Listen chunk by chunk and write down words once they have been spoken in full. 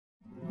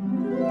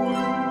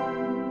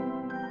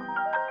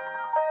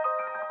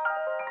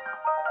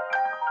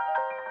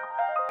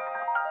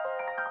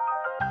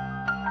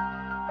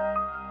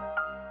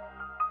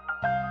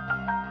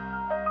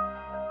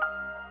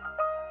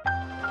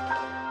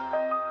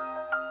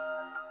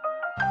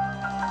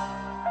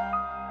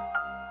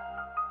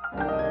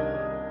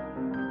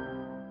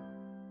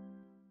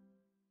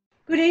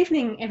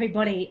evening,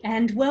 everybody,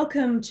 and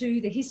welcome to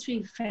The History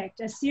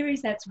Effect, a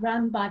series that's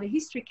run by the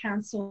History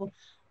Council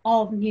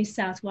of New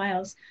South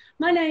Wales.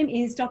 My name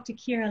is Dr.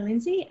 Kiera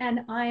Lindsey, and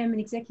I am an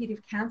Executive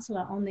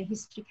Councillor on the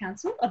History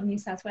Council of New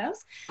South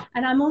Wales,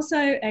 and I'm also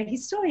a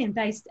historian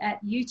based at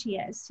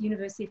UTS,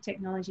 University of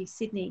Technology,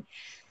 Sydney.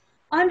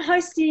 I'm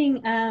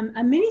hosting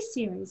a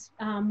mini-series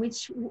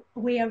which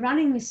we are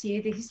running this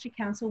year, the History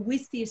Council,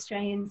 with the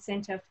Australian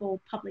Centre for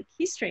Public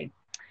History.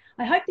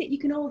 I hope that you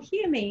can all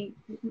hear me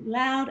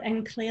loud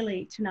and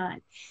clearly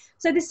tonight.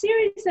 So the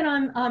series that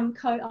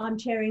I'm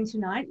chairing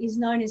tonight is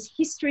known as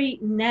History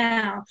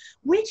Now,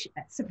 which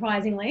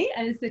surprisingly,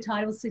 as the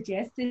title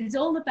suggests, is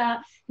all about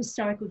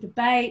historical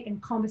debate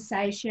and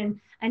conversation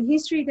and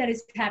history that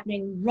is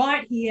happening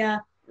right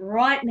here,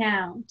 right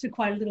now, to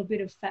quote a little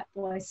bit of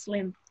Fatboy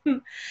Slim.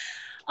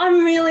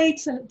 I'm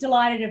really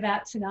delighted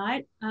about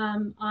tonight.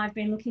 I've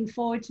been looking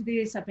forward to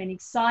this. I've been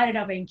excited.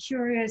 I've been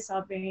curious.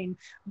 I've been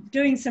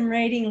doing some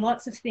reading,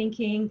 lots of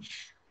thinking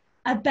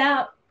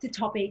about the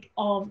topic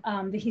of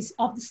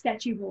the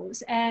statue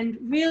wars, and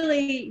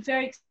really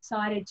very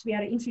excited to be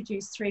able to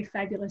introduce three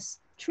fabulous,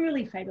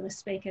 truly fabulous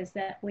speakers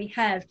that we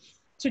have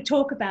to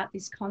talk about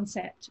this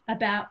concept,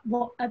 about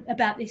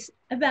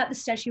the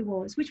statue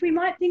wars, which we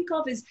might think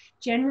of as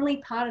generally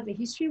part of the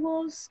history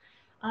wars,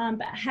 but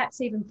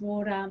perhaps even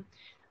broader,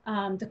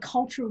 the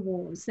cultural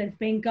wars that have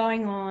been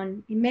going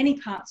on in many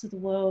parts of the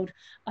world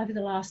over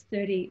the last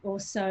 30 or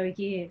so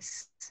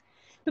years.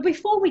 But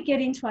before we get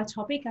into our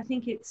topic, I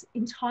think it's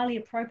entirely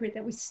appropriate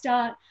that we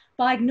start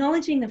by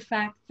acknowledging the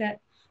fact that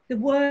the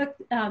work,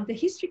 the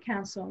History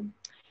Council,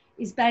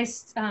 is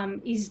based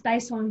on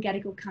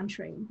Gadigal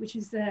country, which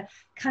is the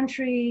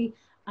country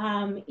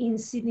in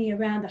Sydney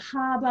around the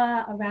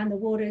harbour, around the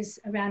waters,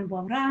 around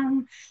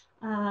Warang.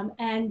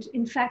 And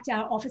in fact,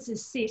 our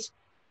offices sit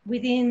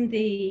within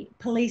the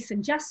Police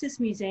and Justice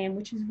Museum,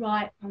 which is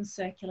right on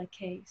Circular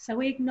Quay. So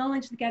we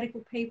acknowledge the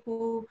Gadigal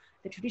people,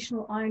 the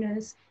traditional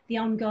owners, the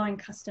ongoing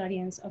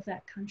custodians of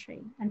that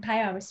country, and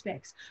pay our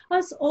respects.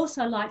 I'd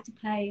also like to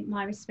pay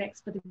my respects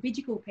for the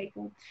Bidjigal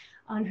people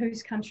on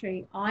whose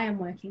country I am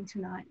working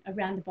tonight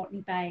around the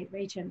Botany Bay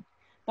region.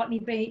 Botany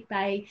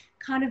Bay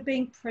kind of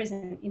being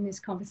present in this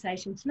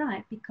conversation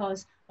tonight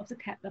because of the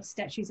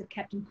statues of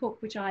Captain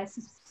Cook, which I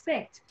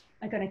suspect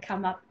are going to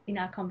come up in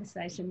our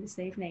conversation this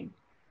evening.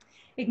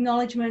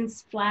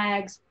 Acknowledgements,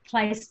 flags,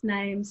 place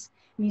names,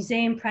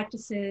 museum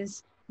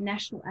practices,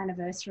 national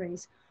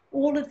anniversaries.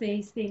 All of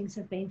these things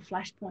have been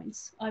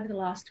flashpoints over the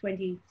last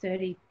 20,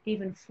 30,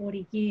 even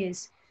 40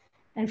 years.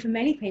 And for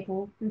many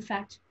people, in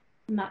fact,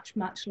 much,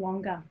 much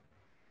longer.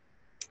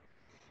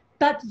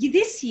 But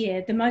this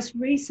year, the most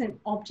recent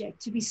object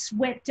to be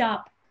swept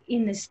up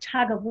in this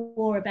tug of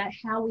war about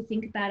how we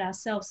think about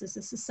ourselves as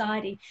a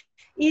society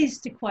is,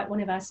 to quote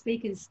one of our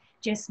speakers,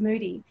 Jess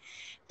Moody,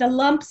 the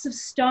lumps of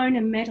stone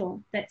and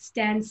metal that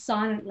stand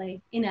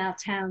silently in our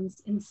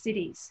towns and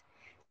cities.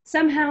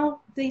 Somehow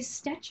these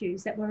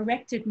statues that were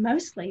erected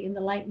mostly in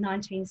the late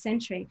 19th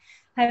century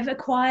have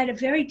acquired a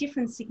very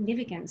different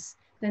significance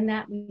than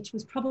that which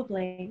was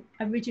probably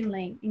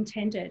originally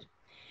intended.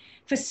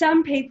 For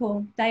some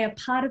people, they are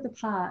part of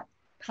the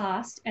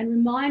past and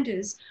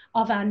reminders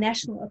of our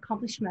national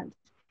accomplishment.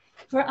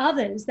 For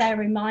others, they are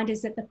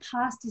reminders that the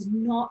past is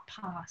not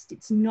past,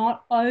 it's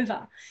not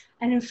over.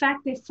 And in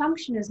fact, they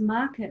function as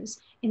markers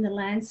in the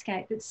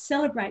landscape that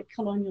celebrate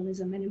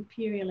colonialism and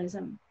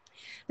imperialism,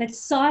 that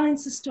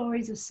silence the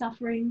stories of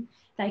suffering.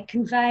 They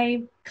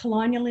convey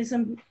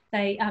colonialism,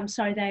 they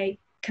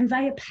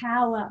convey a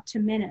power to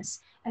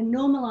menace and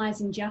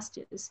normalise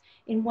injustice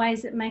in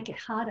ways that make it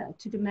harder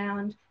to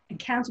demand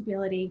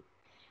accountability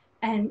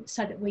and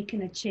so that we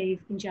can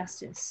achieve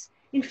injustice.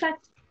 In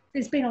fact,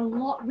 there's been a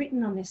lot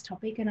written on this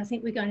topic, and I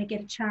think we're going to get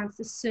a chance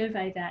to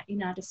survey that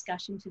in our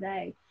discussion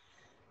today.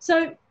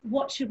 So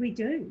what should we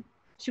do?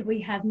 Should we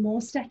have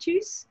more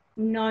statues?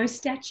 No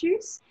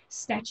statues?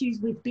 Statues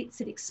with bits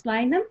that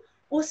explain them?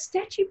 Or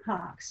statue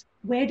parks?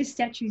 Where do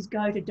statues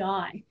go to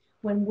die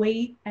when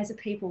we as a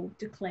people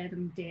declare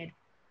them dead?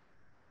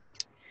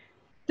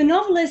 The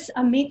novelist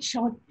Amit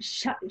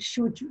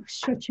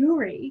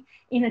Chaudhuri,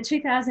 in a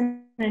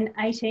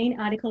 2018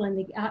 article in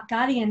The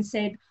Guardian,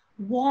 said,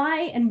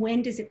 why and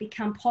when does it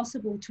become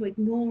possible to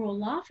ignore or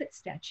laugh at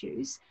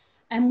statues?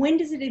 And when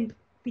does it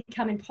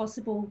become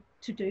impossible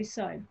to do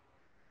so?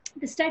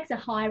 The stakes are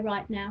high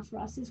right now for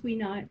us, as we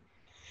know.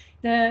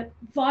 The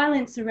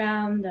violence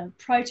around the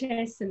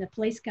protests and the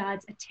police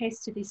guards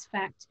attest to this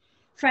fact.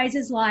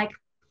 Phrases like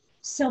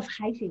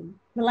self-hating,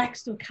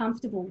 relaxed or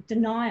comfortable,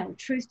 denial,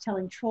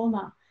 truth-telling,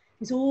 trauma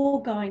is all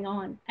going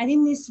on. And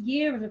in this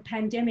year of a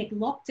pandemic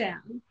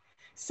lockdown,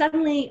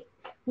 suddenly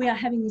we are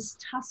having this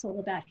tussle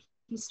about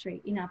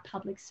history in our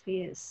public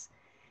spheres,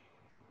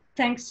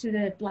 thanks to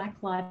the Black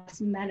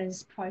Lives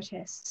Matters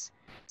protests.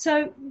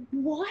 So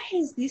why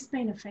has this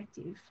been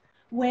effective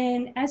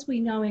when, as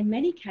we know in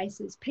many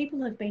cases,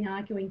 people have been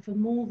arguing for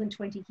more than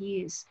 20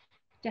 years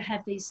to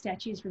have these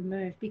statues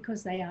removed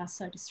because they are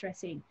so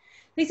distressing?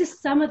 These are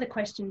some of the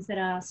questions that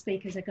our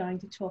speakers are going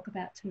to talk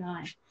about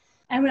tonight.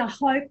 And I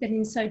hope that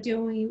in so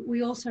doing,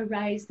 we also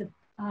raise the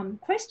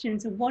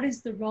questions of what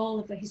is the role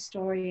of the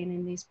historian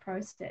in this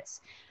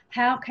process?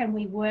 How can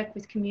we work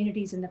with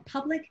communities and the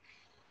public?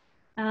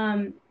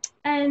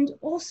 And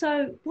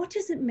also, what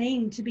does it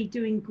mean to be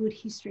doing good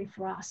history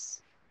for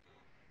us?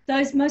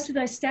 Most of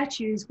those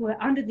statues were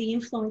under the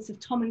influence of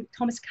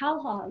Thomas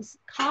Carlyle's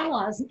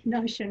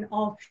notion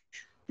of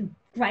the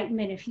great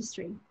men of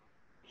history.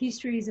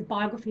 History is a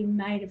biography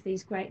made of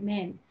these great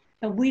men,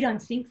 but we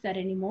don't think that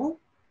anymore.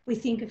 We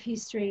think of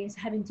history as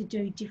having to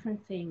do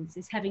different things,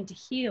 as having to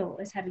heal,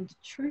 as having to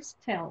truth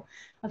tell,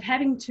 of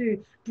having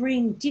to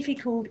bring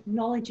difficult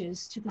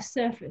knowledges to the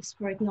surface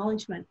for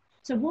acknowledgement.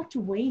 So what do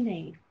we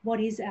need? What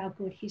is our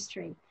good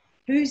history?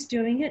 Who's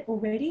doing it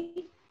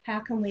already? How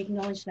can we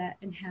acknowledge that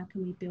and how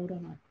can we build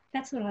on it?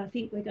 That's what I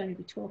think we're going to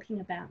be talking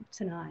about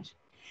tonight.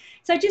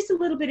 So just a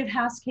little bit of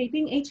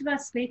housekeeping. Each of our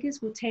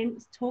speakers will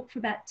talk for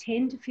about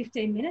 10 to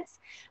 15 minutes,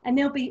 and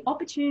there'll be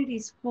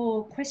opportunities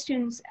for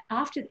questions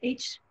after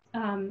each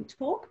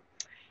talk,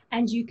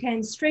 and you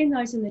can stream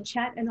those in the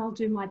chat and I'll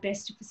do my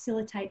best to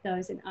facilitate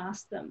those and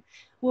ask them.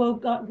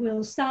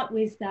 We'll start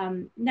with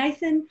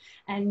Nathan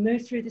and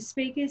move through the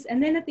speakers,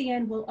 and then at the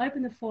end we'll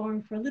open the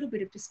forum for a little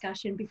bit of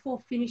discussion before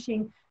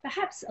finishing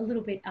perhaps a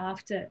little bit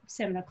after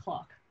 7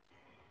 o'clock.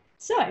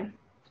 So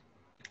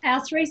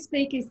our three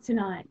speakers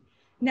tonight: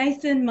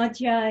 Nathan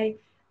Mudyi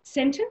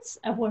Sentence,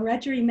 a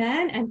Wiradjuri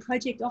man and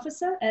project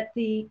officer at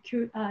the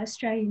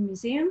Australian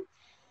Museum;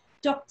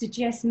 Dr.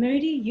 Jess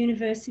Moody,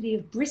 University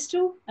of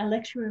Bristol, a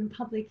lecturer in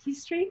public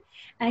history;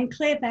 and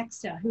Claire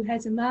Baxter, who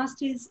has a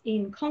master's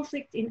in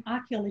conflict in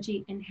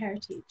archaeology and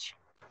heritage.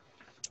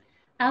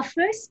 Our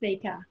first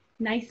speaker,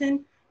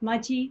 Nathan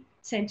Mudyi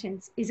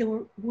Sentence, is a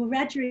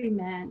Wiradjuri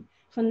man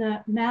from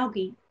the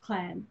Maori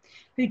clan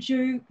who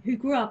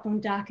grew up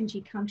on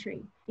Darkinji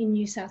country in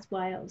New South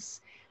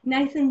Wales.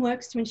 Nathan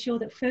works to ensure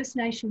that First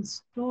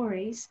Nations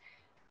stories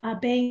are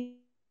being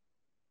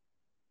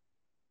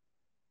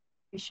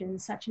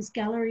such as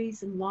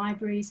galleries and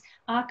libraries,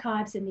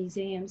 archives and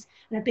museums,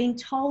 and are being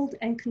told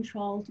and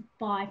controlled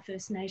by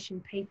First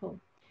Nation people.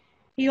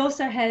 He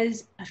also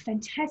has a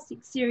fantastic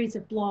series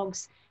of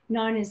blogs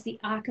known as the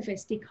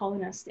Archivist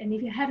Decolonist, and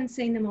if you haven't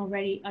seen them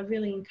already, I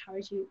really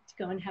encourage you to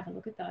go and have a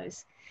look at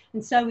those.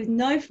 And so with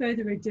no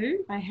further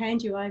ado, I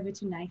hand you over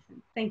to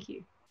Nathan. Thank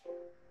you.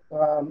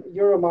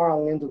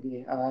 Yurumarang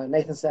Lindugi,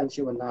 Nathan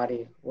Sanchi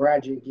Nari,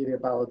 Waraji Giri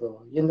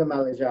Balado,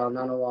 Yindamaleja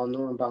Nanawa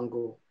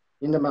Nurumbangu,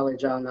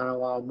 Yindamaleja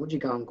Nanawa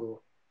Mujigangu,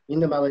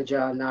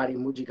 Yindamaleja Nari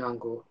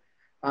Mujigangu.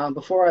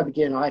 Before I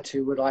begin, I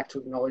too would like to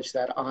acknowledge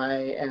that I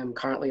am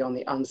currently on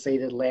the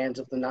unceded lands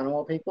of the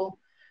Ngunnawal people,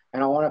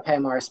 and I want to pay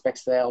my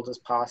respects to the elders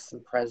past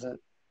and present,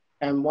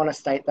 and want to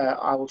state that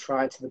I will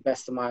try to the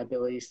best of my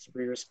abilities to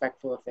be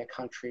respectful of their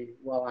country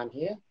while I'm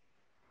here.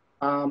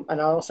 And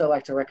I also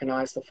like to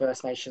recognise the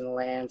First Nation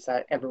lands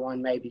that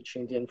everyone may be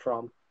tuned in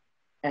from,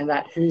 and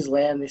that whose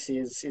land this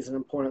is an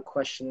important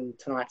question in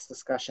tonight's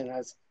discussion,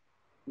 as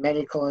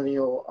many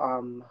colonial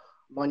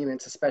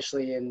monuments,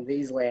 especially in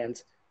these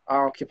lands,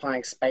 are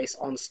occupying space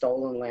on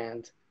stolen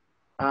land.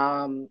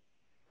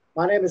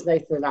 My name is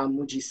Nathan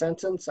Mudyi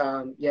Sentence.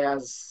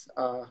 As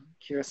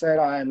Kiera said,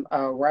 I'm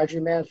a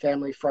Wiradjuri man,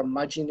 family from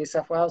Mudyi, New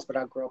South Wales, but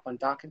I grew up on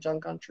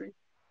Darkinjung country.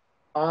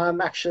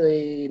 I'm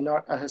actually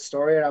not a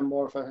historian, I'm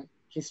more of a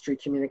history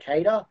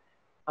communicator.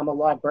 I'm a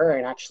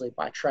librarian actually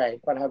by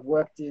trade, but I've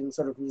worked in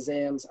sort of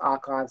museums,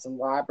 archives and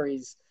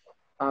libraries,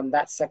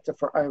 that sector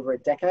for over a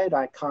decade.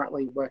 I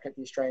currently work at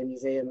the Australian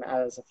Museum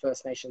as a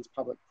First Nations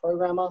public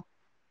programmer,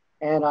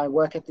 and I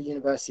work at the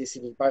University of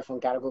Sydney, both on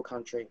Gadigal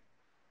country.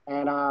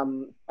 And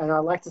I'd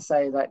like to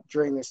say that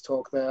during this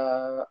talk,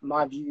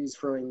 my views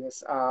during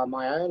this are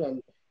my own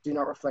and do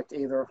not reflect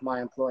either of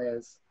my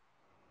employers.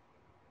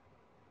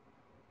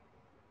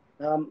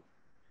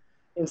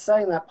 In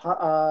saying that,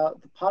 part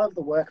of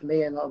the work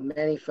me and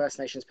many First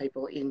Nations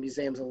people in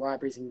museums and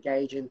libraries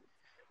engage in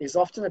is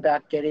often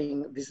about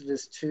getting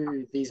visitors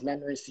to these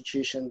memory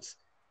institutions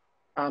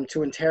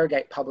to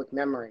interrogate public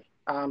memory,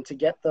 to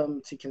get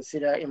them to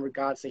consider in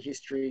regards to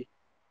history,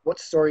 what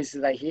stories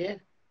do they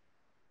hear?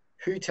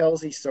 Who tells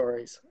these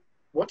stories?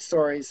 What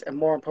stories, and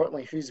more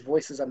importantly, whose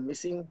voices are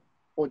missing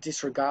or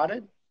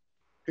disregarded?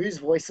 Whose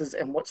voices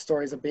and what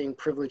stories are being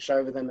privileged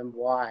over them and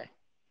why?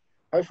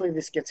 Hopefully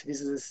this gets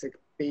visitors to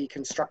be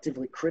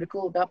constructively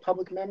critical about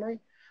public memory,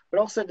 but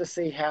also to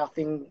see how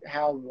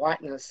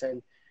whiteness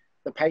and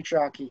the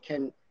patriarchy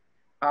can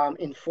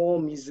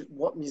inform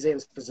what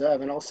museums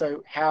preserve, and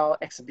also how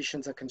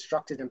exhibitions are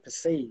constructed and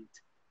perceived.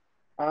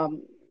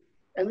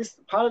 And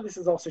part of this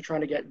is also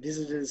trying to get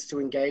visitors to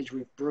engage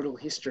with brutal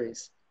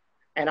histories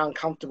and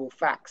uncomfortable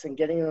facts, and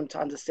getting them to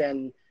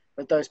understand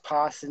that those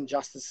past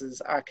injustices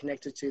are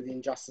connected to the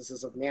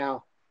injustices of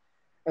now,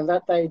 and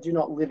that they do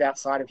not live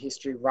outside of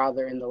history,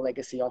 rather in the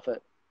legacy of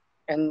it.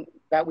 And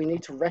that we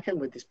need to reckon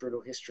with this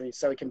brutal history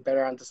so we can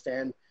better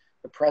understand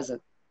the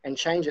present and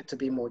change it to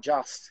be more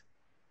just.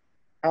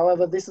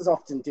 However, this is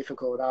often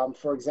difficult.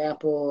 For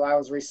example, I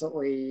was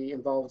recently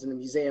involved in a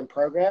museum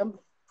program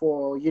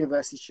for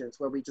university students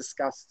where we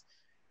discussed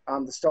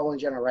the stolen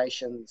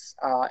generations,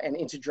 and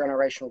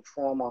intergenerational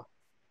trauma.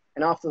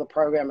 And after the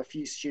program, a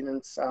few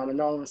students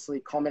anonymously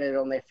commented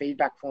on their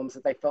feedback forms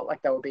that they felt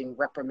like they were being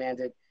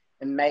reprimanded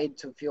and made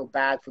to feel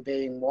bad for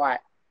being white,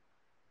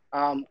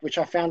 which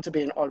I found to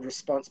be an odd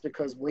response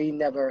because we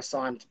never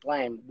assigned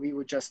blame. We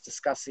were just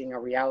discussing a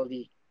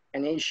reality,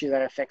 an issue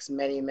that affects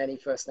many, many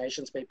First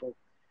Nations people.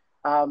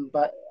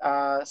 But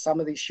some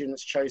of these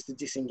students chose to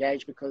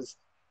disengage because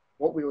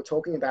what we were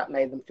talking about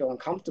made them feel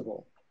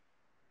uncomfortable.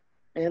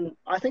 And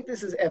I think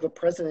this is ever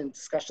present in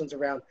discussions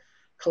around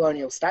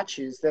colonial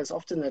statues. There's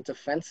often a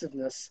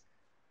defensiveness.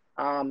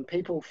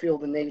 People feel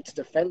the need to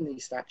defend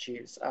these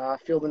statues,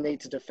 feel the need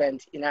to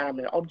defend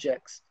inanimate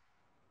objects,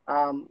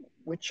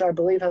 which I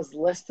believe has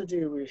less to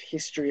do with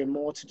history and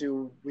more to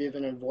do with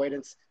an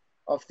avoidance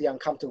of the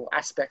uncomfortable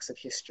aspects of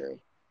history.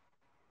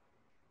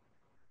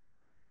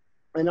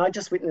 And I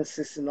just witnessed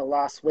this in the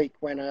last week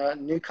when a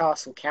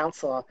Newcastle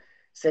councillor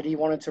said he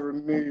wanted to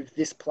remove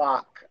this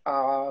plaque.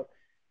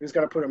 He was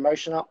going to put a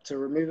motion up to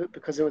remove it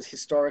because it was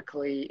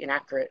historically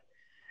inaccurate.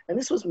 And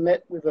this was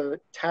met with a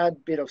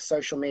tad bit of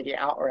social media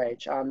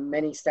outrage,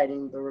 many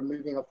stating the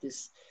removing of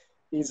this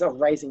is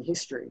erasing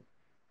history,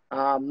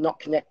 not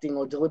connecting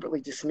or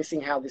deliberately dismissing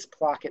how this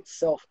plaque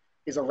itself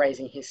is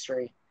erasing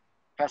history,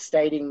 how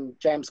stating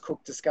James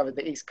Cook discovered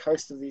the east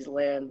coast of these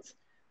lands,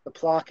 the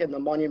plaque and the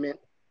monument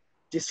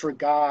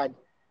disregard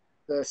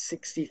the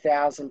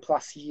 60,000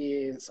 plus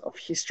years of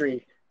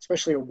history,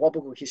 especially a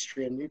Wabble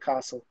history in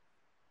Newcastle,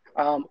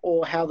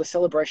 or how the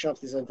celebration of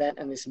this event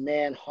and this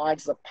man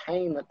hides the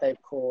pain that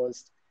they've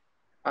caused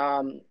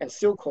and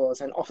still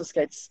cause and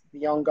obfuscates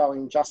the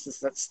ongoing justice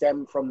that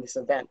stem from this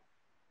event,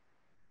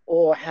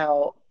 or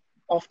how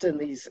often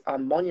these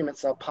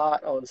monuments are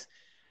part of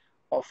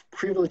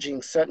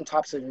privileging certain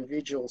types of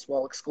individuals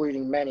while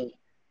excluding many,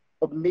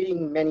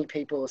 omitting many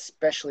people,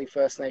 especially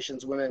First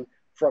Nations women,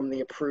 from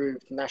the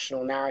approved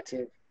national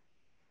narrative.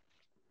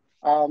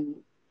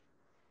 And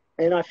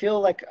I feel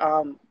like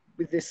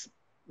with this,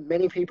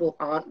 many people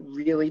aren't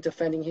really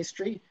defending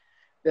history.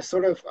 They're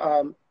sort of,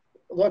 a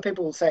lot of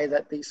people will say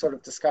that these sort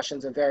of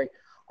discussions are very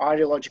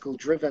ideological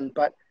driven,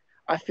 but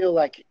I feel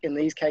like in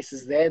these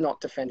cases, they're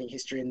not defending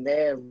history and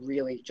they're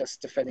really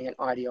just defending an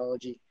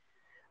ideology.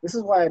 This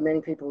is why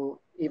many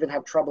people even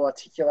have trouble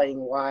articulating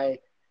why,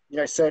 you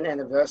know, certain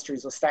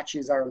anniversaries or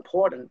statues are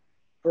important.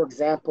 For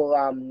example,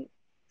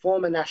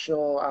 former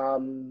Nationals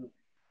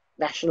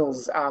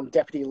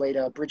Deputy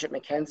Leader Bridget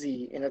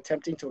McKenzie, in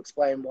attempting to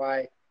explain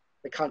why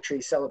the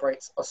country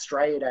celebrates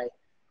Australia Day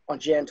on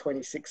Jan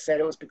 26, said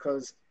it was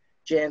because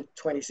Jan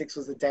 26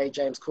 was the day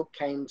James Cook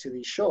came to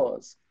these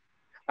shores,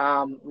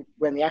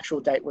 when the actual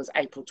date was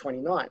April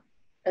 29.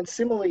 And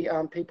similarly,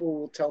 people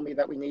will tell me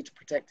that we need to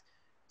protect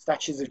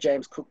statues of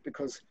James Cook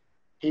because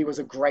he was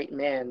a great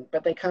man,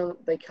 but they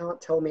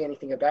can't tell me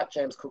anything about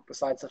James Cook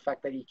besides the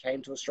fact that he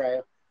came to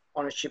Australia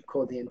on a ship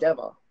called the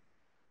Endeavour.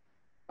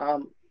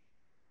 And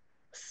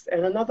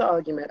another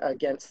argument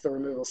against the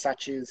removal of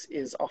statues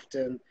is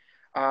often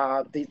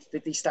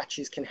these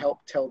statues can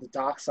help tell the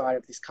dark side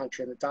of this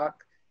country and the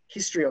dark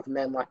history of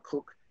men like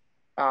Cook,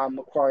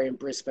 Macquarie and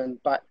Brisbane.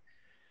 But,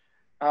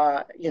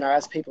 you know,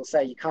 as people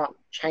say, you can't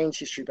change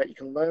history, but you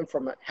can learn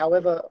from it.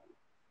 However,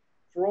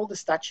 for all the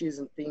statues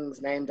and things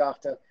named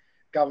after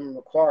Governor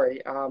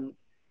Macquarie,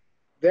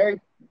 very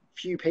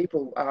few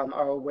people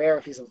are aware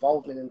of his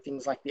involvement in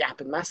things like the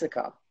Appin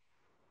Massacre.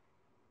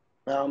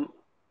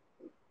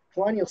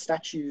 Colonial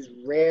statues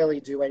rarely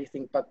do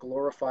anything but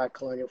glorify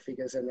colonial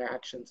figures and their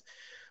actions,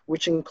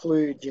 which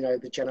include, you know,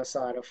 the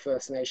genocide of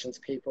First Nations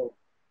people.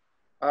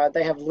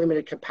 They have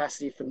limited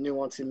capacity for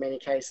nuance in many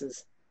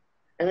cases.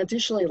 And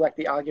additionally, like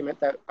the argument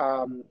that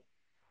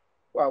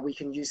we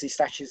can use these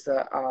statues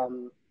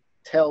to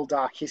tell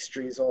dark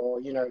histories,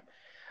 or, you know,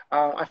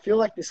 I feel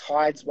like this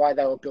hides why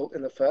they were built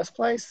in the first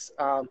place.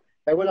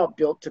 They were not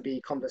built to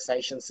be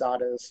conversation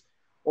starters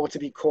or to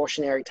be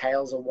cautionary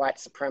tales of white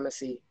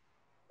supremacy.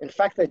 In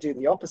fact, they do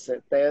the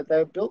opposite.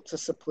 They're built to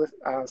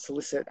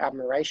solicit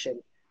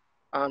admiration,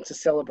 to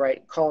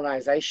celebrate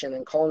colonization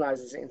and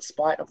colonizers in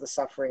spite of the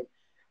suffering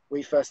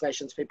we First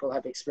Nations people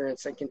have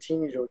experienced and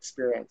continue to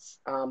experience.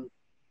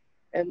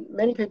 And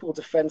many people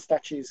defend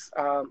statues,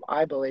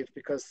 I believe,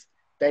 because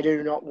they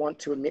do not want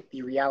to admit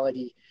the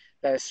reality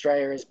that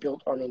Australia is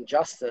built on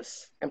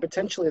injustice and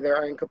potentially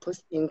their own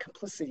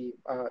complicity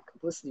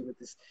with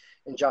this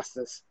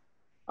injustice.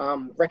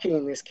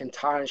 Reckoning this can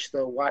tarnish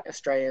the white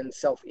Australian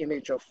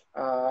self-image of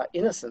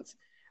innocence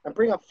and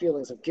bring up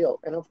feelings of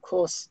guilt. And of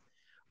course,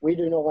 we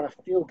do not want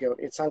to feel guilt.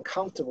 It's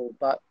uncomfortable,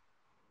 but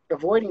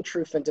avoiding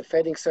truth and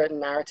defending certain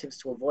narratives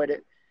to avoid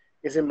it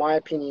is, in my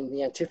opinion,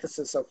 the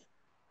antithesis of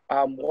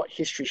what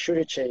history should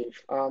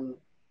achieve.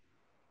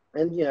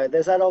 And, you know,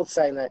 there's that old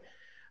saying that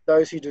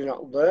those who do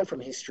not learn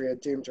from history are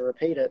doomed to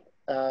repeat it.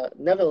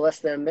 Nevertheless,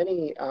 there are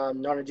many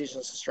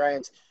non-Indigenous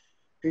Australians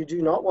who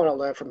do not want to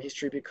learn from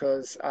history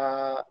because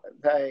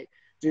they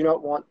do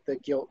not want the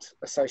guilt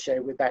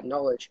associated with that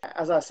knowledge.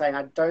 As I was saying,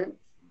 I don't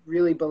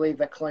really believe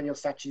that colonial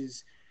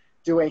statues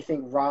do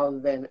anything rather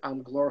than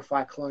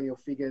glorify colonial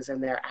figures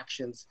and their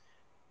actions.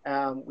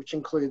 which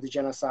include the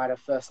genocide of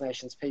First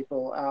Nations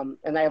people.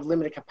 And they have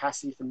limited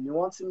capacity for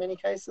nuance in many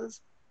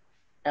cases.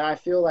 And I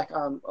feel like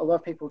a lot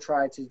of people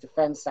try to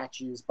defend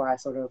statues by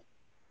sort of,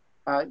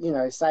 you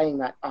know, saying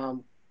that,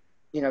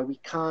 you know, we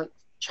can't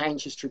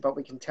change history, but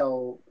we can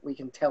tell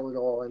it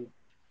all.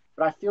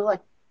 But I feel like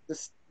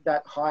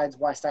that hides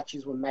why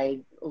statues were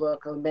made.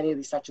 Look, many of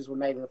these statues were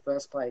made in the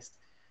first place.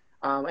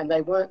 And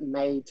they weren't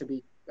made to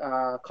be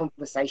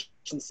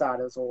conversation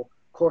starters or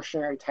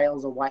cautionary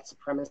tales of white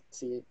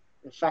supremacy.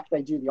 In fact,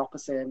 they do the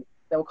opposite. And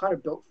they were kind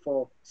of built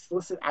for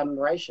solicit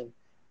admiration,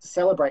 to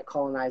celebrate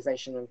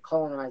colonization and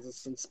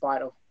colonizers in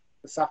spite of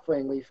the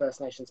suffering we First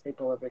Nations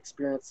people have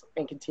experienced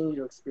and continue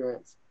to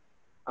experience.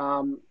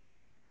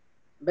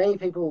 Many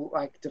people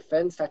like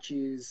defend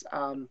statues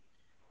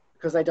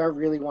because they don't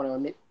really want to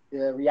admit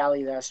the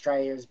reality that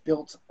Australia is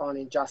built on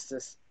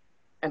injustice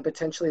and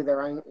potentially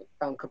their own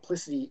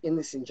complicity in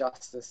this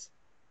injustice.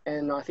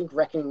 And I think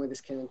reckoning with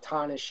this can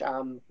tarnish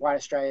white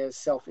Australia's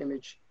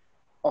self-image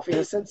of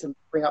innocence and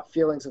bring up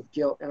feelings of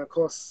guilt. And of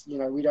course, you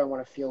know, we don't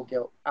want to feel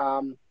guilt.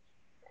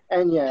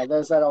 And yeah,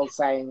 there's that old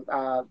saying,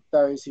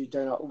 those who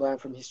do not learn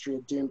from history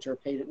are doomed to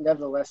repeat it.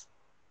 Nevertheless,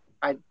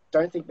 I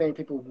don't think many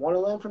people want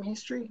to learn from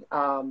history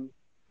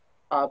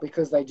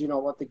because they do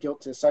not want the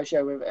guilt to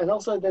associate with. And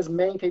also there's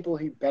many people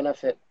who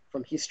benefit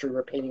from history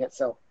repeating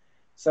itself.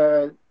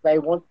 So they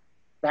want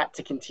that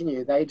to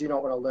continue. They do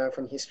not want to learn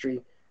from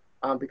history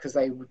because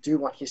they do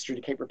want history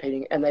to keep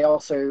repeating. And they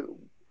also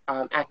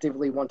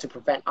actively want to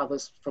prevent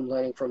others from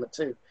learning from it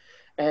too.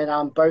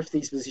 And both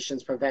these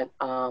positions prevent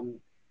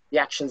the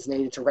actions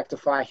needed to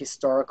rectify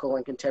historical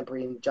and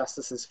contemporary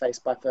injustices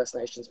faced by First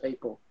Nations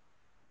people.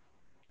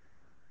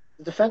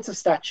 The defense of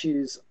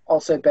statues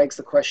also begs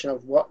the question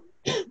of what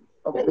do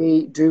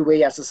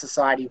we as a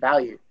society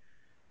value?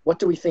 What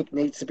do we think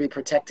needs to be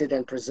protected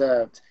and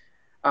preserved?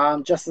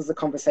 Just as the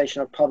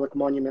conversation of public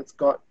monuments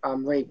got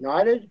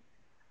reignited,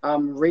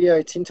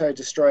 Rio Tinto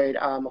destroyed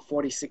a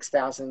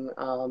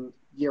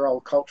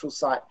 46,000-year-old cultural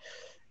site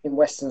in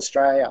Western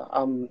Australia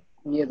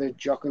near the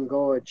Jochen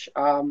Gorge.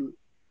 And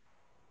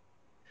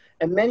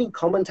many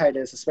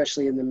commentators,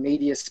 especially in the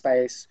media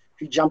space,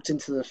 who jumped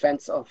into the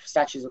defense of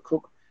statues of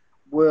Cook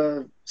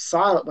were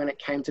silent when it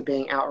came to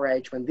being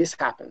outraged when this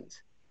happened,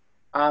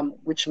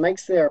 which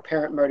makes their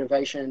apparent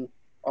motivation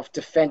of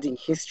defending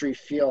history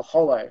feel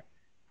hollow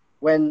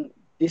when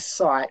this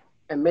site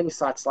and many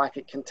sites like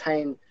it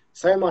contain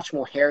so much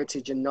more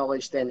heritage and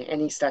knowledge than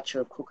any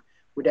statue of Cook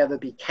would ever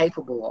be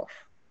capable of.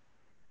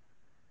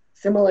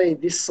 Similarly,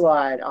 this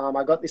slide,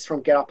 I got this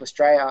from Get Up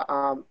Australia.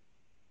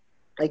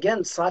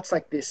 Again, sites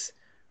like this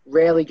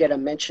rarely get a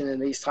mention in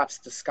these types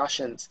of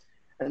discussions.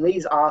 And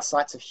these are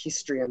sites of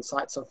history and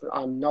sites of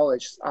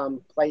knowledge,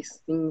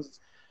 things,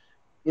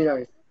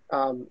 you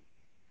know,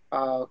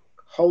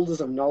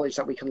 holders of knowledge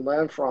that we can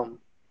learn from.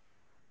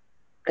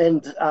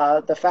 And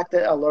the fact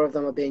that a lot of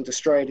them are being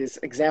destroyed is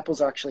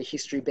examples of actually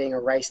history being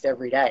erased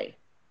every day.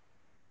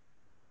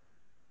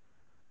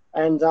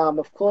 And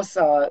of course,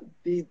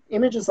 the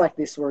images like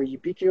this were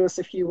ubiquitous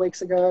a few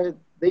weeks ago.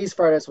 These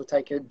photos were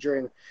taken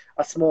during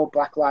a small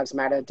Black Lives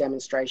Matter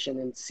demonstration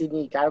in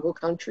Sydney, Gadigal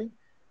country.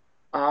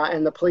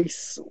 And the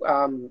police,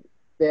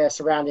 they're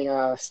surrounding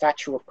a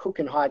statue of Cook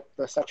in Hyde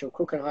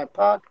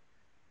Park.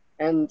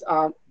 And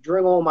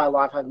during all my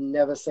life, I've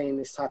never seen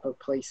this type of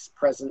police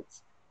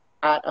presence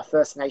at a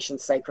First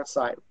Nations sacred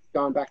site,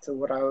 going back to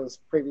what I was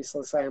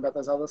previously saying about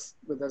those other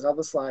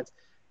slides,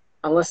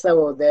 unless they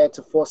were there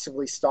to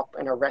forcibly stop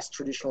and arrest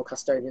traditional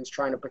custodians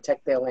trying to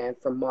protect their land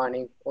from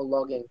mining or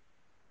logging.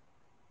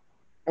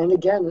 And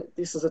again,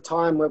 this is a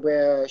time where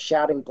we're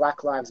shouting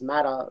Black Lives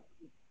Matter,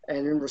 and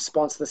in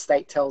response, the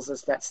state tells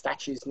us that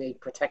statues need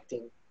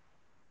protecting.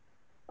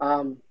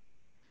 In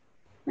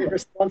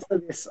response to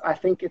this, I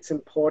think it's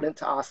important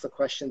to ask the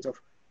questions of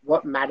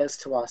what matters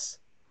to us.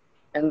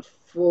 And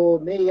for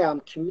me,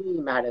 community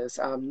matters,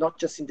 not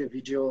just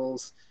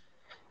individuals.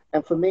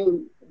 And for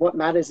me, what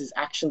matters is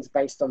actions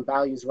based on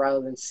values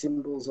rather than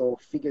symbols or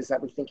figures that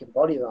we think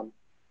embody them.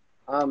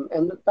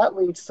 And that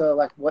leads to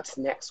like, what's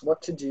next?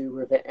 What to do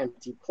with an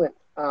empty plinth?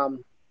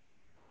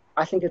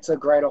 I think it's a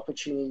great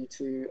opportunity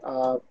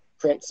to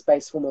create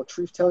space for more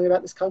truth-telling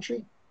about this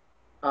country,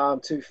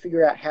 to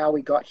figure out how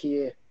we got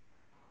here,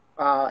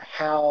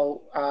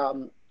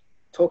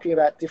 talking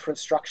about different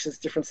structures,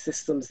 different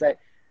systems that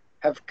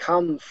have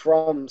come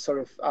from sort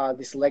of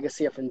this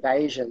legacy of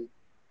invasion,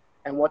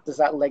 and what does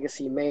that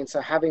legacy mean?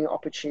 So having an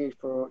opportunity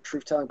for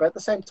truth-telling, but at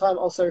the same time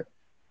also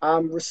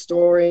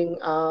restoring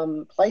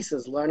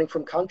places, learning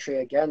from country.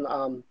 Again,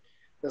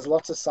 there's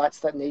lots of sites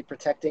that need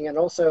protecting, and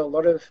also a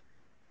lot of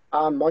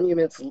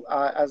monuments,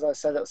 as I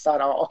said at the start,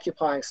 are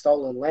occupying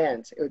stolen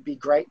land. It would be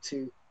great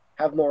to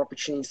have more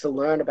opportunities to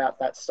learn about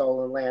that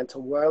stolen land, to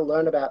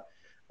learn about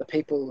the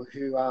people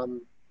who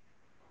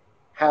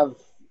have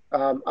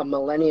a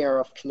millennia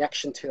of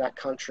connection to that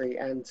country,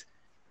 and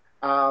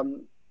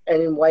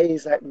in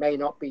ways that may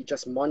not be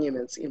just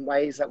monuments, in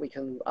ways that we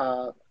can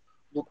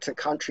look to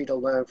country to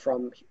learn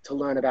from, to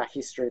learn about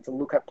history, to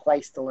look at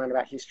place to learn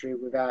about history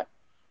without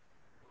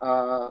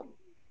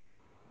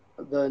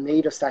the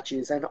need of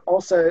statues. And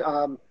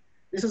also,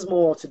 this is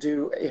more to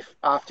do if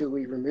after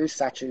we remove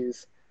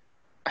statues,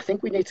 I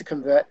think we need to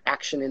convert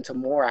action into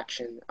more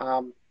action.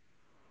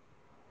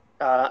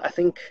 I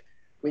think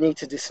we need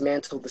to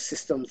dismantle the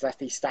systems that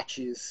these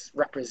statues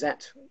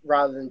represent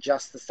rather than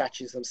just the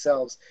statues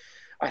themselves.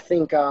 I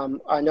think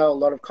I know a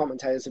lot of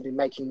commentators have been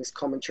making this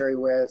commentary,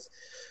 whereas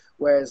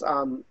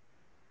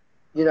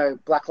you know,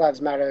 Black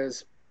Lives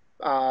Matters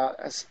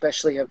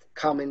especially have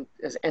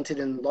has entered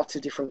in lots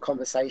of different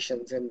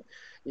conversations, and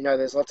you know,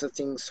 there's lots of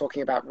things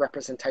talking about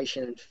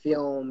representation in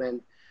film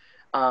and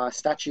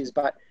statues,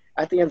 but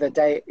at the end of the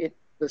day,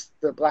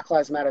 the Black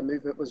Lives Matter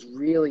movement was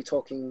really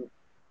talking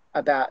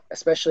about,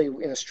 especially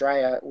in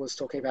Australia, was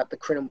talking about the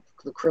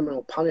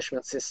criminal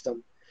punishment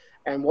system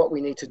and what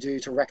we need to do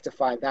to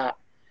rectify that.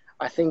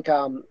 I think,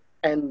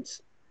 and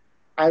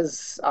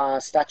as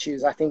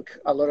statues, I think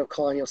a lot of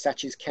colonial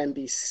statues can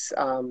be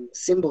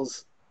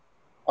symbols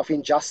of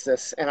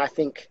injustice, and I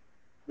think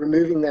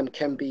removing them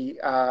can be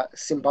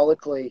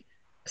symbolically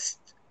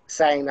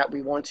saying that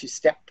we want to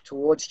step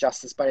towards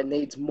justice, but it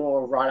needs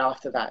more right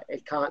after that.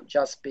 It can't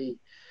just be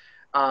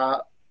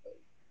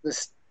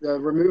the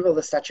removal of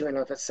the statue in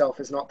of itself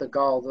is not the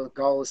goal. The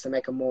goal is to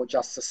make a more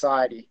just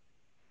society.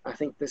 I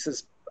think this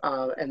is,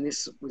 and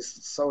this was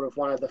sort of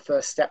one of the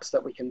first steps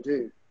that we can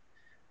do.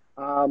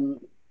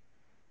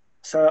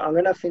 So I'm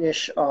going to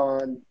finish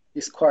on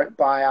this quote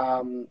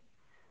by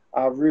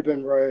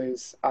Ruben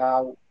Rose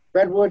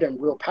Redwood and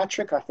Will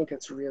Patrick. I think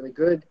it's really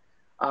good.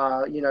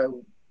 You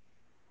know,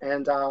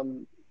 and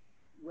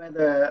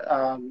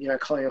whether you know,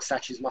 colonial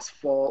statues must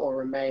fall or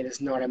remain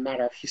is not a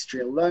matter of history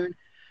alone.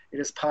 It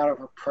is part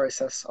of a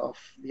process of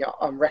the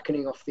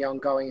reckoning of the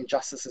ongoing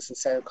injustices and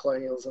state of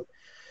colonialism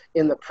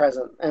in the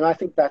present. And I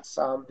think that's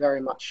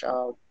very much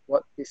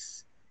what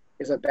this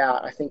is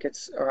about. I think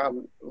it's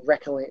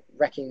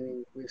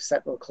reckoning with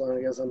settler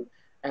colonialism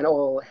and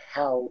all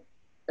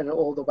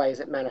the ways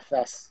it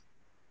manifests.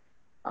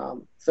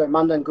 So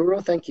Mandan Guru,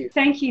 thank you.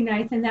 Thank you,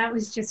 Nathan. That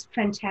was just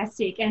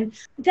fantastic. And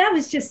that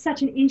was just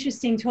such an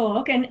interesting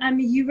talk.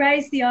 And you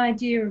raised the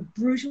idea of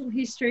brutal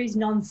histories,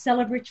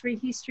 non-celebratory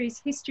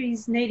histories,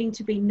 histories needing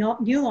to be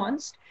not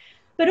nuanced,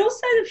 but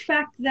also the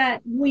fact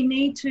that we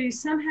need to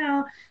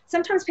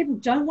sometimes people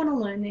don't want to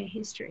learn their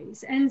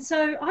histories. And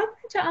so I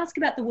wanted to ask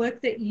about the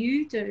work that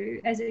you do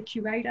as a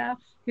curator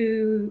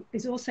who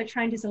is also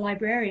trained as a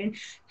librarian.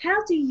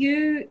 How do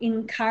you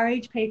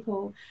encourage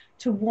people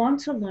to want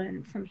to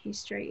learn from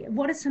history?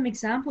 What are some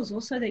examples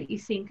also that you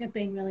think have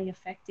been really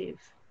effective?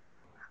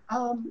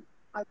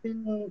 I've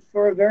been,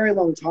 for a very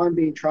long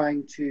time,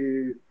 trying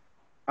to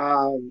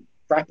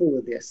grapple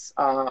with this.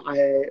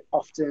 I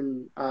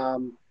often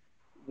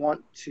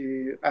want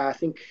to, I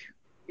think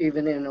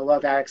even in a lot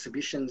of our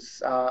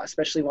exhibitions,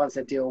 especially ones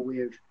that deal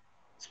with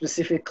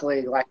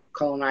specifically like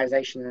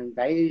colonization and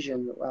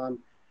invasion,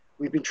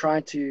 we've been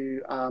trying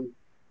to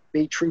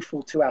be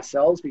truthful to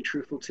ourselves, be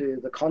truthful to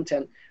the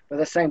content, but at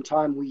the same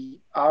time, we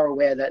are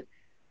aware that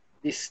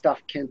this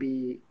stuff can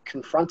be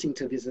confronting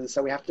to visitors.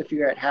 So we have to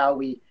figure out how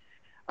we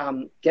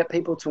get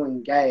people to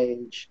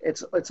engage.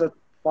 It's a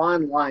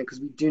fine line because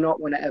we do not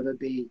want to ever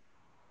be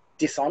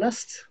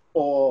dishonest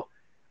or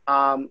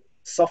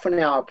soften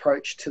our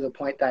approach to the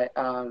point that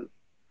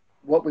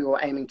what we were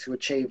aiming to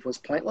achieve was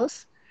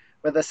pointless.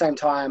 But at the same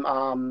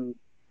time,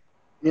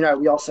 you know,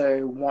 we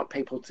also want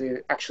people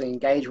to actually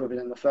engage with it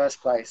in the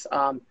first place.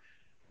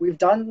 We've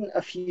done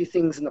a few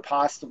things in the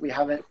past that we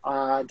haven't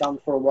done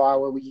for a while,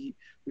 where we've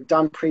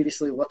done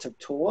previously lots of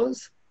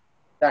tours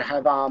that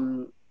have,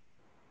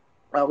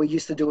 we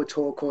used to do a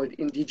tour called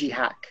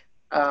IndigiHack,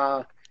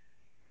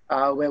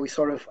 where we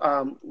sort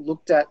of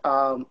looked at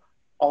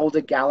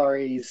older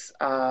galleries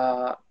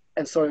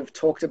and sort of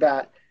talked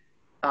about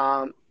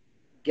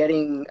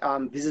getting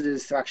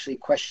visitors to actually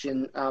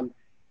question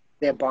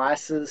their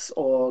biases,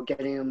 or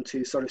getting them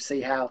to sort of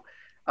see how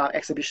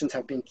exhibitions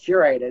have been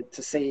curated,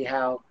 to see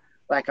how,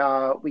 like,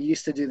 we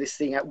used to do this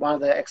thing at one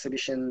of the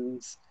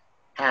exhibitions,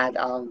 had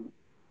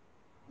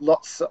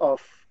lots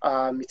of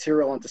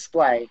material on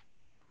display,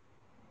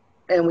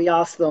 and we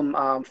asked them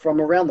from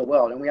around the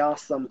world, and we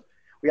asked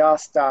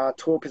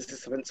tour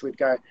participants, we'd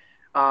go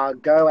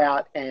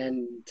out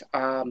and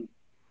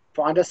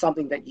find us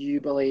something that you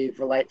believe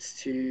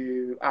relates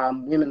to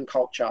women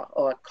culture,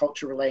 or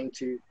culture relating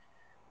to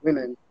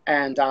women,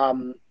 and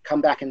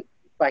come back and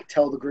like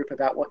tell the group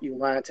about what you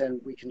learnt, and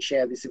we can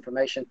share this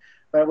information.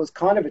 But it was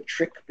kind of a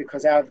trick,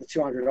 because out of the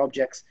 200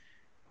 objects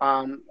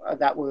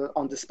that were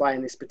on display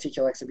in this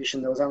particular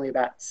exhibition, there was only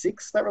about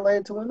 6 that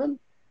related to women.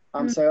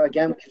 So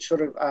again, we can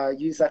sort of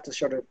use that to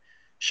sort of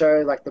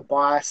show like the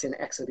bias in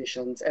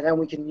exhibitions, and then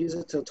we can use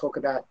it to talk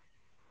about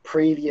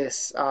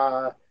previous,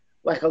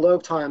 like a lot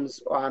of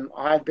times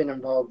I've been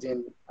involved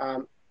in,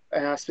 and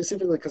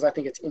specifically because I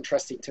think it's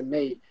interesting to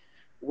me,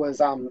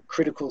 was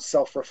critical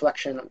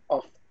self-reflection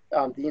of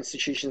the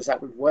institutions that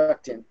we've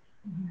worked in.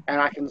 Mm-hmm. And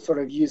I can sort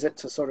of use it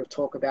to sort of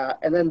talk about,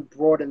 and then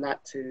broaden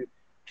that to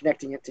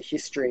connecting it to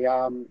history.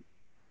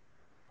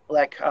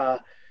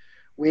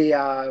 we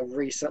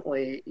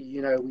recently,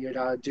 you know, we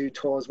would do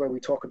tours where we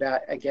talk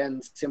about,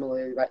 again,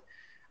 similarly, that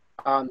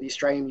the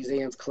Australian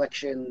Museum's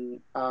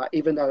collection,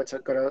 even though it's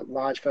got a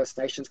large First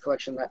Nations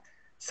collection, that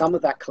some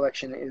of that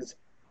collection is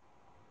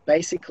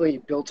basically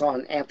built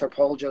on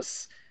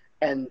anthropologists,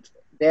 and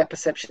their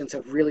perceptions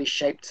have really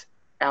shaped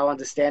our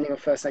understanding of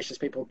First Nations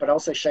people, but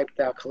also shaped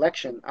our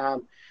collection.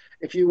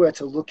 If you were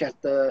to look at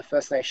the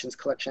First Nations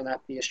collection at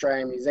the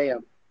Australian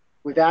Museum,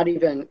 without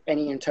even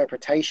any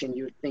interpretation,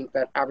 you would think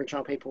that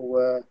Aboriginal people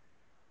were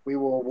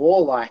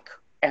warlike,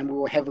 and we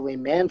were heavily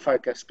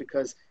man-focused,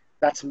 because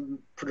that's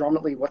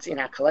predominantly what's in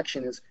our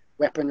collection is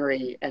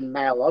weaponry and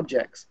male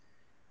objects.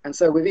 And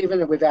so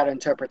even without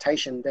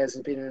interpretation, there's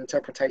been an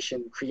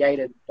interpretation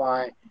created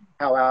by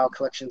how our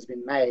collection's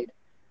been made.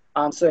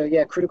 So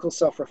yeah, critical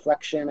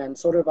self-reflection and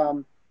sort of,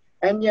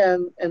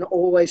 and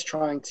always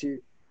trying to,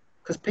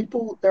 because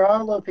there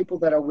are a lot of people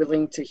that are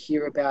willing to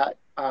hear about,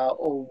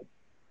 or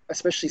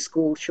especially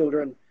school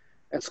children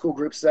and school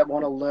groups that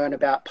want to learn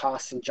about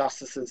past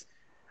injustices.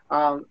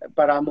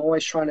 But I'm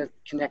always trying to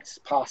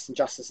connect past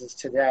injustices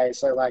today.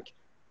 So like,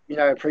 you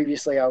know,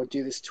 previously I would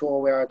do this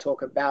tour where I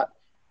talk about,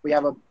 we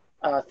have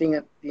a thing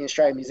at the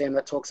Australian Museum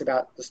that talks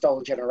about the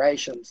stolen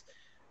generations.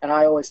 And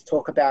I always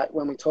talk about,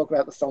 when we talk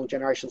about the stolen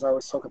generations, I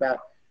always talk about,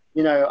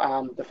 you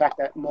know, the fact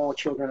that more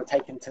children are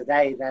taken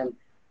today than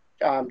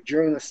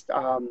during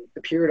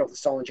the period of the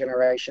stolen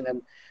generation,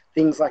 and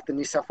things like the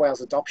New South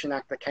Wales Adoption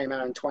Act that came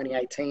out in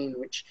 2018,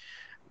 which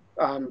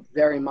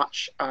very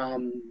much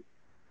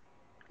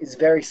is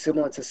very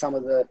similar to some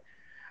of the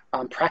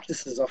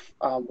practices of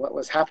what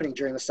was happening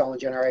during the stolen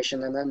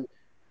generation.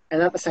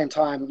 And at the same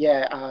time,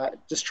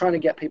 just trying to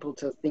get people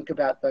to think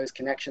about those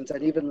connections,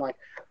 and even like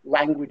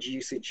language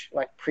usage,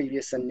 like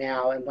previous and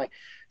now. And like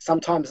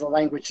sometimes the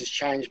language has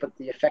changed, but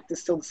the effect is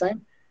still the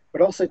same.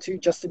 But also too,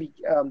 just to be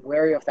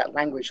wary of that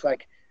language,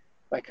 like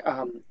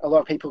a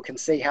lot of people can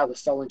see how the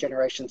stolen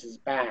generations is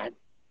bad,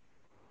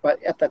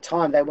 but at the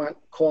time they weren't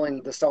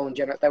calling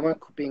the they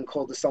weren't being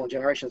called the stolen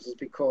generations, it was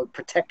being called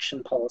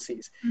protection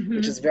policies,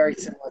 which is very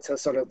similar to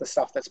sort of the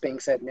stuff that's being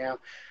said now,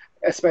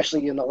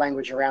 especially in the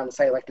language around,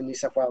 say, like the New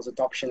South Wales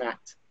Adoption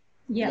Act.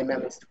 Yeah. The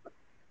amendments.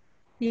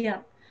 Yeah.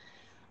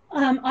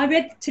 I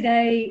read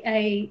today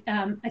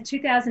a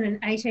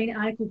 2018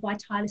 article by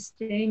Tyler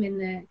Steam in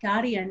The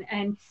Guardian,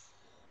 and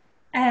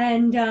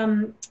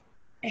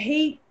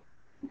he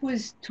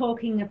was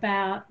talking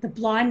about the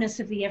blindness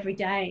of the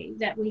everyday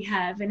that we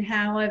have, and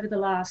how over the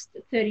last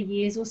 30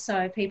 years or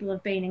so, people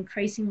have been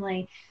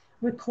increasingly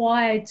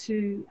required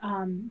to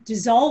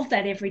dissolve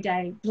that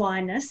everyday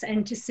blindness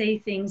and to see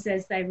things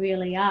as they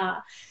really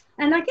are.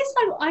 And I guess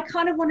I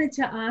kind of wanted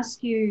to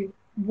ask you,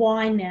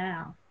 why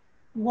now?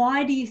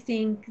 Why do you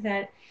think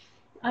that,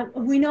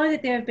 we know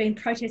that there have been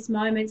protest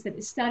moments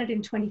that started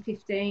in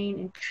 2015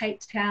 in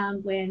Cape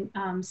Town, when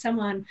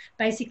someone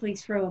basically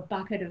threw a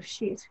bucket of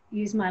shit,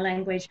 excuse my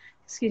language,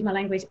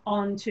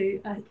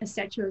 onto a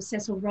statue of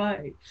Cecil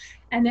Road.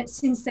 And that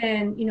since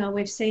then, you know,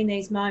 we've seen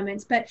these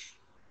moments. But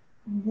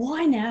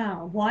why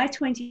now? Why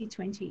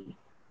 2020?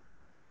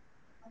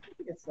 I don't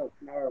think it's a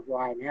matter of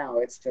why now.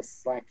 It's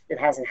just like, it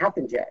hasn't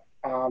happened yet.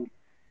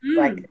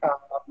 Like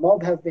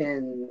mob have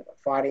been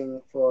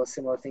fighting for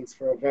similar things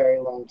for a very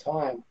long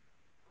time.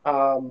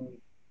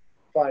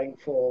 Fighting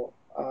for,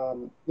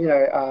 you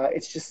know,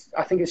 it's just,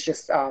 I think it's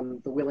just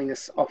the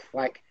willingness of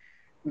like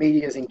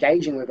media's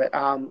engaging with it.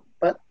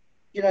 But,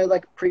 you know,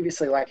 like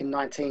previously, like in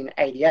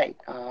 1988,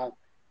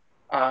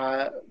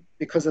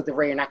 because of the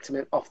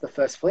reenactment of the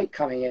First Fleet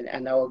coming in,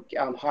 and they were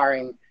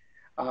hiring,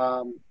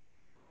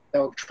 they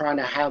were trying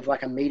to have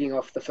like a meeting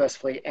of the First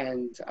Fleet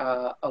and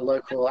a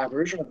local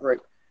Aboriginal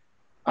group.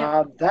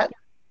 That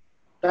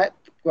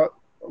got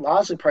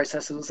largely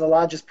protested. It was the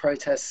largest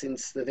protest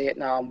since the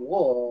Vietnam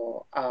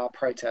War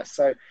protest.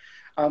 So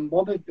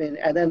mob had been,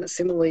 and then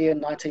similarly in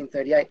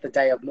 1938, the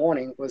Day of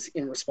Mourning was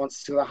in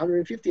response to the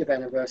 150th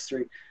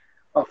anniversary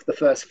of the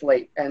First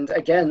Fleet. And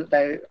again,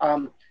 they,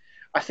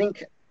 I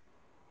think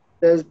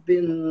there's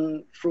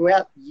been,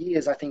 throughout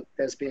years, I think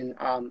there's been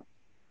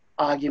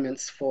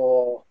arguments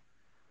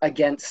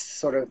against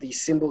sort of these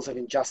symbols of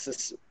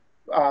injustice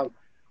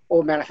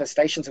or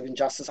manifestations of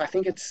injustice. I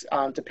think it's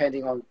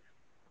depending on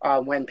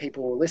when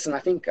people will listen. I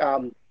think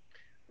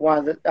one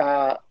of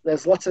the,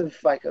 there's lots of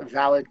like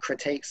valid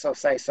critiques of,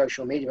 say,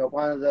 social media, but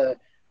one of the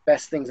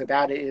best things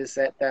about it is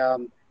that a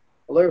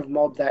lot of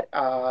mob that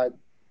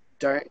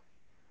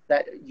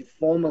that you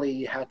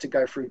formerly had to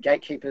go through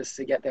gatekeepers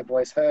to get their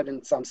voice heard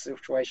in some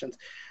situations,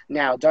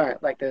 now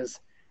don't. Like there's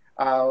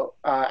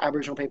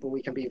Aboriginal people,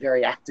 we can be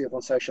very active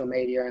on social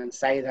media and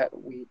say that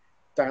we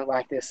don't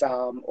like this,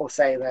 or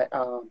say that,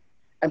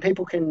 and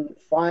people can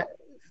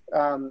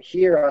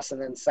hear us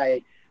and then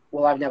say,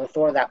 well, I've never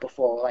thought of that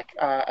before. Like,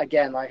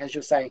 again, like as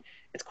you're saying,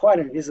 it's quite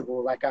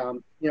invisible. Like,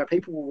 you know,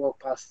 people will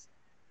walk past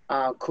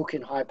Cook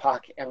in Hyde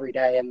Park every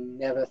day and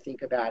never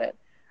think about it.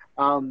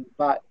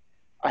 But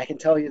I can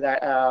tell you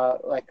that,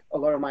 like a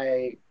lot of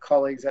my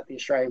colleagues at the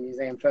Australian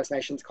Museum, First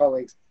Nations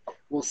colleagues,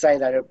 will say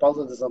that it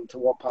bothers them to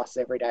walk past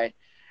every day.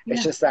 Yeah.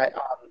 It's just that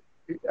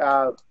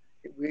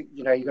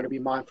you know, you've got to be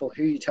mindful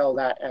who you tell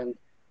that and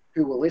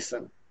who will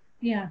listen.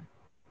 Yeah.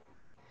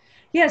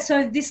 Yeah,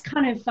 so this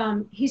kind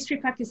of history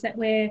practice that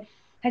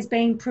has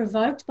been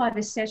provoked by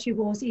the statue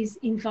wars is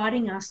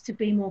inviting us to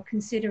be more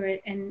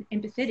considerate and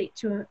empathetic,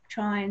 to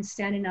try and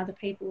stand in other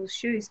people's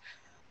shoes.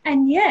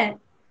 And yet,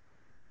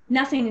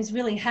 nothing has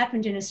really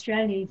happened in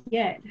Australia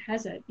yet,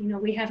 has it? You know,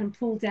 we haven't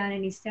pulled down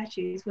any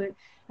statues.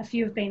 A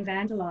few have been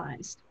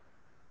vandalised.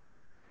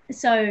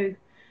 So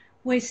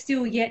we're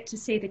still yet to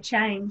see the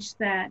change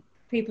that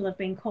people have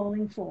been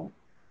calling for.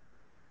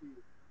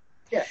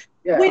 Yeah,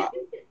 yeah. We've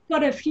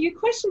got a few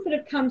questions that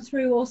have come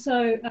through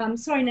also.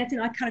 Sorry, Nathan,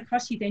 I cut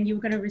across you then. You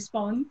were going to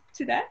respond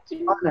to that?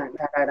 Oh, no.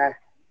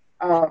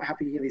 I'm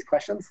happy to hear these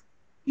questions.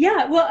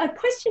 Yeah, well, a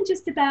question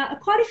just about,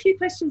 quite a few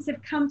questions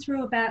have come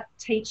through about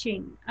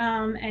teaching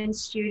and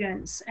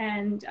students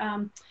and,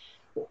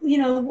 you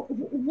know,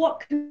 what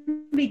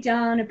can be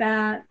done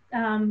about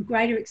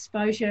greater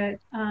exposure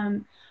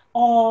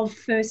of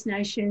First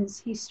Nations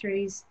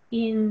histories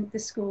in the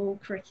school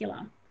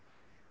curricula.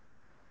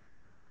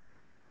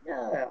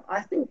 Yeah,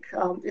 I think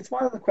it's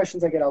one of the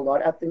questions I get a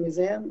lot at the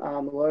museum.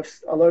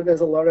 There's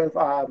a lot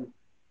of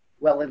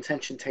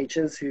well-intentioned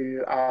teachers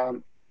who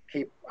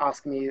keep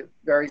asking me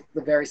the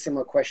very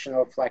similar question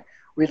of like,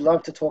 we'd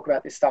love to talk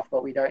about this stuff,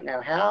 but we don't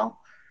know how.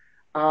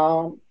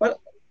 But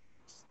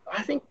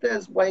I think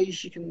there's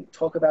ways you can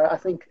talk about it. I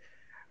think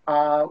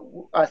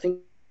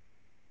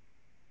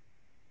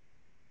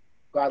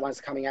guidelines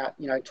are coming out,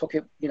 you know,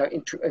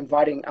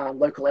 inviting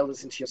local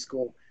elders into your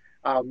school,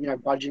 you know,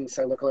 budging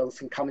so local elders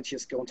can come into your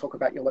school and talk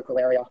about your local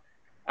area.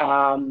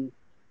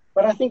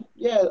 But I think,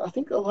 yeah, I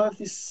think a lot of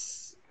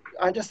this,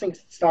 I just think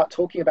start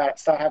talking about it,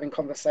 start having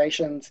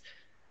conversations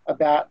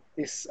about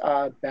this,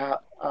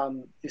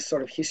 this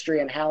sort of history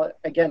and how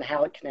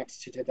it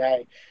connects to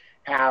today,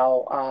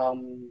 how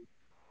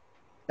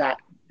that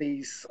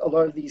a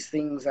lot of these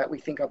things that we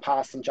think are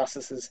past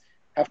injustices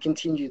have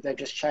continued. They've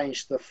just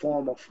changed the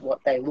form of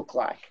what they look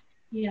like.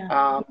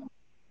 Yeah.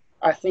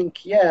 I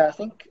think,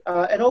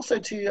 and also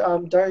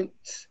to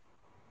don't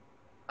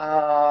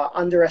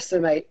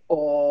underestimate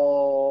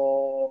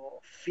or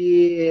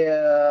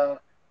fear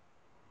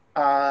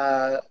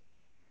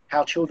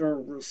how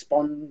children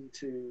respond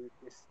to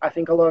this. I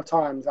think a lot of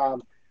times,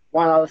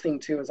 one other thing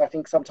too is I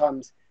think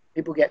sometimes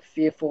people get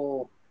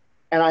fearful,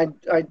 and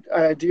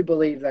I do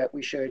believe that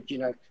we should,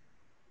 you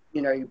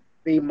know,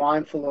 be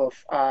mindful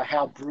of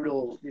how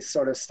brutal this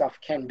sort of stuff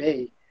can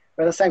be.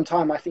 But at the same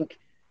time, I think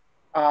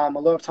a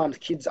lot of times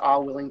kids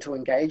are willing to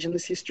engage in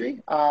this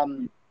history.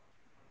 And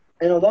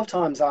a lot of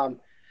times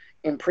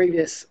in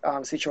previous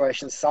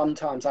situations,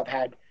 sometimes I've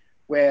had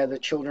where the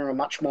children are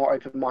much more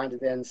open-minded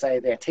than, say,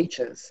 their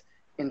teachers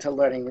into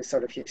learning this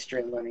sort of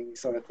history and learning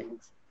these sort of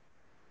things.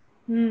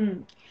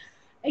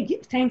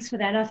 Thanks for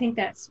that. I think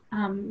that's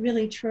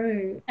really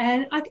true.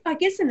 And I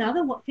guess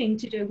another thing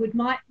to do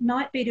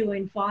might be to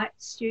invite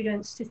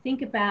students to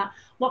think about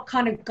what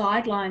kind of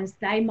guidelines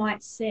they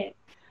might set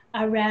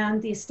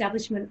around the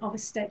establishment of a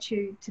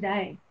statue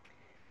today.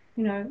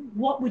 You know,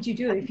 what would you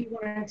do if you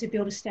wanted to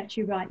build a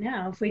statue right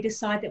now? If we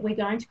decide that we're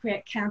going to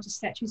create counter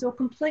statues or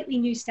completely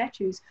new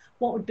statues,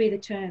 what would be the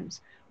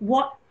terms?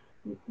 What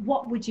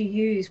would you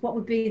use? What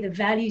would be the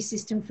value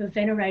system for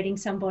venerating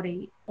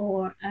somebody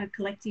or a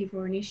collective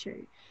or an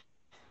issue?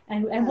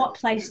 And what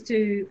place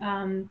do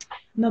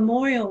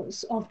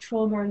memorials of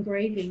trauma and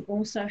grieving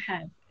also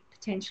have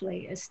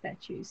potentially as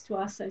statues? To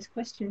ask those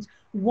questions.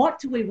 What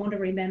do we want to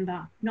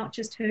remember? Not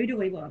just who do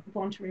we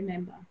want to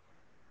remember?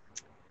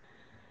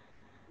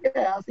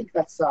 Yeah, I think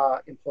that's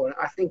important.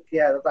 I think,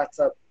 yeah, that's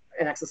an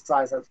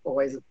exercise that's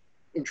always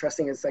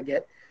interesting, is I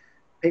get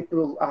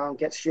people,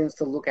 get students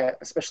to look at,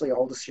 especially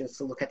older students,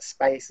 to look at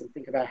space and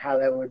think about how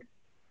they would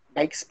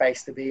make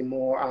space to be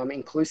more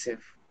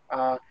inclusive.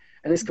 And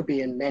this could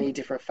be in many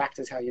different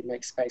factors, how you'd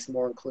make space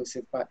more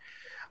inclusive. But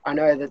I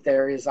know that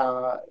there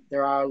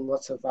are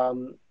lots of,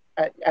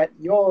 at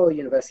your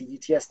university,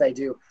 UTS, they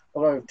do a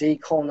lot of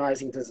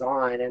decolonizing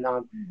design. And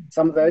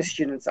some of those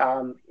students,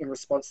 in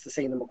response to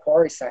seeing the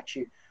Macquarie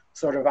statue,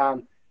 sort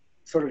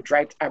of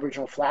draped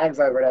Aboriginal flags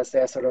over it as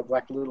their sort of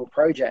like little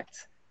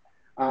project.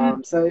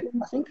 So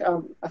I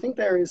think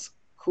there is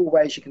cool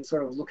ways you can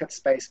sort of look at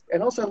space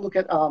and also look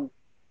at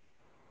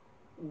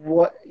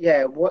what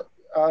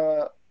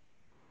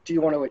do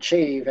you want to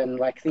achieve, and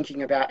like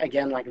thinking about,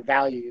 again, like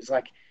values,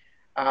 like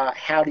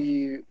how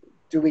do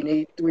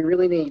we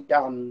really need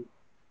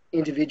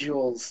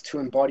individuals to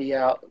embody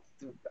our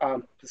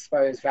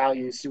supposed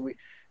values?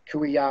 Can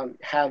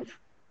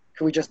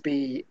we just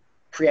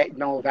create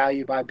null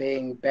value by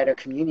being better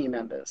community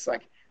members?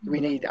 Like, do we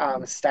need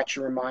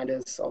statue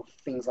reminders of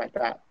things like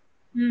that?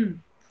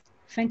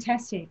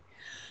 Fantastic.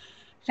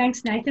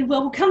 Thanks, Nathan.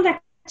 Well, we'll come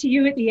back to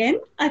you at the end,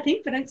 I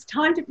think, but it's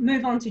time to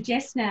move on to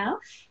Jess now.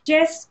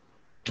 Jess,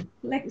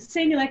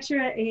 Senior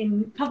Lecturer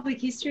in Public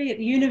History at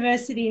the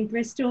University in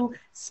Bristol,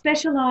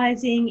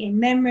 specialising in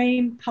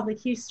memory,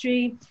 public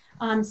history,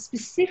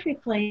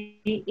 specifically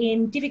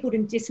in difficult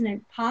and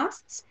dissonant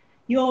pasts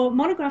Your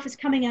monograph is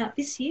coming out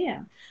this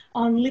year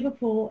on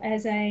Liverpool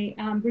as a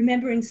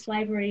remembering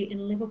slavery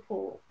in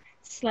Liverpool,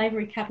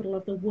 slavery capital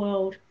of the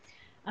world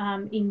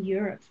in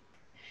Europe.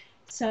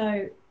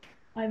 So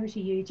over to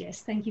you,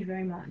 Jess. Thank you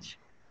very much.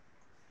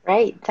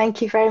 Great,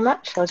 thank you very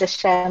much. I'll just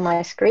share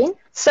my screen.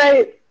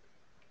 So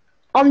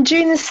on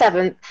June the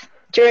 7th,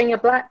 during a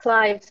Black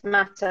Lives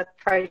Matter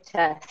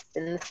protest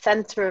in the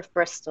centre of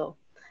Bristol,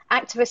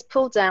 activists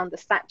pulled down the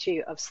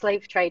statue of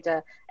slave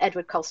trader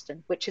Edward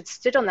Colston, which had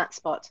stood on that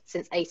spot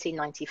since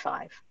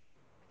 1895.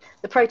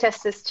 The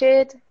protesters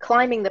cheered,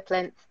 climbing the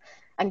plinth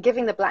and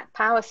giving the Black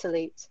Power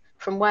salute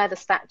from where the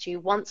statue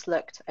once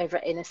looked over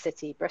inner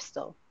city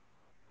Bristol.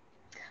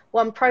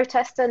 One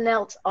protester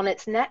knelt on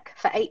its neck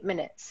for 8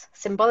 minutes,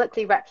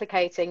 symbolically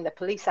replicating the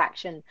police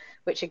action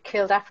which had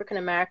killed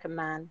African-American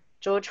man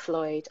George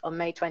Floyd on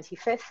May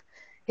 25th,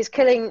 his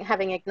killing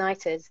having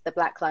ignited the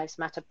Black Lives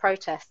Matter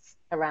protests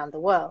around the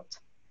world.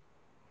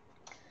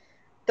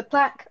 The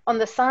plaque on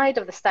the side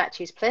of the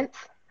statue's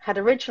plinth had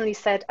originally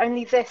said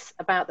only this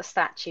about the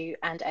statue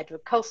and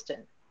Edward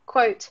Colston,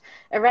 quote,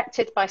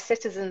 erected by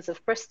citizens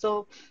of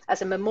Bristol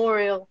as a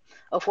memorial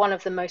of one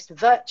of the most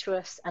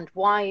virtuous and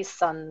wise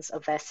sons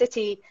of their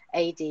city,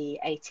 AD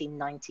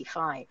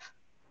 1895.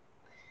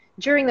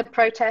 During the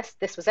protest,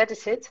 this was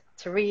edited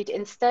to read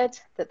instead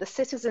that the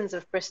citizens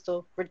of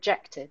Bristol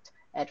rejected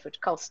Edward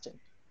Colston.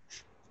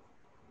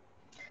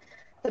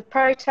 The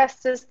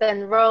protesters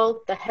then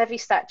rolled the heavy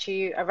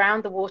statue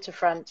around the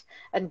waterfront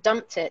and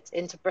dumped it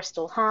into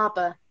Bristol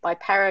Harbour by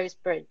Perrow's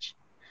Bridge,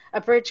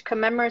 a bridge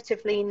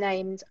commemoratively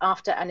named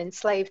after an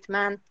enslaved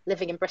man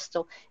living in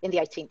Bristol in the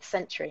 18th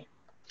century.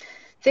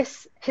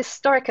 This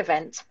historic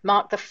event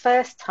marked the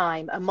first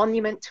time a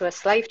monument to a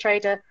slave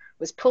trader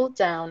was pulled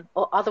down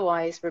or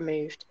otherwise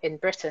removed in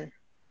Britain.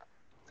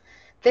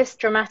 This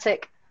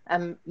dramatic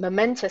and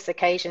momentous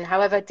occasion,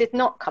 however, did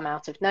not come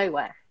out of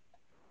nowhere.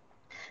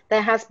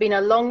 There has been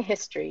a long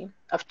history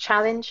of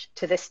challenge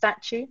to this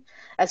statue,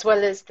 as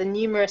well as the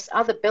numerous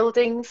other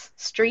buildings,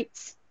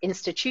 streets,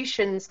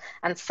 institutions,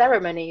 and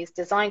ceremonies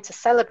designed to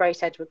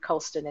celebrate Edward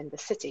Colston in the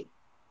city.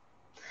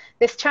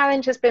 This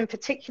challenge has been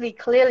particularly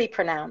clearly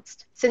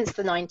pronounced since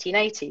the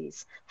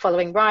 1980s,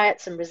 following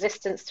riots and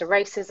resistance to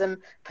racism,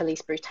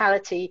 police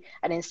brutality,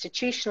 and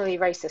institutionally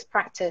racist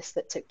practice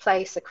that took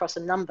place across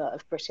a number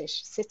of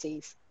British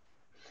cities.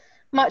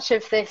 Much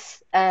of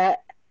this,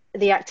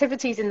 the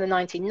activities in the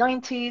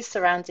 1990s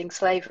surrounding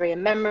slavery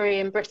and memory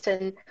in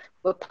Britain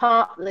were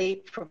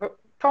partly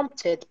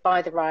prompted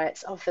by the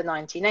riots of the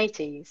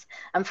 1980s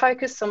and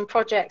focused on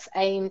projects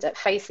aimed at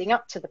facing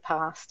up to the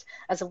past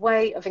as a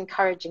way of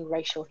encouraging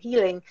racial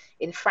healing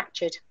in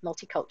fractured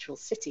multicultural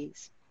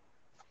cities.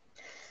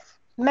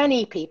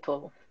 Many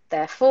people,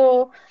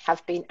 therefore,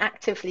 have been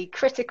actively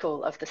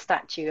critical of the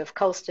statue of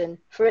Colston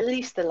for at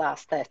least the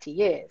last 30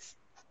 years.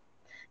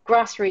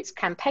 Grassroots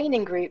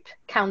campaigning group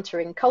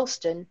Countering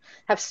Colston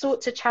have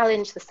sought to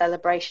challenge the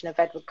celebration of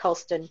Edward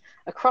Colston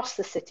across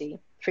the city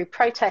through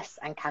protests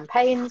and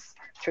campaigns,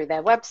 through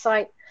their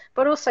website,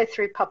 but also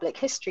through public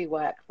history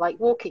work like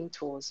walking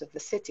tours of the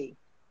city.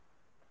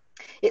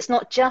 It's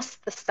not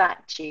just the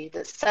statue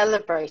that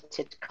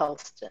celebrated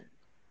Colston.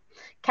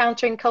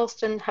 Countering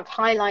Colston have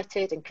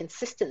highlighted and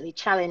consistently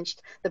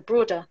challenged the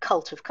broader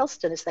cult of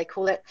Colston, as they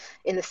call it,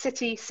 in the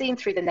city, seen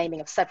through the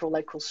naming of several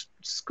local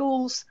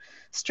schools,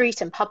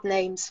 street and pub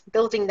names,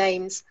 building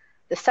names,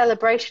 the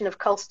celebration of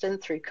Colston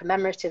through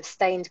commemorative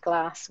stained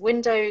glass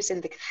windows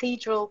in the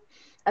cathedral,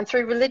 and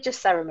through religious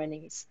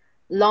ceremonies,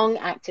 long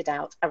acted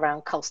out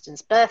around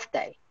Colston's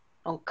birthday,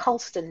 on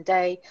Colston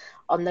Day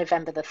on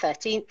November the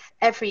 13th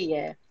every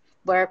year,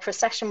 where a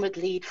procession would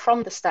lead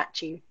from the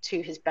statue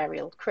to his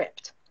burial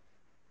crypt.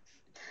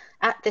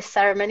 At this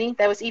ceremony,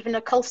 there was even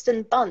a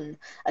Colston bun,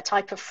 a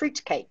type of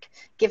fruitcake,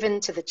 given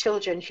to the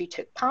children who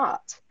took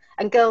part,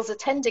 and girls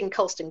attending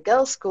Colston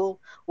Girls' School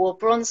wore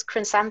bronze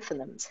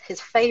chrysanthemums, his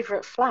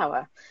favourite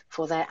flower,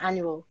 for their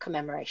annual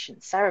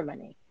commemoration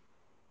ceremony.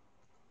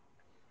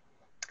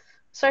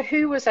 So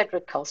who was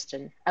Edward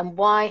Colston, and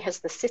why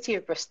has the city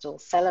of Bristol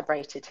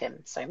celebrated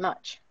him so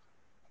much?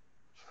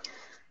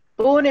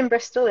 Born in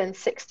Bristol in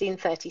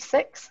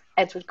 1636,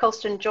 Edward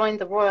Colston joined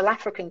the Royal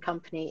African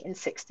Company in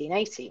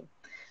 1680,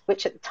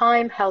 which at the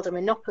time held a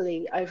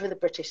monopoly over the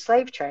British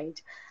slave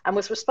trade and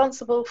was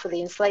responsible for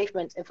the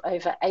enslavement of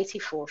over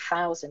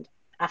 84,000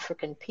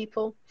 African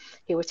people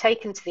who were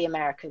taken to the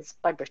Americas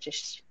by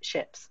British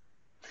ships.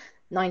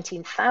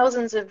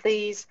 19,000 of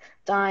these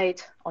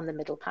died on the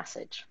Middle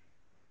Passage.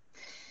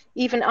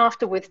 Even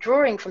after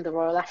withdrawing from the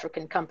Royal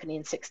African Company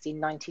in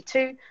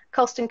 1692,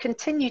 Colston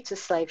continued to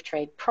slave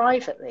trade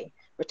privately,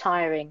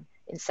 retiring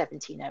in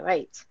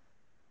 1708.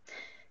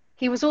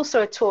 He was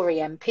also a Tory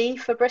MP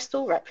for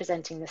Bristol,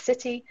 representing the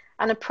city,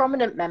 and a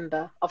prominent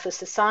member of the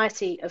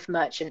Society of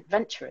Merchant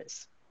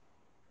Venturers.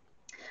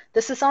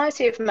 The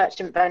Society of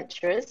Merchant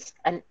Venturers,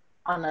 an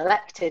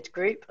unelected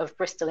group of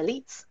Bristol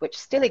elites, which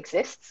still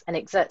exists and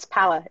exerts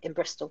power in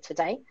Bristol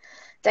today,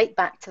 date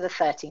back to the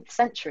 13th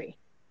century.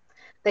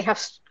 They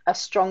have a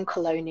strong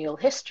colonial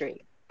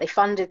history, They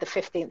funded the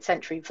 15th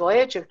century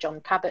voyage of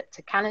John Cabot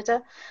to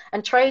Canada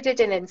and traded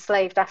in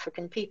enslaved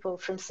African people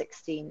from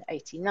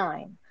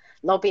 1689,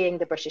 lobbying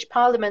the British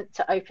Parliament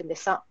to open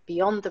this up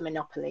beyond the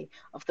monopoly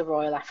of the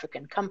Royal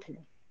African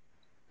Company.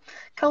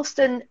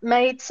 Colston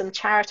made some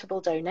charitable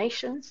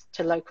donations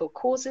to local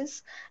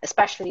causes,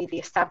 especially the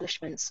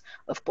establishments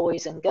of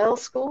boys and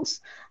girls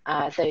schools,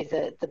 though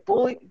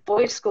the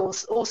boys'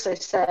 schools also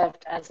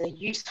served as a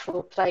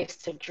useful place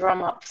to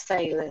drum up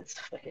sailors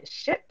for his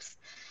ships,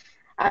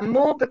 and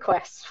more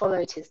bequests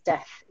followed his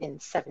death in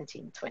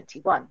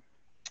 1721.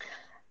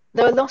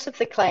 Though a lot of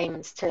the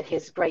claims to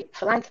his great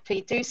philanthropy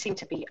do seem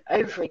to be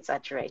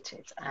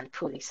over-exaggerated and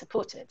poorly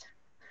supported.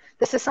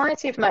 The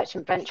Society of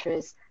Merchant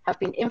Venturers have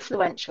been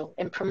influential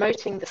in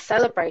promoting the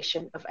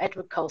celebration of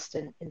Edward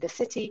Colston in the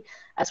city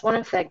as one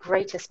of their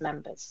greatest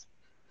members,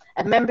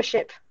 a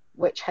membership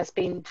which has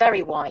been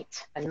very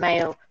white and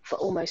male for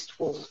almost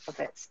all of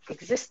its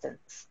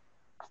existence.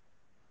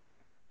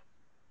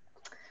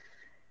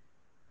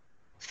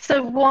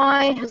 So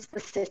why has the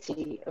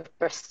city of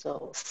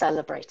Bristol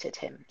celebrated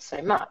him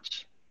so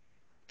much?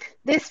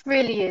 This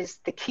really is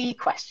the key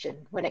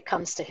question when it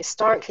comes to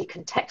historically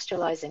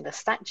contextualizing the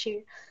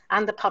statue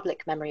and the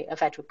public memory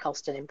of Edward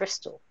Colston in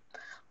Bristol.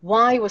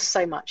 Why was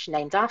so much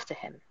named after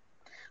him?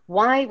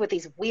 Why were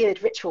these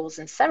weird rituals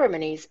and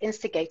ceremonies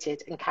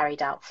instigated and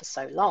carried out for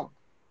so long?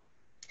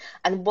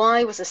 And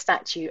why was a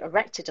statue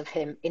erected of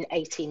him in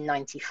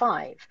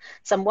 1895,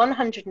 some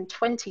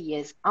 120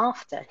 years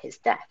after his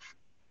death?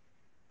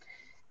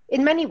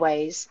 In many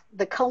ways,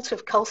 the cult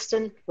of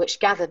Colston, which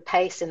gathered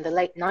pace in the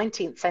late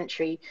 19th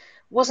century,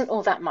 wasn't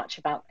all that much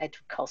about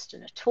Edward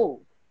Colston at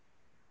all.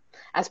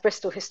 As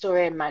Bristol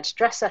historian Madge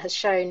Dresser has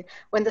shown,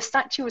 when the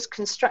statue was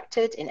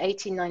constructed in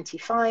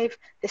 1895,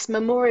 this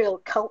memorial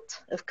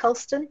cult of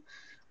Colston,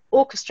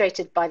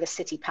 orchestrated by the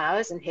city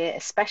powers, and here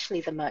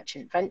especially the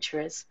merchant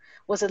venturers,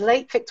 was a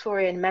late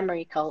Victorian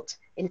memory cult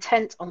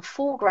intent on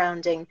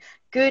foregrounding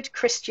good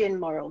Christian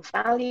moral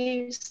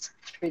values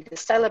through the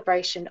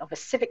celebration of a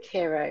civic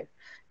hero,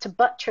 to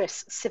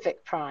buttress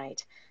civic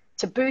pride,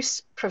 to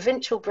boost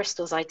provincial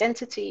Bristol's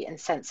identity and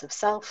sense of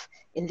self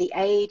in the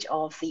age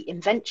of the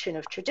invention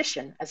of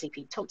tradition, as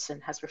E.P. Thompson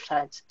has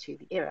referred to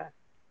the era.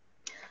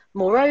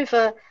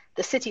 Moreover,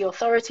 the city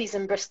authorities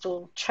in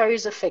Bristol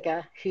chose a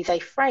figure who they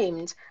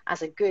framed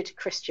as a good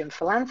Christian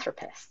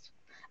philanthropist,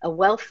 a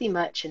wealthy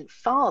merchant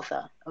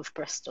father of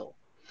Bristol,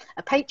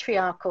 a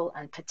patriarchal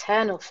and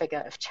paternal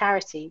figure of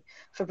charity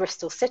for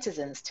Bristol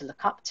citizens to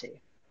look up to.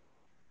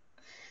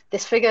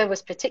 This figure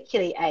was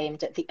particularly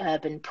aimed at the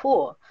urban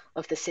poor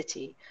of the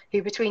city,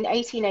 who between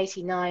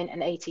 1889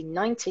 and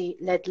 1890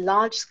 led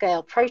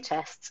large-scale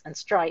protests and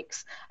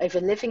strikes over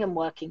living and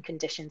working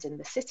conditions in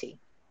the city.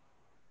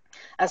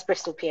 As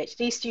Bristol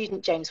PhD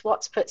student James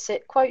Watts puts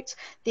it, quote,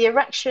 "The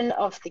erection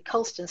of the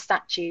Colston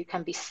statue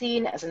can be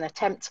seen as an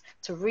attempt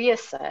to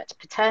reassert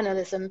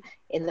paternalism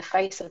in the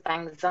face of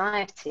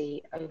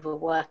anxiety over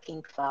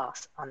working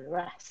class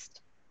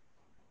unrest."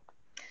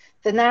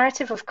 The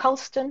narrative of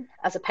Colston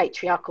as a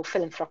patriarchal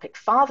philanthropic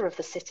father of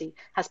the city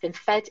has been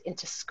fed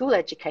into school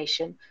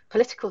education,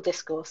 political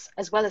discourse,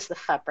 as well as the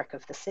fabric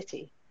of the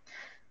city.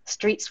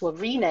 Streets were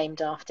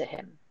renamed after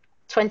him.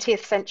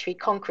 20th century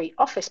concrete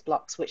office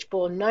blocks, which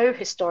bore no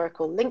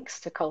historical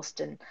links to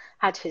Colston,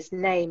 had his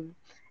name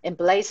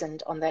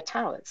emblazoned on their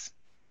towers.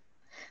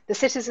 The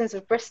citizens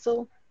of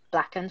Bristol,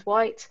 black and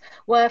white,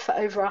 were for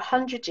over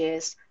 100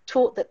 years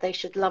taught that they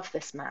should love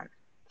this man,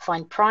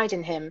 find pride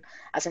in him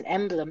as an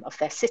emblem of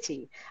their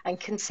city, and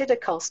consider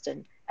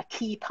Colston a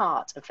key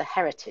part of the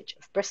heritage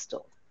of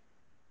Bristol.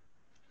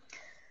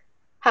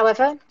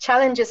 However,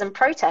 challenges and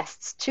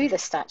protests to the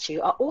statue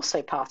are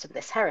also part of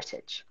this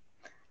heritage.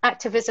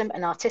 Activism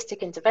and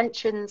artistic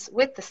interventions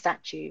with the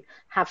statue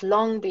have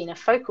long been a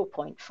focal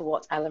point for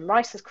what Alan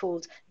Rice has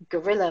called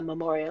guerrilla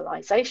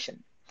memorialization,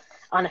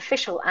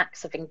 unofficial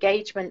acts of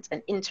engagement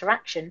and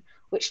interaction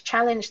which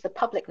challenge the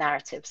public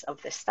narratives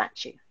of this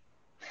statue.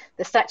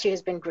 The statue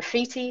has been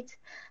graffitied,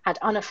 had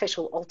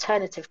unofficial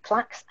alternative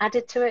plaques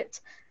added to it,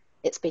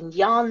 it's been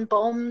yarn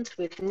bombed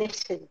with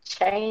knitted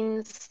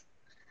chains,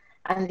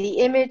 and the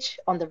image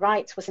on the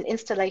right was an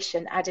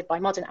installation added by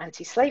modern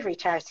anti-slavery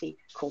charity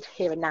called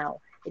Here and Now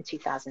in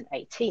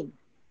 2018.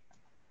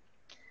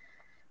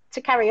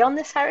 To carry on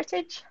this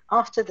heritage,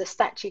 after the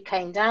statue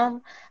came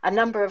down, a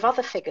number of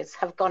other figures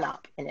have gone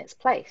up in its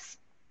place.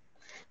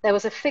 There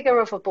was a figure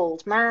of a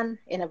bald man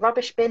in a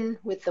rubbish bin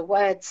with the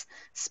words,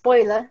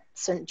 "Spoiler,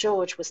 St.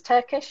 George was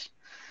Turkish,"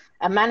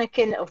 a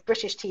mannequin of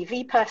British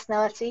TV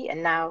personality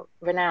and now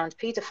renowned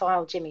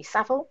paedophile Jimmy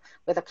Savile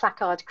with a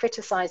placard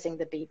criticising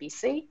the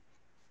BBC,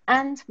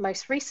 and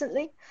most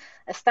recently,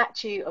 a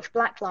statue of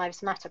Black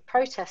Lives Matter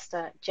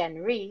protester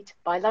Jen Reid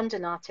by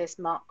London artist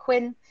Mark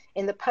Quinn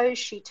in the pose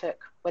she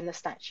took when the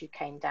statue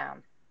came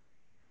down.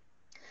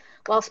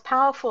 Whilst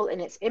powerful in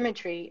its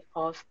imagery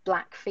of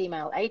Black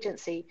female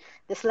agency,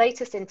 this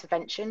latest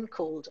intervention,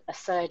 called A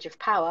Surge of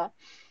Power,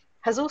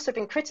 has also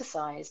been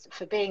criticised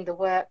for being the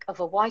work of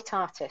a white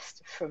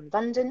artist from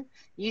London,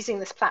 using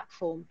this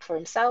platform for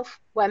himself,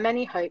 where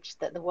many hoped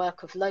that the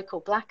work of local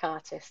black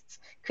artists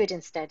could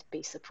instead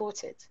be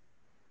supported.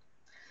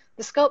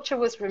 The sculpture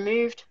was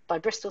removed by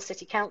Bristol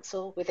City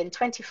Council within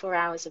 24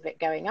 hours of it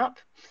going up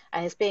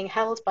and is being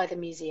held by the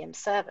museum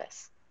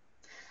service.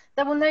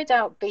 There will no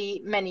doubt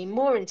be many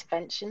more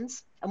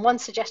interventions, and one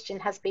suggestion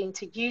has been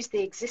to use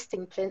the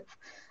existing plinth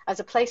as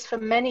a place for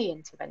many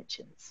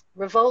interventions,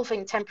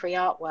 revolving temporary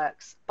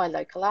artworks by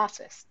local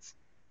artists.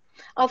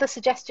 Other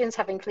suggestions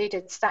have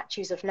included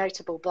statues of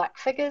notable black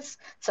figures,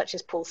 such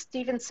as Paul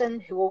Stevenson,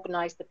 who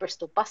organised the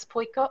Bristol bus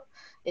boycott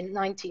in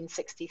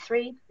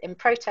 1963 in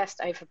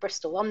protest over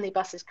Bristol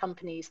Omnibuses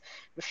Company's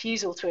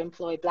refusal to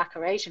employ black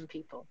or Asian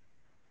people.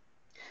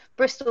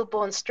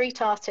 Bristol-born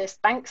street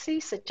artist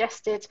Banksy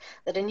suggested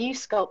that a new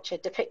sculpture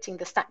depicting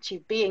the statue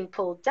being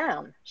pulled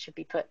down should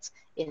be put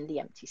in the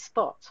empty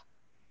spot.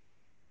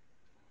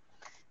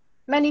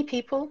 Many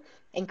people,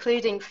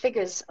 including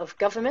figures of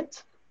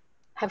government,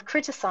 have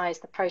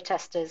criticised the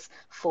protesters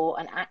for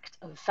an act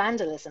of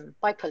vandalism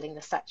by pulling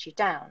the statue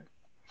down.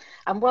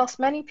 And whilst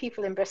many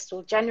people in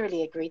Bristol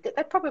generally agreed that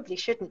there probably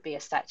shouldn't be a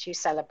statue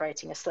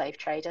celebrating a slave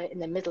trader in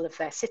the middle of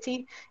their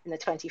city in the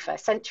 21st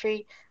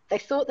century, they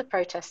thought the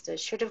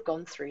protesters should have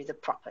gone through the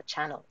proper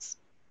channels.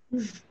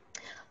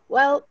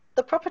 Well,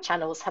 the proper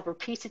channels have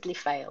repeatedly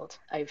failed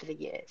over the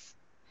years.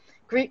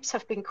 Groups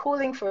have been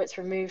calling for its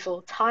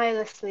removal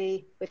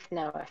tirelessly with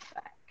no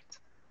effect.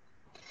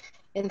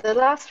 In the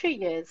last few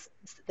years,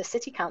 the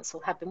City Council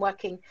have been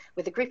working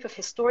with a group of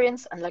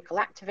historians and local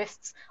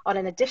activists on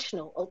an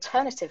additional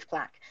alternative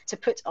plaque to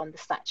put on the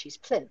statue's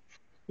plinth,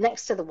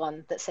 next to the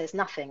one that says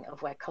nothing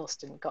of where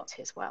Colston got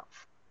his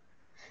wealth.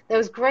 There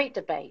was great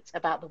debate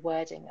about the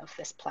wording of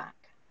this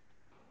plaque.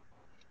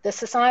 The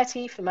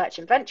Society for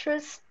Merchant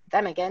Venturers,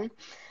 them again,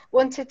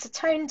 wanted to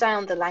tone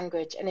down the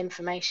language and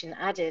information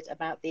added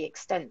about the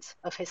extent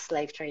of his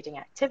slave trading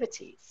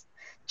activities,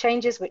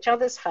 changes which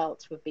others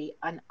felt would be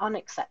an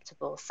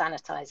unacceptable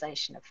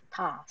sanitization of the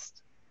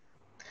past.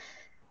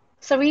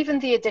 So even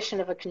the addition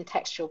of a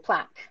contextual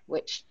plaque,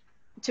 which,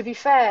 to be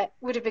fair,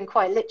 would have been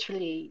quite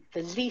literally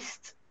the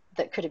least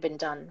that could have been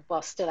done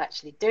while still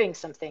actually doing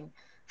something,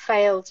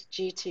 failed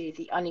due to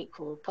the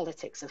unequal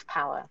politics of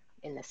power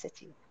in the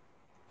city.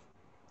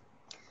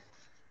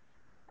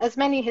 As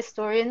many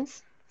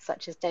historians,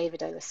 such as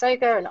David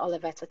Olusoga and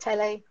Oliver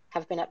Totele,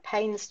 have been at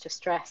pains to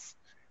stress,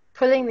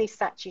 pulling these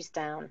statues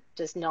down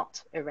does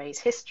not erase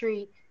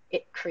history,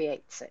 it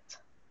creates it.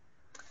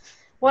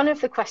 One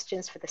of the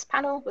questions for this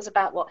panel was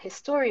about what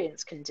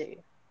historians can do.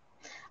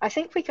 I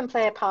think we can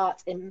play a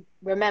part in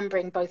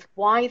remembering both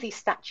why these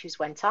statues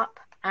went up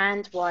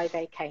and why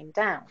they came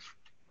down.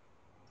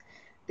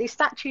 These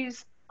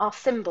statues are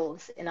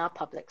symbols in our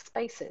public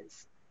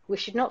spaces. We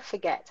should not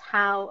forget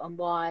how and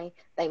why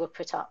they were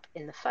put up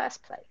in the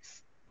first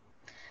place.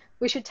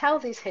 We should tell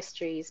these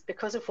histories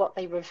because of what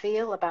they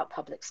reveal about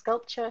public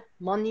sculpture,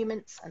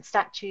 monuments, and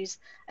statues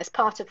as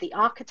part of the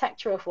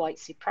architecture of white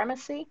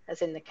supremacy,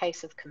 as in the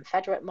case of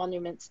Confederate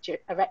monuments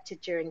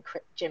erected during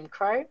Jim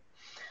Crow,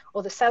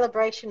 or the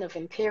celebration of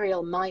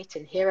imperial might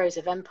and heroes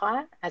of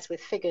empire, as with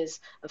figures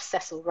of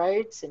Cecil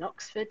Rhodes in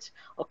Oxford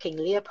or King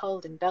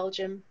Leopold in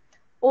Belgium,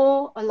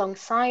 or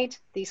alongside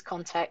these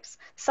contexts,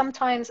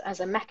 sometimes as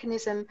a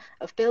mechanism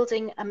of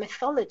building a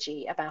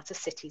mythology about a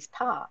city's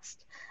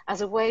past,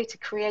 as a way to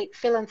create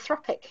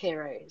philanthropic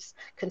heroes,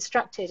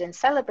 constructed and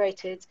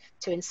celebrated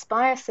to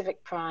inspire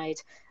civic pride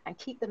and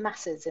keep the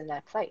masses in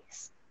their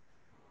place.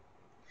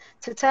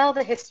 To tell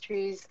the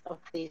histories of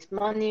these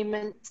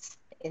monuments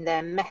in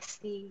their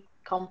messy,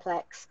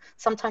 complex,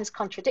 sometimes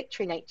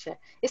contradictory nature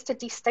is to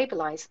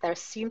destabilize their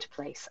assumed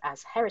place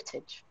as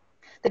heritage.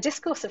 The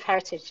discourse of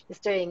heritage is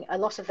doing a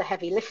lot of the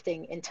heavy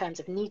lifting in terms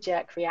of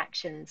knee-jerk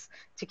reactions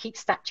to keep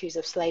statues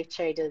of slave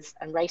traders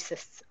and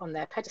racists on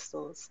their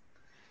pedestals.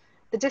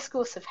 The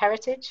discourse of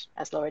heritage,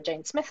 as Laura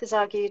Jane Smith has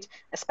argued,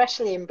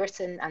 especially in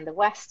Britain and the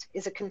West,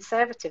 is a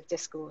conservative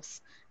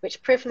discourse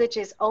which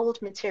privileges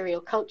old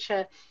material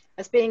culture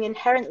as being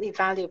inherently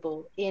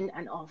valuable in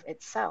and of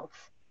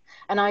itself.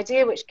 An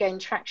idea which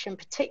gained traction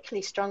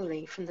particularly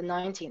strongly from the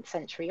 19th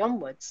century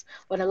onwards,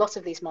 when a lot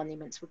of these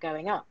monuments were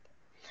going up.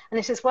 And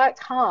it has worked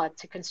hard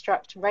to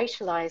construct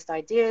racialized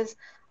ideas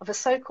of a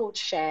so-called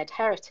shared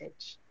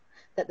heritage,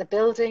 that the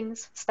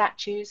buildings,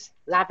 statues,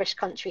 lavish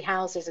country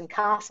houses and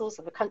castles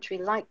of a country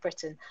like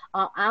Britain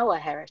are our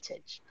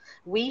heritage.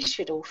 We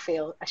should all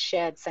feel a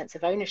shared sense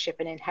of ownership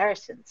and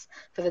inheritance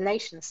for the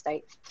nation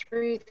state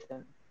through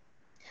them.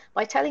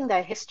 By telling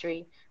their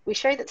history, we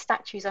show that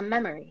statues are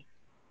memory,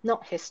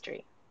 not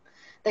history.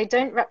 They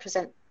don't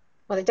represent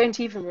they don't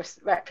even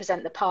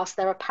represent the past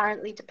they're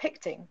apparently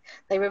depicting.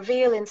 They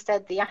reveal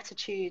instead the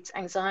attitudes,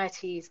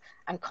 anxieties,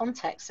 and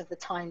contexts of the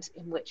times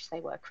in which they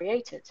were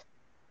created.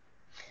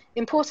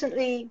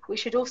 Importantly, we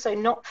should also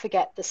not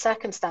forget the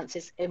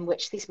circumstances in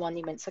which these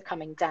monuments are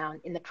coming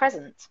down in the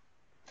present.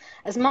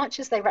 As much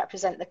as they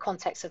represent the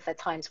context of their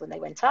times when they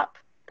went up,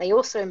 they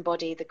also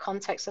embody the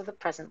context of the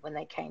present when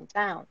they came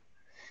down.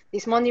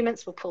 These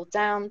monuments were pulled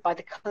down by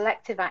the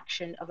collective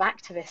action of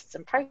activists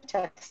and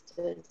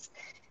protesters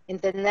in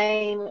the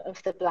name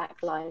of the Black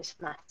Lives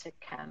Matter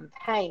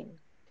campaign,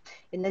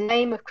 in the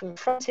name of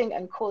confronting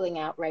and calling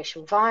out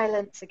racial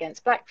violence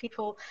against Black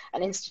people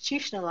and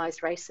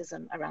institutionalized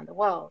racism around the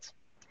world.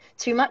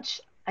 Too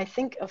much, I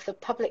think, of the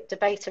public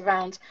debate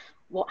around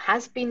what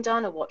has been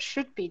done or what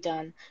should be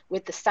done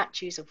with the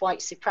statues of white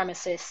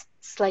supremacists,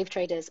 slave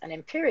traders, and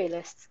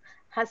imperialists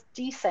has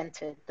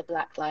decentered the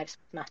Black Lives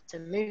Matter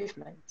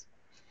movement.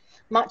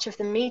 Much of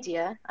the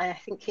media, and I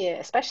think here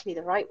especially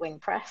the right-wing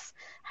press,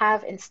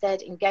 have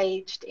instead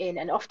engaged in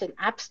an often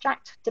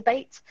abstract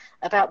debate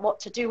about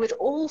what to do with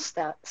all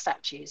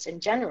statues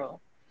in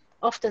general,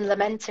 often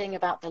lamenting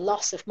about the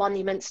loss of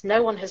monuments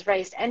no one has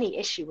raised any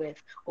issue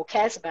with or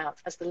cares about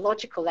as the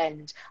logical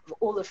end of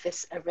all of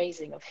this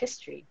erasing of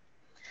history.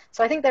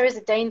 So I think there is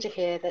a danger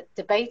here that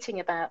debating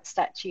about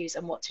statues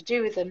and what to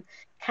do with them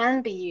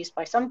can be used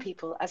by some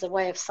people as a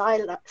way of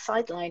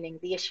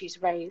sidelining the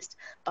issues raised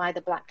by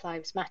the Black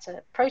Lives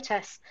Matter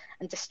protests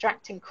and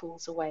distracting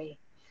calls away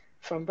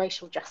from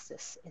racial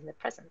justice in the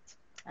present.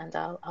 And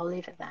I'll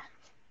leave it there.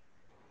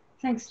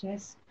 Thanks,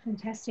 Jess.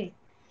 Fantastic.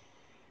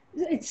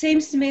 It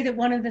seems to me that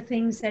one of the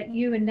things that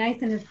you and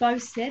Nathan have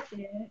both said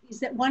there is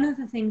that one of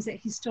the things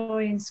that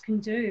historians can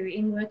do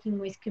in working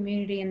with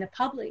community and the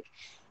public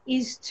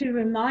is to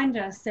remind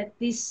us that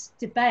this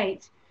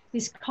debate,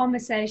 this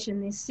conversation,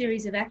 this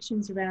series of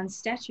actions around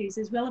statues,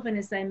 as relevant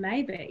as they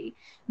may be,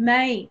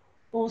 may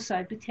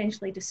also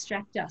potentially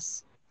distract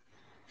us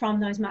from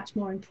those much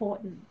more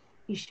important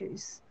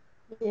issues.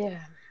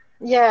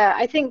 Yeah,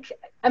 I think,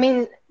 I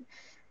mean,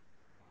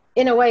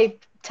 in a way,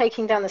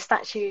 taking down the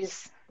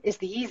statues is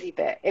the easy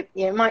bit.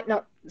 It might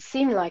not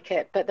seem like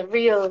it, but the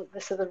real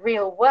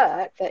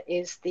work that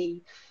is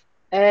the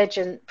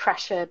urgent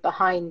pressure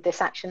behind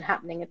this action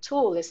happening at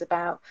all is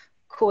about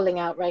calling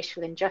out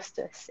racial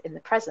injustice in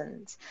the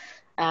present.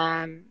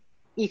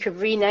 You could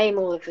rename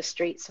all of the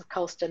streets of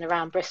Colston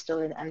around Bristol,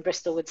 and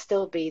Bristol would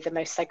still be the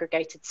most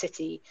segregated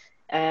city,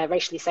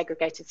 racially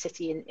segregated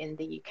city in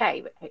the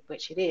UK,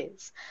 which it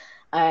is.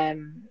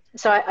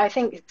 So I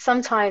think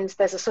sometimes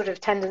there's a sort of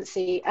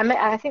tendency, and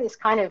I think this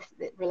kind of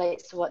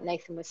relates to what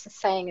Nathan was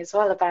saying as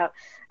well about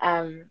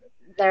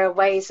there are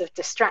ways of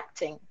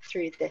distracting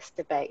through this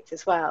debate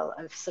as well,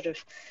 of sort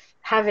of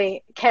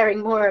caring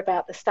more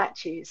about the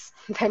statues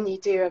than you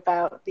do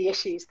about the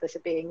issues that are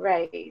being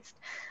raised.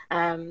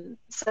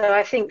 So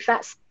I think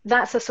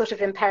that's a sort of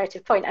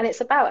imperative point, and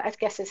it's about, I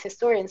guess, as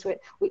historians,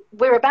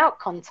 we're about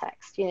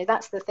context. You know,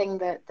 that's the thing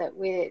that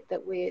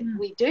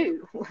we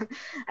do,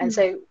 and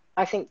so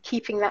I think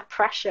keeping that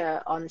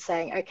pressure on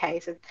saying, okay,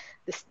 so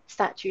the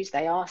statues,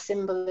 they are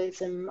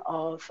symbolism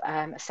of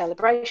a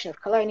celebration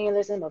of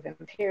colonialism, of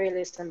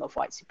imperialism, of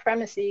white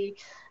supremacy,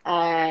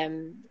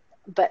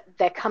 but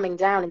they're coming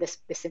down in this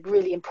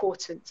really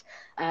important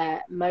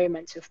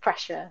moment of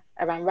pressure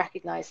around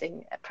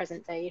recognizing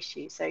present day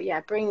issues. So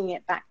yeah, bringing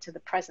it back to the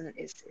present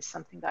is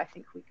something that I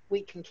think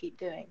we can keep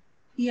doing.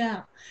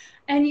 Yeah,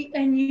 and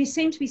you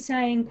seem to be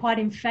saying quite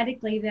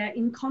emphatically that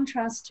in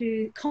contrary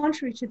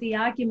to the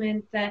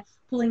argument that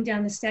pulling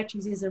down the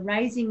statues is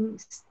erasing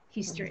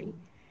history,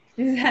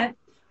 that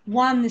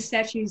one, the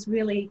statues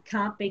really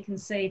can't be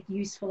conceived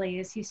usefully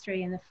as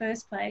history in the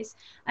first place,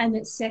 and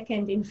that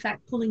second, in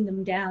fact, pulling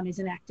them down is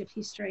an act of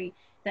history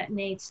that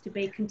needs to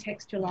be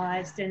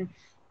contextualised and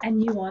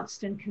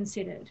nuanced and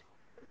considered.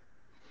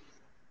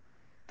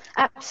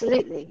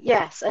 Absolutely,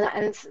 yes,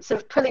 and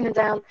sort of pulling them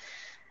down.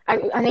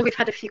 I know we've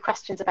had a few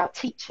questions about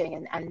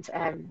teaching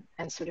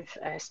and sort of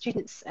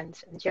students and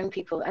young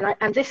people,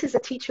 and this is a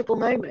teachable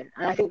moment,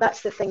 and I think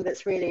that's the thing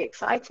that's really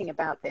exciting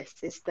about this,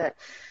 is that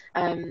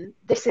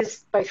this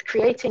is both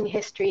creating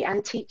history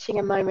and teaching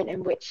a moment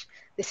in which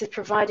this is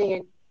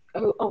providing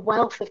a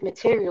wealth of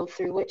material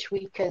through which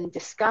we can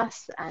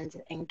discuss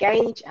and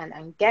engage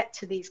and get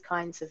to these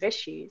kinds of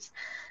issues.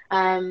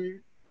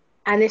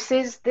 And this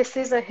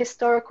is a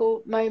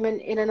historical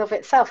moment in and of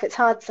itself. It's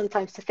hard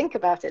sometimes to think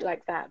about it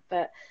like that,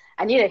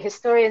 and you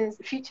know,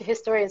 future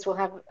historians will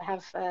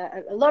have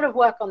a lot of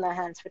work on their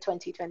hands for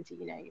 2020.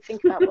 You know, you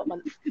think about what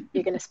month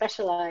you're going to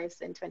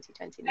specialise in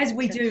 2020. As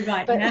we do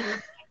right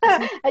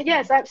now.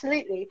 Yes,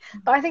 absolutely.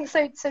 But I think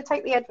so.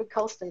 Take the Edward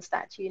Colston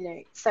statue. You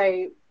know,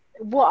 so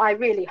what I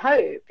really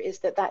hope is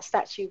that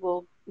statue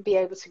will be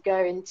able to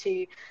go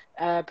into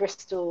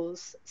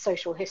Bristol's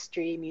Social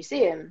History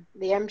Museum,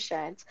 the M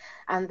Shed,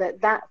 and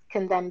that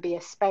can then be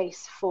a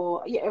space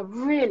for a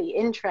really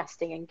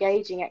interesting,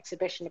 engaging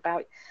exhibition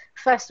about,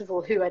 first of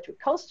all, who Edward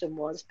Colston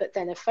was, but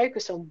then a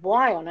focus on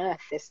why on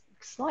earth this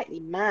slightly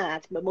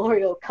mad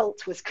memorial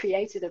cult was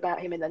created about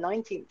him in the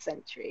 19th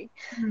century,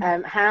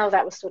 how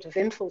that was sort of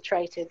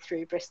infiltrated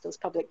through Bristol's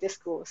public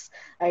discourse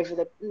over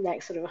the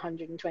next sort of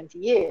 120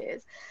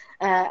 years,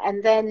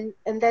 and then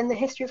the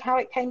history of how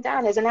it came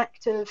down as an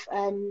act of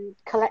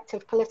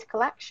collective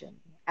political action,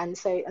 and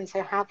so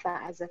have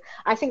that as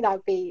I think that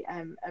would be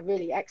a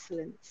really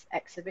excellent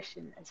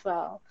exhibition as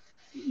well.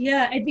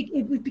 Yeah,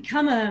 it would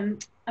become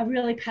a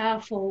really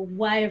powerful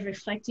way of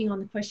reflecting on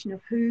the question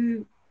of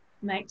who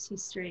makes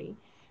history,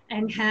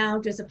 and how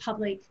does a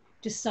public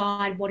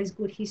decide what is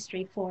good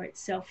history for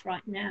itself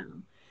right now?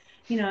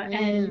 You know,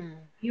 and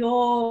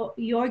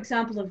your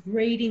example of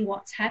reading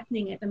what's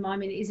happening at the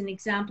moment is an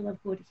example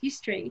of good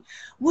history.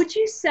 Would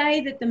you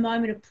say that the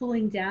moment of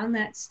pulling down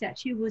that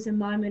statue was a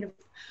moment of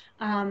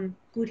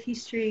good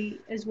history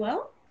as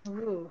well?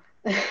 Ooh.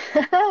 That's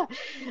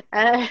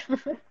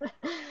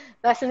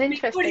an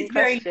interesting it's question.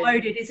 Very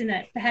loaded, isn't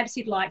it? Perhaps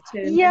you'd like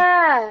to.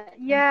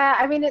 Yeah.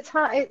 I mean, it's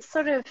hard. It's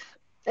sort of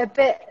a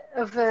bit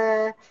of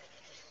a.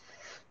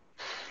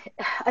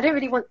 I don't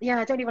really want to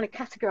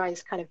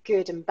categorize kind of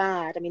good and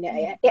bad. I mean,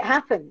 it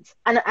happened,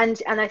 and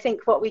I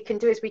think what we can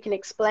do is we can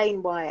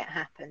explain why it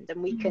happened,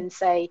 and we can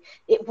say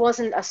it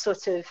wasn't a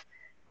sort of,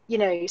 you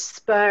know,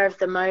 spur of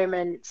the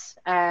moment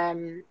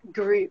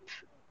group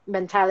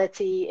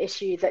mentality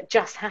issue that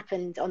just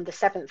happened on the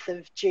 7th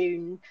of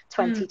June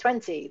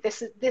 2020.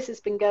 This has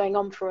been going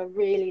on for a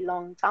really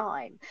long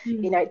time.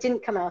 You know, it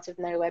didn't come out of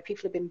nowhere.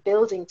 People have been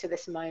building to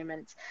this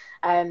moment.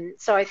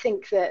 So I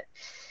think that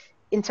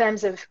in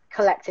terms of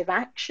collective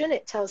action,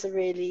 it tells a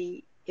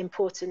really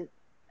important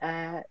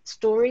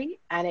story,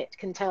 and it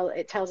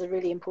tells a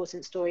really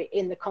important story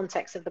in the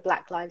context of the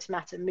Black Lives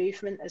Matter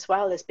movement, as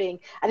well as being,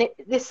 and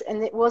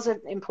it was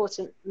an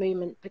important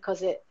movement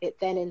because it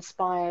then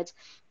inspired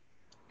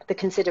the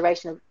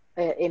consideration of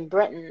in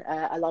Britain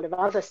a lot of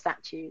other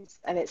statues,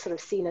 and it's sort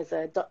of seen as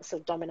a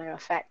sort of domino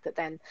effect that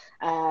then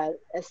a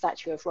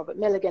statue of Robert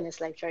Milligan, a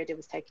slave trader,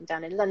 was taken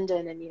down in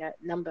London, and, you know,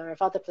 a number of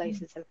other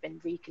places have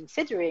been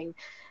reconsidering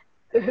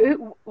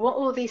what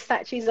all these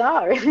statues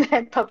are in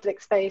their public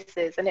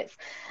spaces, and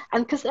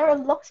because there are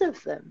a lot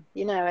of them,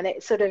 you know, and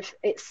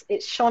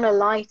it's shone a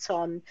light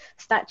on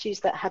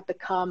statues that have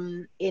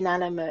become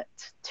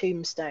inanimate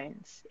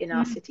tombstones in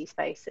our city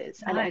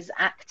spaces, and it has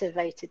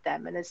activated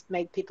them and has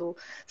made people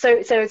so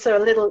a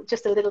little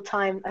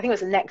time, I think it was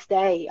the next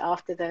day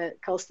after the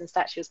Colston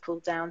statue was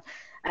pulled down,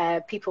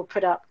 people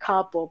put up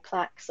cardboard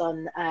plaques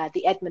on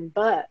the Edmund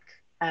Burke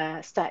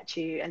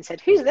statue and said,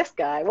 who's this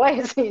guy? Why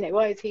is he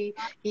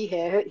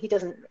here?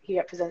 He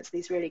represents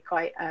these really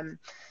quite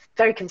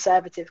very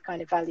conservative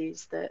kind of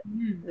values that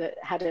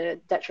had a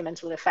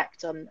detrimental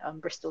effect on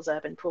Bristol's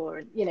urban poor,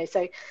 and, you know,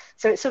 so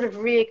it sort of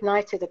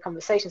reignited the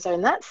conversation. So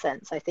in that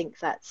sense, I think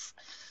that's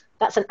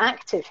an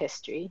active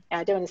history.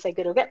 I don't want to say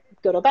good or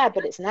bad,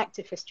 but it's an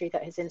active history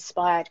that has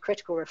inspired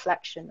critical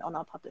reflection on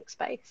our public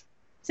space.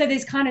 So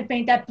there's kind of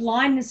been that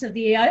blindness of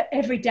the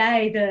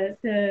everyday,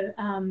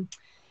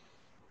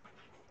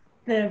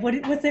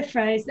 what's the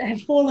phrase, that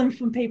have fallen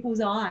from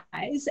people's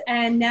eyes,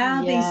 and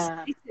now these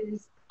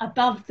spaces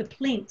above the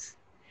plinth,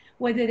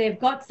 whether they've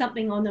got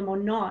something on them or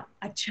not,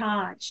 are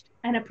charged,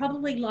 and are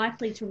probably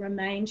likely to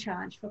remain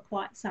charged for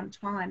quite some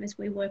time as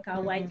we work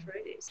our way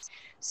through this.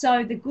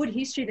 So the good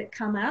history that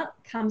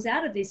comes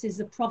out of this is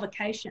the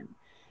provocation,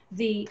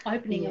 the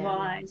opening of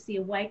eyes, the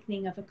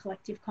awakening of a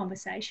collective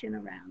conversation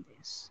around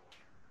this.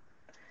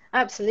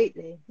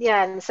 Absolutely,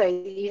 yeah. And so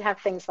you have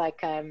things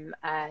like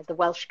the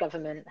Welsh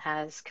government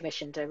has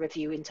commissioned a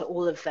review into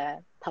all of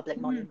their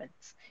public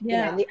monuments. You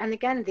know, and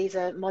again, these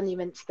are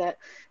monuments that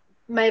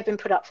may have been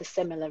put up for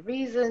similar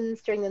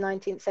reasons during the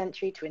 19th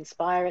century, to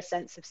inspire a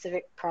sense of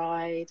civic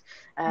pride,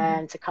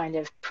 and to kind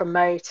of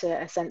promote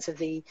a sense of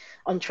the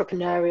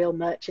entrepreneurial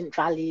merchant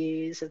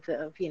values of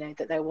you know,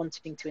 that they're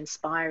wanting to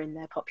inspire in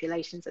their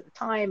populations at the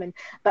time,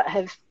 but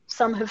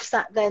some have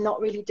sat there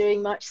not really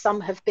doing much, some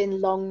have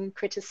been long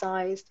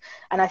criticized,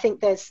 and I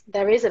think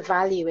there is a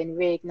value in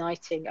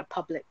reigniting a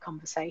public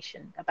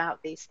conversation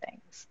about these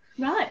things.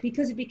 Right,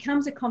 because it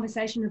becomes a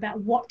conversation about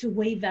what do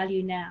we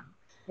value now.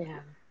 Yeah.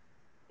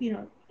 You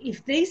know,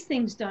 if these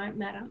things don't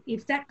matter,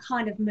 if that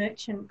kind of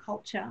merchant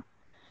culture,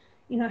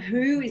 you know,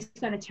 who is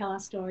going to tell our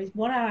stories?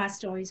 What are our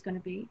stories going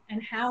to be?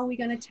 And how are we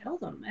going to tell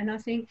them? And I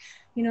think,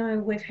 you know,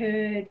 we've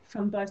heard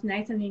from both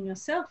Nathan and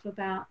yourself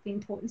about the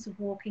importance of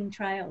walking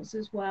trails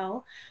as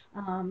well,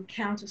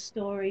 counter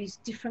stories,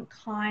 different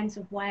kinds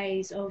of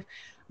ways of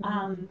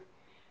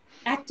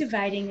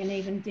activating and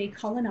even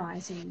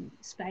decolonising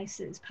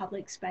spaces,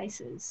 public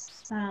spaces,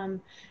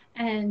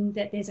 and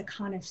that there's a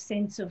kind of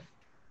sense of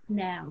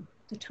now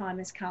the time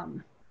has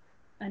come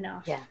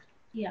enough.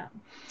 Yeah.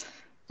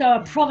 So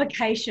a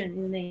provocation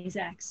in these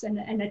acts,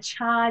 and a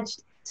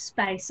charged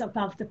space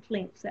above the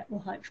plinth that will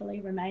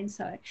hopefully remain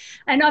so.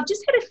 And I've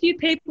just had a few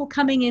people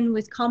coming in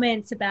with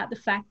comments about the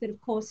fact that,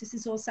 of course, this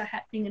is also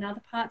happening in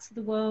other parts of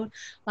the world,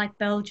 like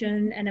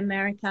Belgium and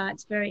America.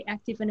 It's very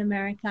active in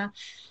America.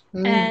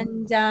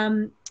 And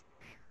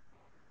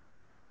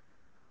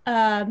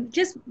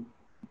just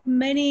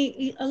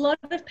a lot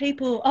of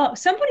people,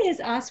 somebody has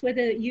asked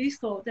whether you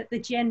thought that the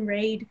Jen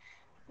Reid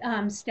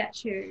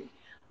statue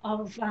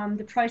of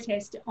the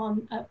protest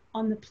on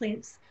the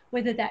plinth,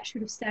 whether that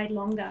should have stayed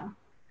longer.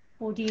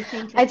 Or do you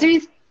think? I do.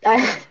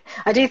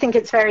 I do think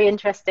it's very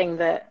interesting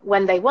that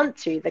when they want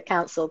to, the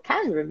council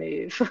can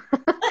remove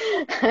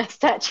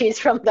statues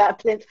from that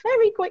plinth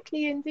very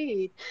quickly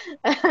indeed,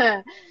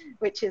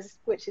 which is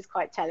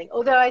quite telling.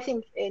 Although I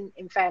think,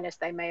 in fairness,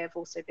 they may have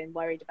also been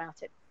worried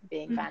about it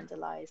being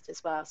vandalised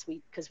as well. So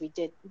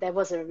there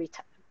was a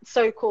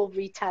so-called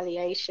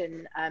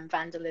retaliation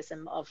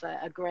vandalism of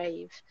a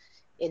grave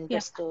in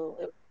Bristol.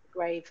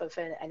 Grave of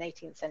an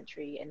 18th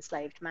century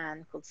enslaved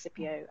man called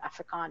Scipio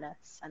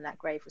Africanus, and that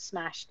grave was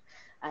smashed,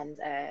 and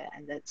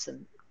there's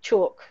some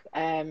chalk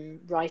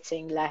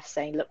writing left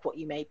saying, "Look what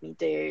you made me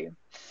do."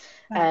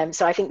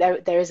 So I think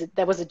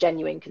there was a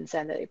genuine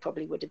concern that it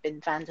probably would have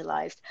been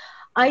vandalised.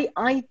 I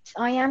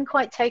am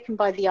quite taken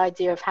by the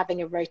idea of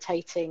having a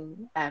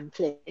rotating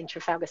plinth in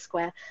Trafalgar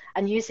Square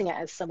and using it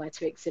as somewhere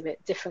to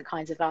exhibit different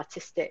kinds of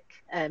artistic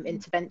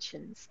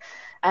interventions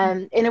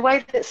in a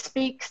way that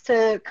speaks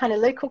to kind of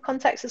local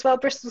context as well.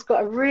 Bristol's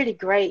got a really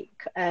great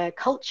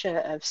culture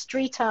of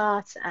street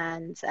art,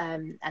 and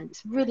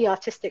it's really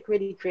artistic,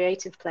 really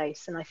creative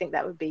place, and I think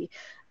that would be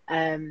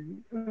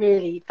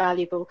really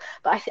valuable.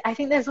 But I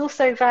think there's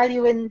also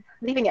value in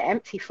leaving it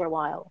empty for a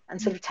while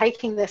and sort of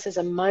taking this as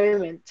a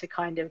moment to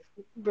kind of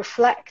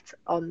reflect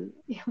on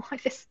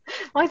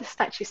why the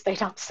statue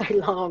stayed up so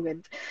long,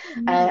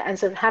 and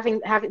sort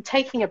of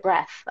taking a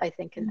breath, I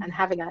think, and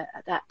having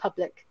that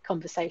public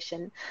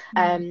conversation.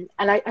 And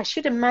I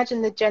should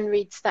imagine the Jen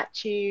Reid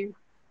statue,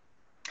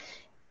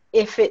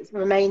 if it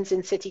remains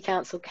in City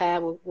Council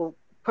care, will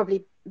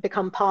probably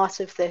become part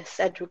of this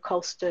Edward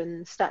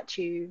Colston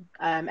statue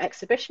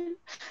exhibition,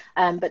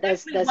 but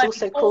there's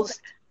also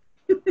calls.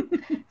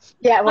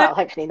 Yeah, well,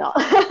 hopefully not.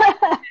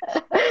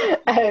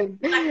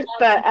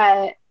 But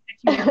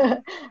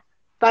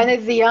I know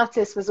the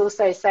artist was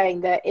also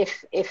saying that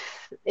if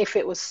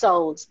it was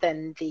sold,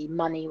 then the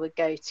money would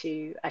go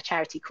to a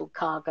charity called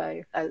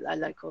Cargo, a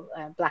local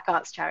black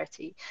arts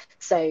charity.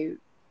 So,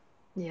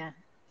 yeah.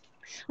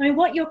 I mean,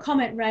 what your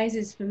comment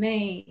raises for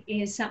me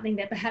is something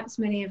that perhaps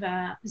many of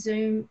our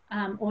Zoom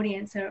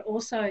audience are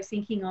also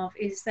thinking of,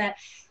 is that,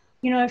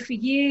 for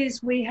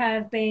years we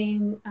have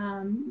been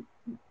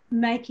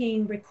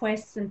making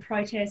requests and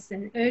protests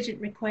and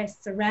urgent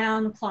requests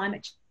around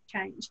climate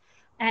change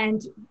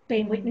and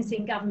been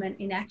witnessing government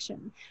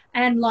inaction.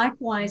 And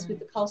likewise with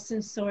the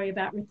Colston story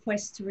about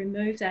requests to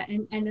remove that.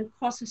 And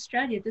across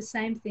Australia, the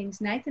same things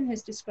Nathan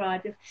has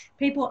described, of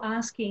people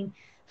asking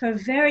for a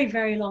very,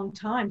 very long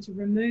time to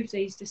remove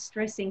these to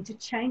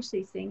change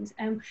these things,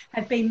 and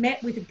have been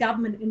met with a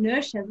government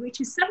inertia, which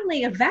has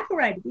suddenly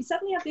evaporated. We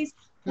suddenly have these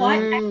white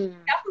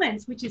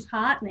governments, which is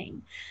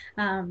heartening.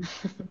 I'm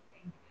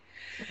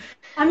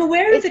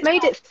aware it's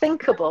made it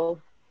thinkable.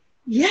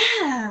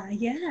 Yeah.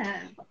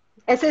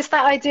 It's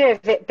that idea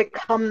of it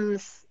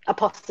becomes a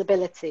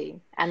possibility,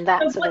 and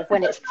that sort of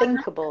when it's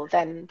thinkable,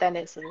 then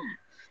it's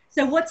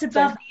So what's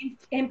above the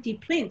empty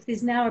plinth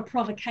is now a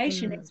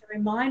provocation. It's a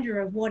reminder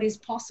of what is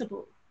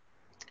possible.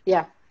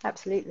 Yeah,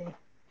 absolutely.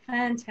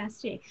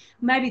 Fantastic.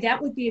 Maybe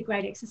that would be a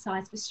great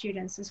exercise for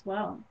students as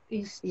well,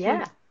 is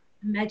to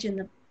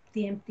imagine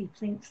the empty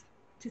plinth,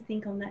 to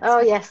think on that. Oh,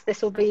 yes,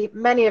 this will be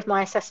many of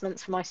my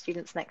assessments for my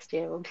students next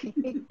year. Will be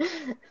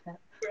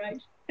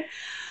great.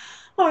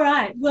 All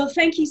right. Well,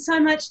 thank you so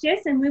much,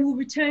 Jess, and we will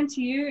return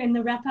to you in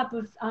the wrap-up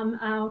of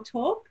our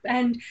talk.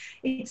 And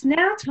it's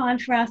now time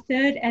for our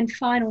third and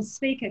final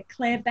speaker,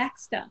 Claire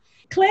Baxter.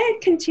 Claire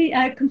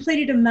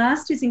completed a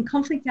Master's in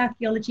Conflict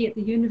Archaeology at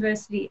the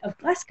University of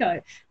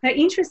Glasgow. Her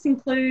interests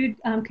include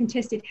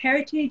contested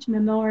heritage,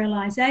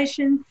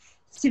 memorialisation,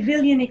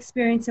 civilian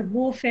experience of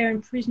warfare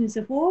and prisoners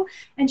of war.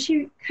 And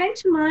she came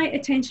to my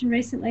attention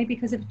recently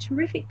because of a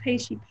terrific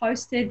piece she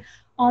posted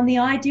on the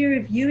idea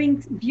of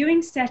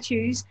viewing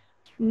statues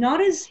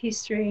not as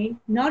history,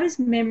 not as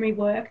memory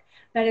work,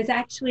 but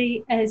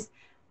as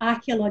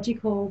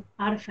archaeological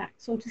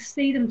artefacts, or to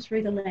see them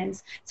through the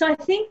lens. So I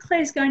think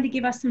Claire's going to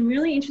give us some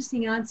really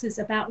interesting answers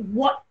about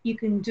what you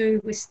can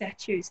do with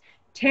statues.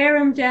 Tear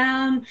them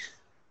down,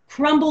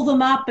 crumble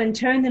them up and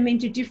turn them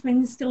into different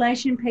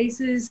installation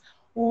pieces,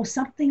 or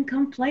something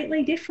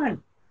completely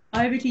different.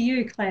 Over to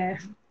you, Claire.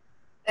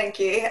 Thank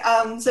you.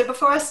 So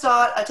before I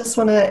start, I just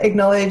want to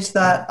acknowledge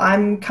that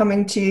I'm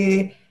coming to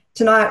you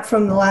tonight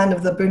from the land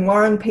of the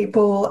Boonwurrung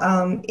people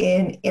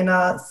in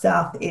inner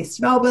southeast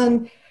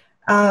Melbourne.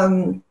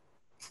 So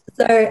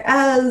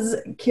as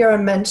Kiera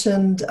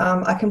mentioned,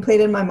 I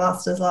completed my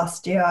Master's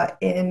last year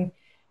in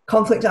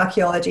Conflict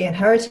Archaeology and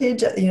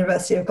Heritage at the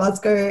University of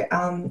Glasgow.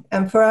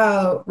 And for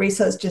our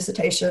research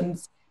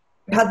dissertations,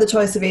 we had the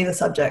choice of either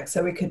subject.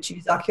 So we could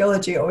choose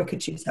archaeology or we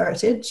could choose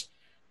heritage.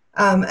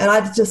 And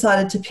I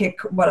decided to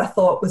pick what I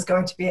thought was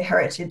going to be a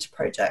heritage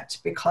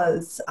project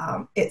because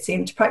it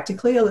seemed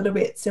practically a little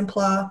bit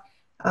simpler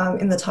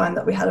in the time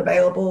that we had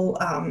available.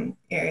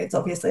 It's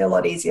obviously a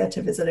lot easier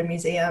to visit a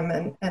museum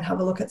and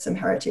have a look at some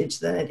heritage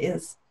than it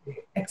is to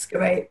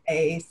excavate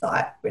a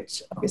site,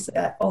 which obviously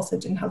I also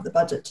didn't have the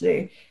budget to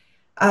do.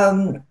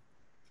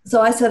 So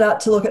I set out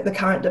to look at the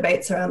current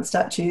debates around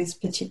statues,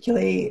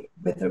 particularly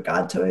with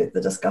regard to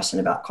the discussion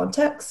about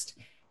context.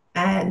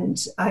 and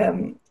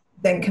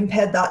then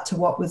compared that to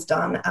what was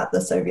done at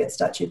the Soviet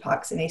statue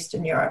parks in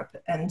Eastern Europe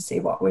and see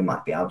what we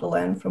might be able to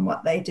learn from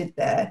what they did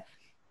there.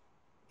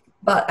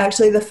 But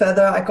actually, the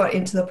further I got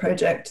into the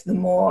project, the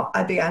more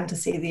I began to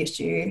see the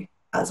issue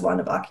as one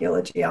of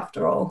archaeology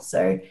after all.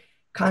 So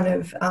kind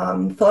of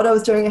thought I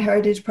was doing a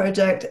heritage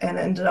project and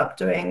ended up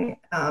doing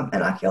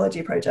an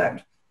archaeology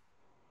project.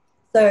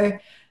 So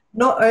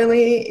not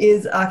only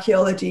is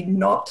archaeology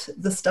not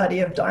the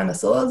study of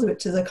dinosaurs,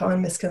 which is a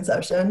common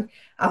misconception,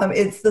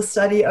 it's the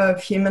study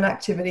of human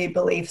activity,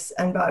 beliefs,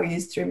 and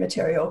values through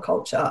material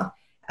culture.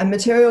 And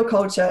material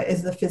culture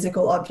is the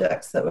physical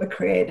objects that were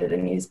created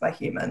and used by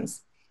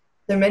humans.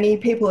 So many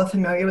people are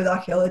familiar with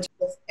archaeology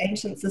with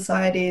ancient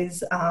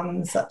societies,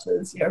 such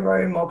as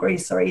Rome or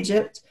Greece or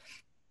Egypt,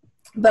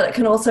 but it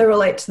can also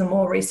relate to the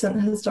more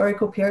recent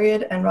historical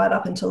period and right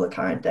up until the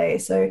current day.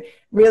 So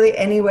really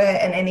anywhere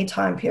and any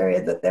time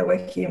period that there were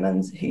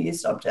humans who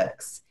used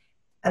objects,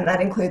 and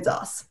that includes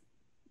us.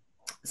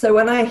 So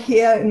when I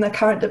hear in the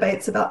current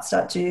debates about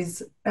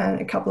statues,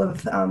 and a couple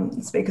of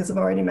speakers have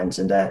already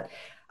mentioned it,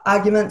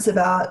 arguments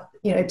about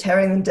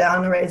tearing them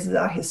down erases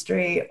our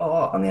history,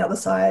 or on the other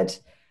side,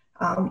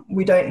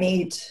 we don't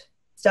need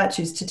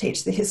statues to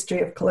teach the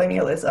history of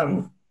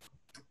colonialism.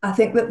 I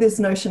think that this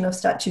notion of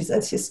statues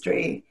as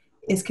history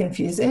is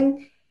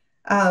confusing.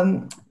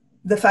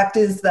 The fact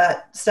is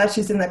that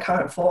statues in their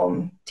current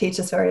form teach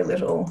us very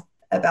little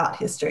about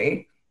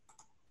history.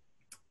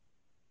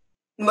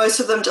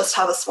 Most of them just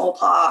have a small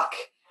plaque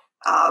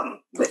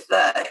with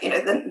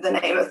the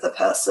name of the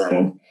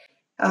person,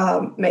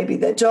 maybe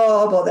their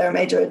job or their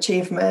major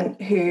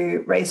achievement,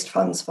 who raised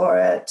funds for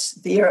it,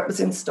 the year it was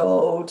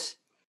installed,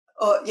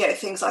 or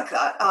things like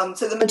that.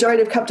 So the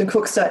majority of Captain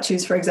Cook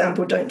statues, for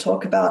example, don't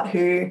talk about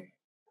who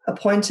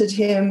appointed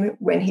him,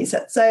 when he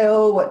set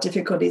sail, what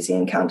difficulties he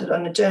encountered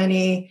on a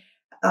journey,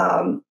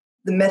 the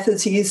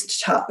methods he used to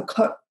chart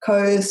the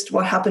coast,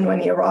 what happened when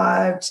he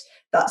arrived,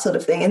 that sort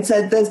of thing. And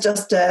so there's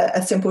just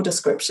a simple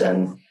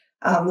description,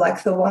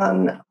 like the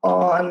one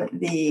on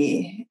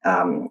the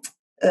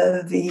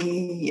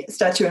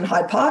statue in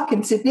Hyde Park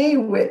in Sydney,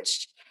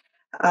 which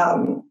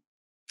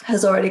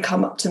has already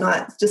come up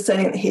tonight, just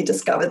saying that he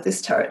discovered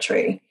this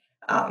territory.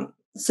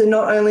 So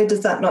not only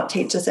does that not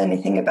teach us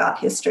anything about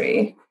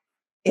history,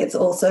 it's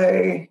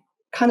also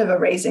kind of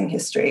erasing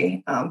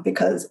history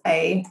because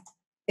A,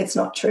 it's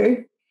not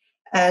true,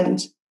 and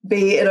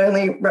B, it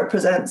only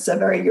represents a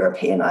very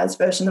Europeanized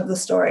version of the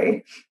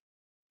story.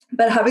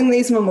 But having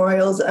these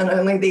memorials, and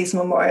only these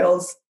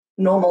memorials,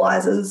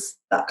 normalizes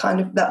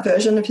that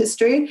version of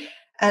history,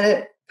 and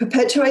it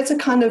perpetuates a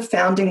kind of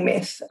founding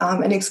myth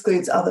and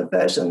excludes other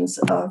versions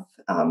of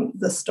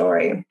the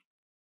story.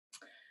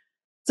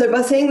 So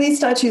by seeing these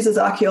statues as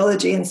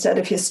archaeology instead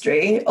of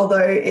history, although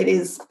it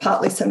is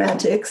partly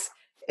semantics,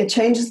 it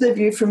changes the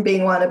view from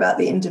being one about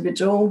the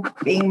individual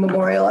being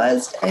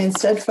memorialized and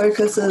instead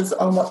focuses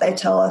on what they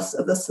tell us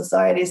of the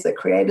societies that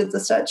created the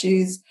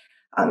statues,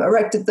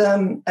 erected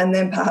them, and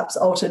then perhaps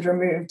altered,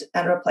 removed,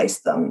 and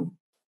replaced them.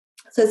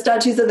 So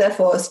statues are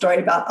therefore a story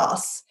about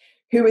us,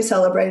 who we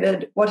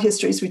celebrated, what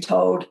histories we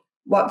told,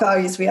 what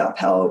values we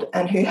upheld,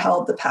 and who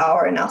held the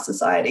power in our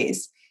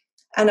societies.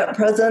 And at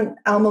present,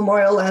 our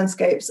memorial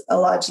landscapes are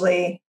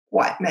largely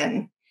white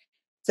men.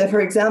 So,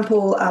 for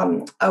example,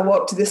 I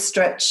walked this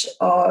stretch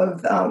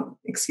of,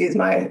 excuse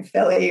my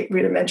fairly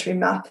rudimentary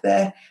map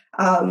there,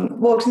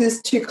 walked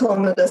this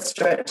 2-kilometre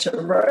stretch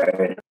of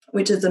road,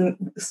 which is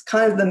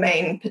kind of the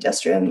main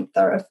pedestrian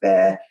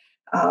thoroughfare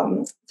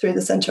through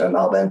the centre of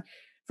Melbourne,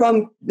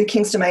 from the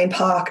Kingston Main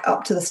Park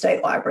up to the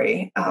State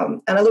Library.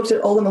 And I looked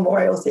at all the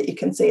memorials that you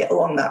can see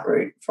along that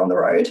route from the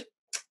road.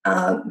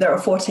 There are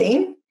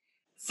 14.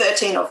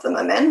 13 of them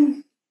are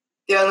men.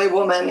 The only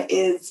woman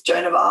is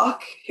Joan of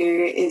Arc, who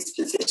is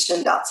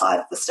positioned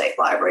outside the State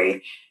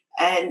Library,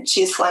 and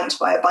she's flanked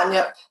by a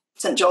bunyip,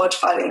 St George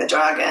fighting the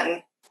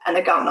dragon, and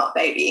a gumnut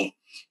baby.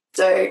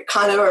 So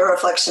kind of a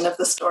reflection of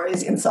the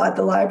stories inside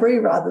the library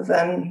rather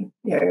than,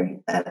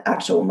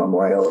 actual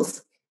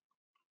memorials.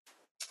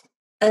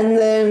 And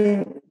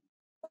then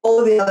all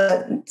of the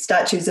other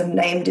statues of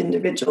named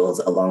individuals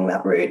along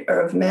that route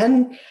are of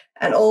men,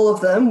 and all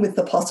of them, with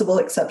the possible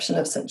exception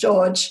of St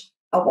George,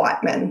 are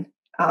white men.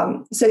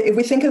 So if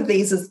we think of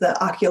these as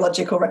the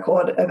archaeological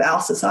record of our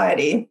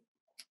society,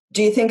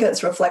 do you think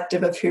it's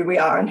reflective of who we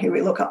are and who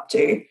we look up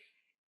to?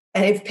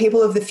 And if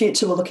people of the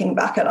future were looking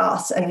back at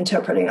us and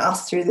interpreting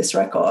us through this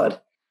record,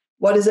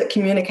 what is it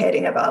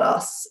communicating about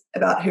us,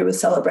 about who was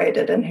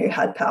celebrated and who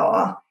had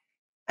power?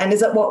 And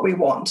is it what we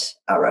want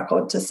our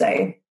record to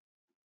say?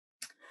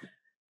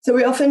 So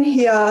we often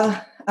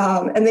hear,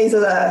 and these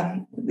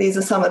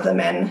are some of the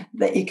men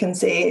that you can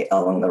see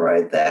along the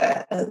road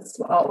there as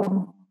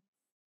well.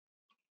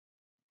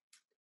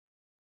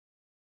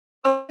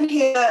 I often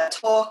hear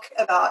talk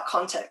about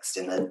context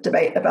in the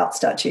debate about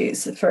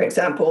statues. For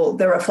example,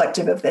 they're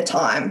reflective of their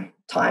time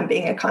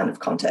being a kind of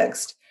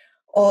context,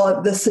 or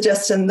the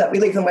suggestion that we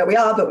leave them where we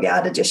are, but we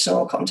add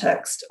additional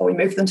context, or we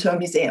move them to a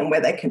museum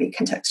where they can be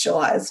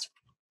contextualized.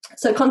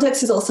 So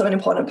context is also an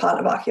important part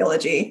of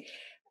archaeology.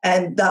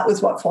 And that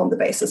was what formed the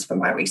basis for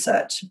my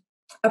research.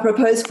 I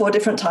proposed 4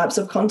 different types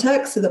of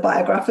context: so the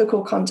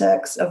biographical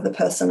context of the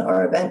person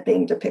or event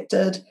being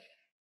depicted,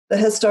 the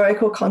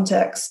historical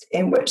context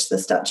in which the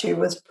statue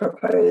was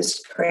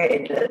proposed,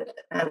 created,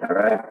 and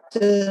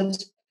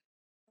erected,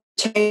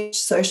 changed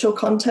social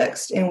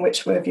context in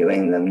which we're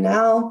viewing them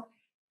now,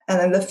 and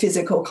then the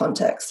physical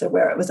context of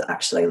where it was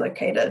actually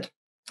located.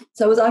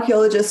 So as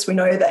archaeologists, we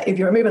know that if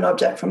you remove an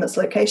object from its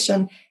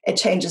location, it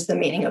changes the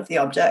meaning of the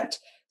object.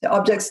 The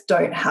objects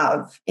don't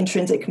have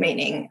intrinsic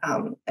meaning.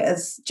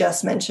 As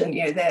Jess mentioned,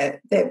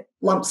 they're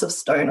lumps of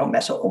stone or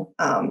metal.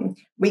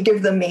 We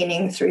give them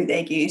meaning through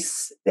their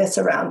use, their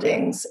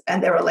surroundings,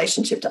 and their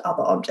relationship to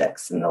other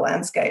objects in the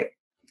landscape.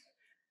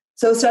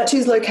 So a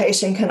statue's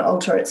location can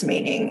alter its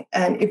meaning.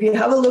 And if you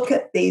have a look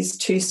at these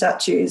 2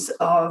 statues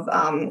of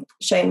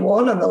Shane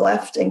Warne on the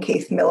left and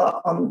Keith Miller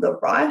on the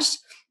right,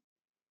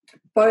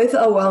 both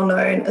are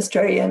well-known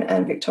Australian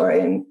and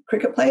Victorian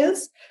cricket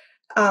players,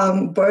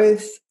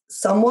 both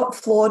somewhat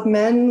flawed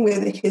men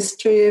with a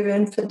history of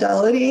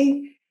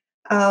infidelity,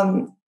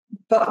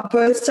 but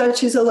both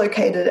statues are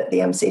located at the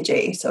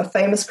MCG, so a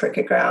famous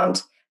cricket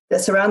ground. They're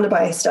surrounded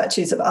by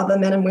statues of other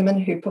men and women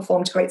who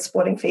performed great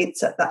sporting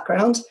feats at that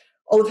ground,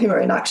 all of whom are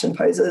in action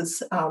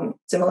poses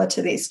similar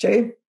to these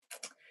 2.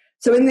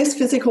 So in this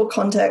physical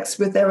context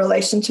with their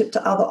relationship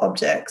to other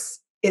objects,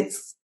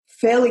 it's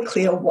fairly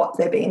clear what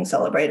they're being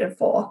celebrated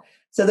for.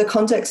 So the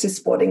context is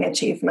sporting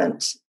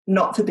achievement,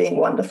 not for being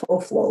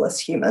wonderful, flawless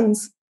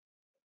humans.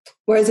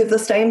 Whereas if the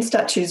same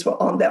statues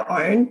were on their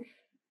own,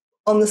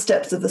 on the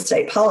steps of the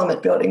State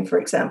Parliament building, for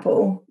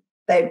example,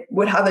 they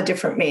would have a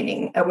different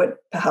meaning. It would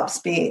perhaps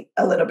be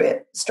a little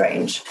bit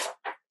strange.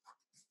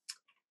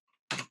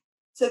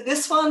 So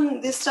this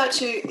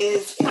statue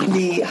is in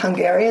the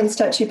Hungarian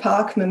statue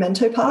park,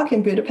 Memento Park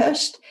in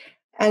Budapest,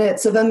 and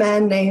it's of a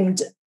man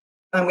named,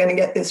 I'm going to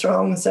get this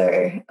wrong,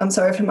 so I'm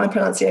sorry for my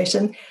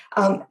pronunciation,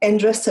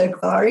 Endre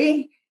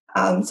Szegvári.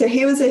 So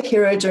he was a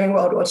hero during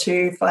World War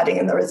II, fighting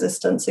in the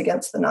resistance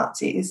against the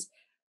Nazis.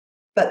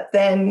 But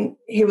then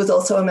he was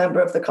also a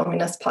member of the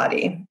Communist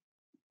Party.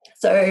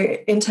 So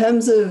in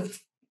terms of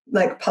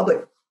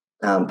public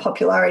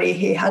popularity,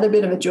 he had a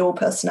bit of a dual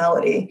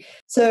personality.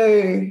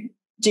 So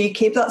do you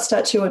keep that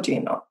statue or do you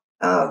not?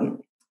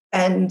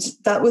 And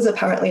that was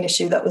apparently an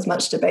issue that was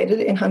much debated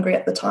in Hungary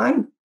at the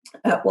time.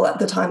 At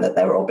the time that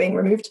they were all being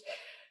removed.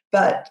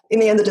 But in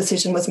the end, the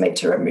decision was made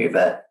to remove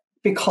it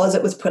because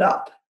it was put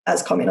up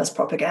as communist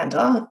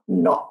propaganda,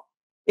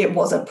 it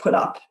wasn't put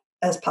up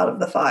as part of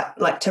the fight,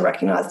 to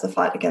recognise the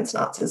fight against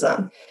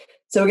Nazism.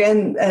 So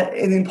again,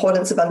 the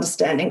importance of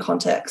understanding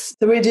context.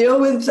 So we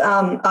deal with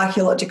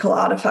archaeological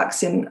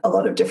artefacts in a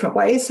lot of different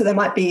ways. So they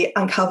might be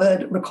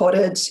uncovered,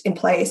 recorded in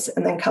place,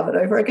 and then covered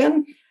over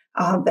again.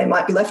 They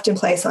might be left in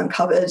place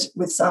uncovered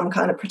with some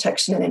kind of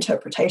protection and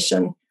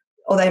interpretation,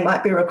 or they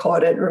might be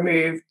recorded,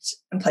 removed,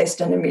 and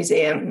placed in a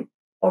museum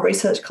or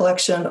research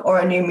collection, or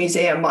a new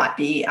museum might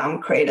be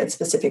created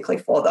specifically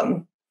for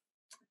them.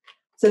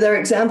 So there are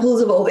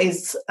examples of all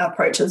these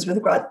approaches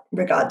with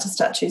regard to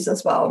statues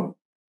as well.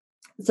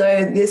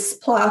 So this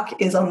plaque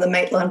is on the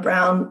Maitland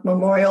Brown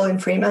Memorial in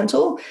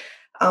Fremantle,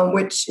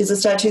 which is a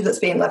statue that's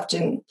been left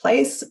in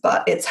place,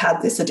 but it's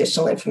had this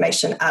additional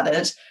information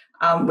added,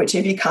 which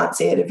if you can't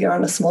see it, if you're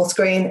on a small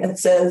screen, it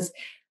says,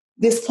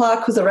 "This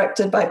plaque was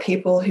erected by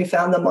people who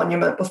found the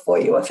monument before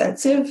you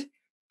offensive.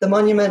 The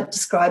monument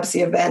describes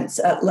the events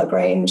at La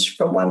Grange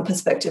from one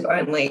perspective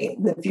only,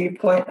 the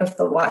viewpoint of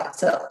the white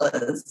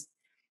settlers.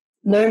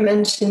 No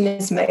mention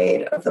is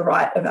made of the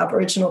right of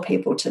Aboriginal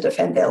people to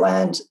defend their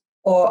land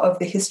or of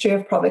the history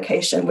of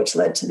provocation which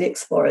led to the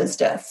explorers'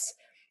 deaths.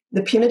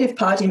 The punitive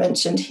party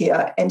mentioned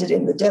here ended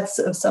in the deaths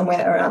of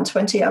somewhere around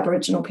 20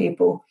 Aboriginal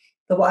people.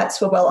 The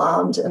whites were well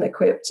armed and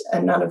equipped,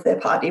 and none of their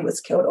party was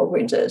killed or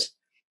wounded.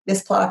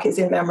 This plaque is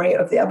in memory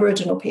of the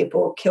Aboriginal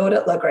people killed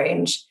at La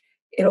Grange.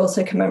 It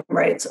also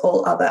commemorates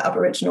all other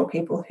Aboriginal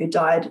people who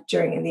died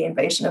during the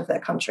invasion of their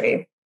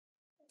country."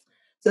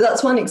 So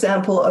that's one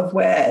example of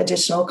where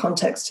additional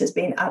context has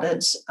been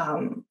added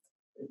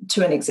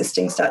to an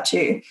existing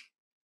statue.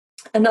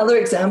 Another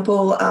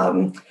example,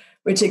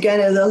 which again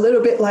is a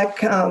little bit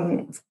like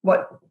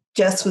what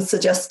Jess was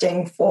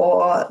suggesting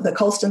for the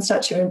Colston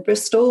statue in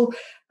Bristol,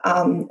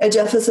 a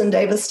Jefferson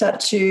Davis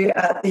statue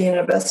at the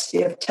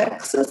University of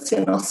Texas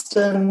in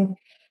Austin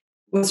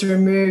was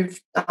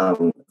removed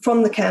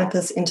from the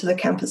campus into the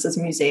campus's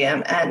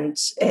museum, and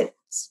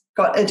it's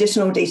got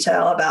additional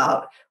detail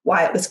about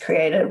why it was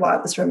created, why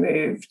it was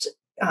removed,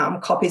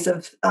 copies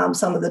of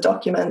some of the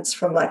documents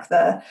from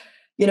the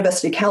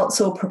University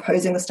Council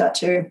proposing the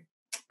statue,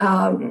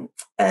 and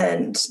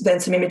then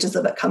some images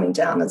of it coming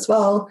down as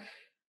well.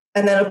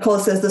 And then, of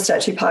course, there's the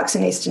statue parks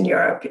in Eastern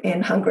Europe,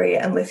 in Hungary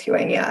and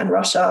Lithuania and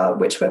Russia,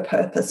 which were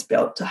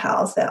purpose-built to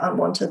house their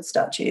unwanted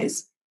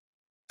statues.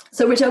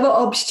 So whichever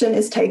option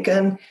is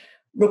taken,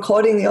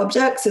 recording the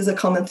objects is a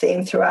common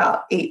theme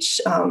throughout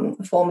each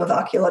form of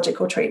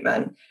archaeological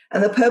treatment.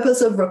 And the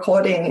purpose of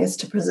recording is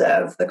to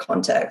preserve the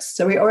context.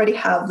 So we already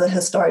have the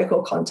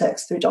historical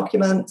context through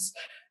documents,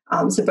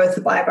 So both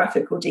the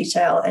biographical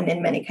detail and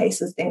in many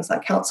cases things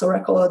like council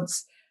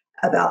records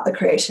about the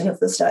creation of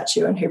the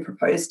statue and who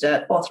proposed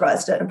it,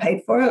 authorised it and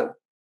paid for it.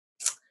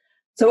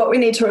 So what we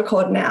need to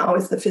record now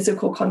is the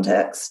physical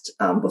context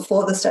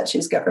before the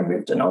statues get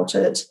removed and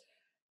altered,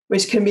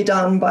 which can be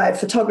done by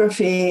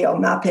photography or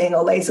mapping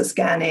or laser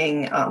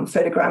scanning,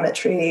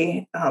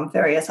 photogrammetry,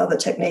 various other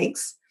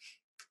techniques.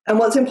 And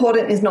what's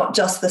important is not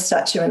just the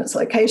statue and its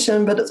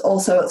location, but it's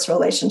also its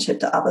relationship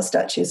to other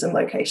statues and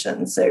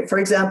locations. So, for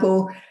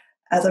example,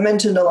 as I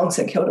mentioned, along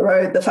St Kilda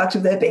Road, the fact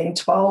of there being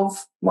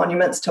 12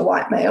 monuments to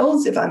white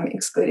males, if I'm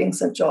excluding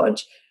St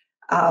George,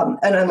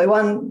 and only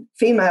one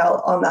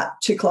female on that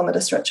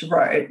 2-kilometre stretch of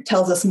road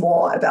tells us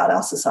more about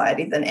our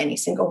society than any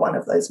single one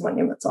of those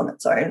monuments on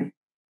its own.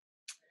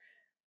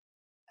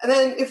 And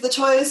then if the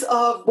choice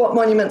of what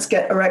monuments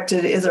get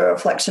erected is a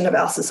reflection of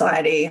our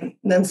society,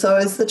 then so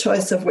is the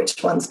choice of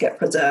which ones get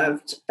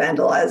preserved,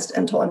 vandalised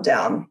and torn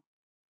down.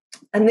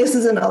 And this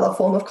is another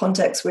form of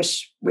context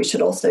which we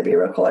should also be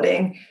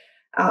recording.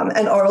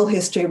 And oral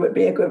history would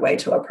be a good way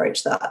to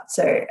approach that.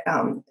 So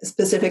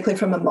specifically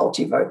from a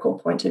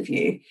multivocal point of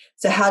view.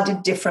 So how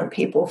did different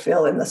people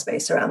feel in the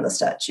space around the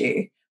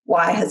statue?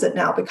 Why has it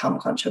now become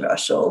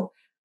controversial?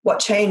 What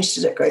change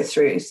did it go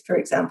through? For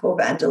example,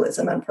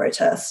 vandalism and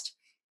protest.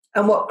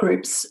 And what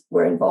groups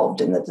were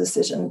involved in the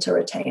decision to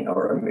retain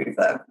or remove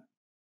it.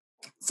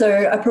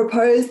 So I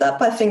propose that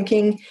by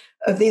thinking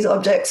of these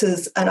objects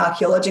as an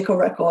archaeological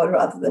record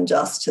rather than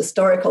just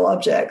historical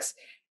objects,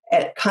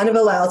 it kind of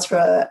allows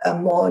for a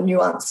more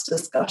nuanced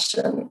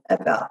discussion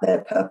about their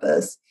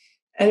purpose.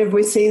 And if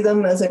we see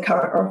them as a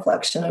current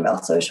reflection of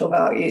our social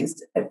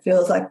values, it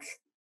feels like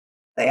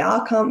they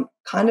are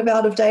kind of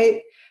out of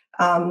date,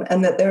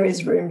 and that there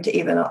is room to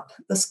even up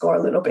the score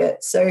a little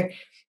bit. So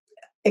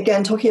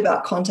again, talking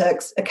about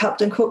context, a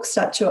Captain Cook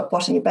statue at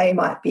Botany Bay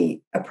might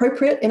be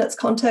appropriate in its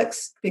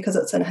context because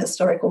it's an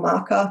historical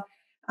marker,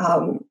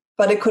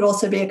 but it could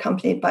also be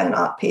accompanied by an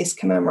art piece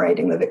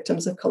commemorating the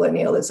victims of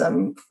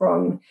colonialism,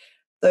 from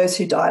those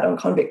who died on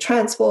convict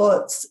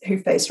transports, who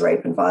faced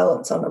rape and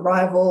violence on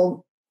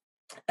arrival,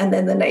 and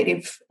then the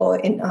native or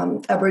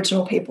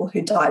Aboriginal people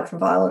who died from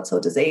violence or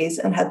disease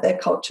and had their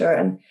culture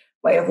and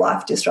way of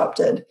life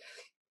disrupted.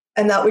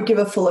 And that would give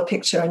a fuller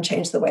picture and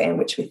change the way in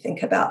which we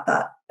think about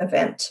that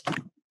event.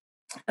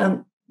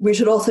 We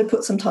should also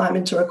put some time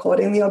into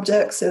recording the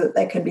objects so that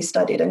they can be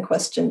studied and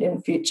questioned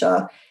in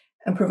future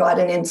and provide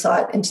an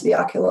insight into the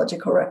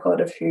archaeological record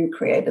of who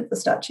created the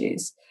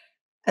statues.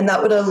 And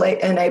that would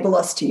enable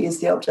us to use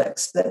the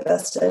objects to their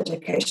best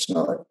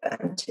educational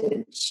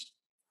advantage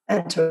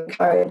and to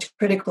encourage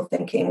critical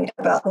thinking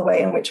about the way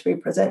in which we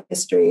present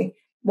history,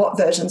 what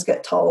versions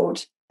get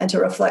told, and to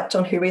reflect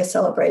on who we are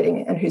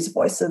celebrating and whose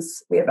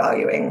voices we are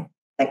valuing.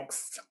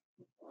 Thanks.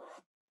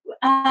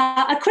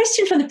 A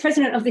question from the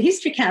President of the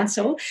History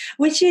Council,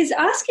 which is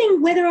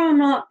asking whether or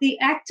not the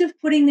act of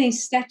putting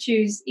these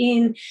statues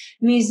in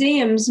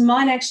museums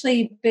might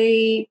actually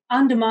be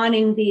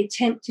undermining the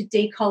attempt to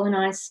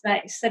decolonise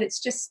space, that it's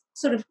just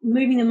sort of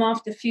moving them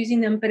off,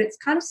 diffusing them, but it's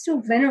kind of still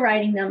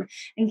venerating them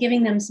and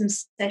giving them some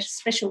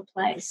special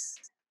place.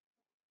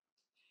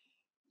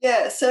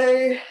 Yeah,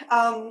 so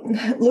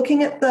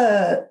looking at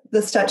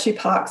the statue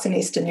parks in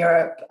Eastern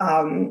Europe,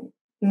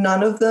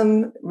 none of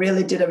them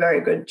really did a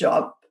very good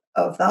job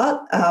of that.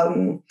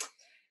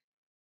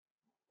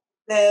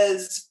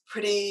 There's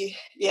pretty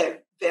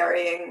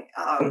varying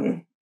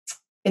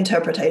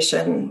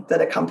interpretation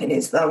that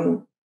accompanies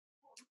them,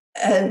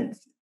 and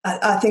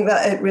I think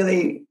that it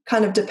really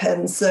kind of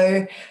depends.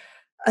 So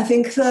I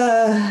think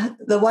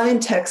the one in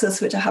Texas,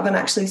 which I haven't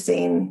actually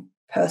seen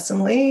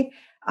personally,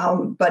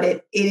 but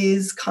it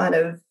is kind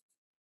of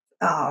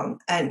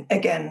and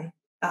again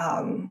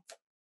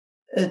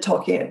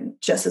talking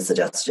Jess's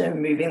suggestion of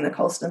moving the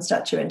Colston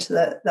statue into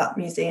that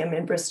museum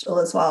in Bristol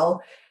as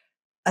well.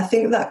 I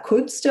think that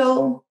could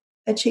still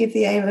achieve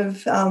the aim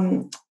of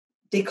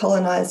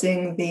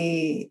decolonising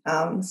the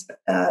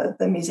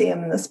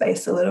museum and the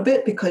space a little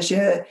bit, because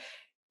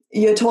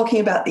you're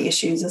talking about the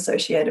issues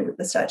associated with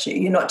the statue.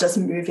 You're not just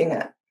moving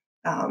it,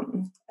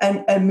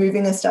 and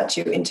moving a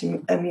statue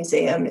into a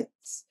museum.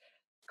 It's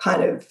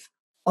kind of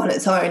on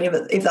its own,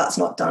 if that's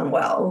not done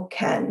well,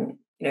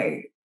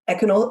 it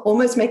can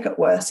almost make it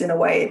worse in a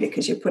way,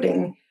 because you're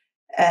putting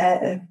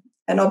an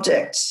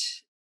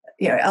object,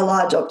 a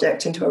large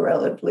object into a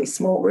relatively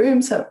small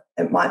room, so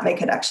it might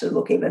make it actually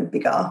look even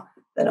bigger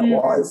than it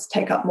was,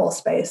 take up more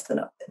space than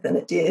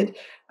it did,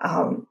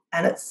 and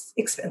it's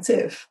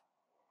expensive.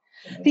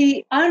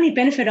 The only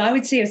benefit I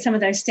would see of some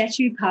of those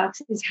statue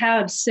parks is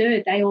how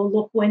absurd they all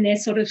look when they're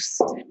sort of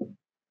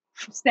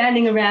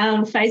standing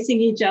around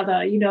facing each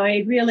other.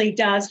 It really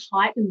does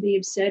heighten the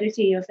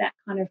absurdity of that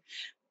kind of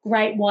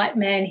great white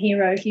man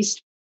hero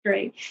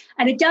history.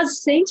 And it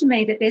does seem to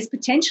me that there's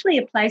potentially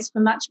a place for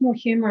much more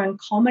humour and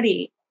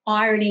comedy,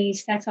 irony,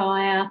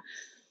 satire,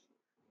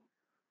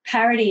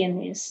 parody in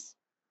this.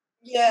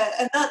 Yeah,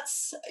 and I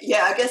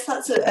guess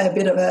that's a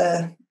bit of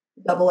a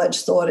double-edged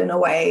sword in a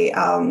way.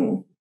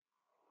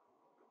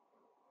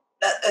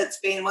 it's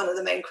been one of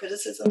the main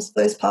criticisms of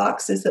those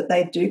parks is that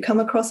they do come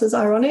across as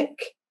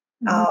ironic.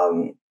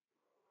 And,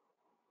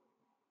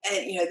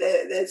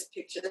 there's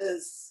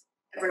pictures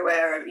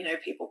everywhere of,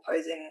 people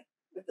posing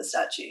with the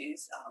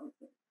statues.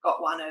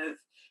 Got one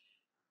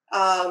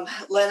of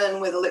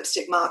Lenin with a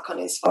lipstick mark on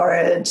his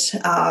forehead.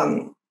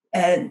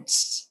 And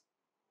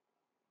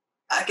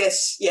I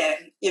guess,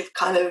 you've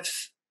kind of,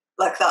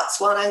 that's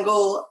one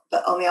angle,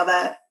 but on the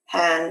other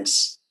hand,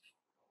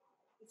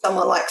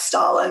 someone like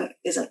Stalin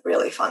isn't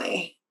really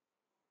funny.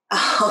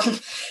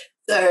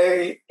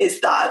 So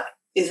is that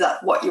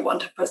what you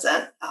want to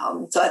present?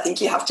 So I think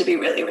you have to be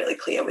really, really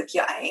clear with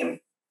your aim,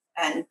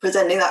 and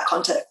presenting that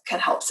content can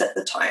help set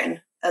the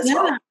tone as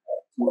well.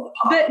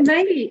 But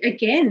maybe,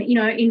 again,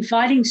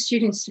 inviting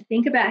students to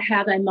think about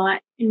how they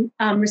might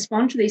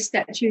respond to these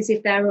statues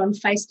if they were on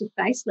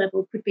face-to-face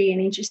level could be an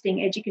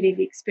interesting educative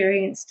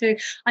experience too.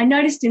 I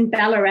noticed in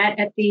Ballarat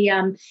at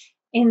the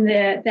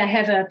they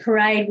have a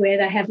parade where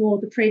they have all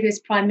the previous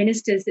prime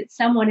ministers, that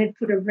someone had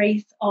put a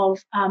wreath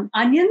of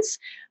onions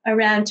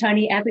around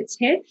Tony Abbott's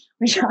head,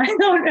 which I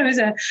thought was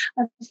a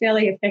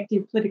fairly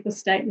effective political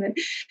statement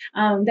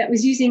that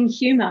was using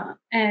humour.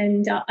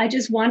 And I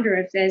just wonder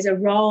if there's a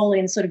role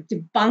in sort of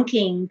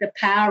debunking the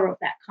power of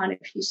that kind of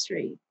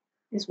history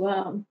as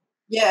well.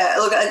 Yeah,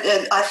 look,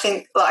 I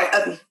think,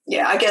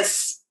 I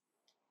guess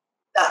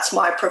that's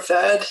my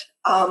preferred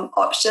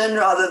option,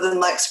 rather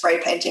than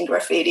spray painting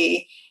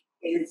graffiti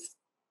is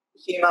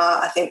humour.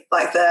 I think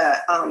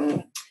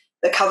the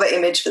cover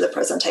image for the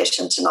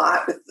presentation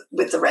tonight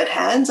with the red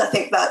hands, I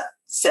think that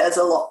says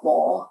a lot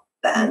more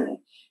than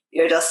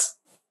just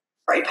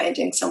spray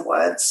painting some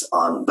words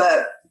on.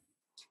 But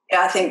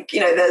I think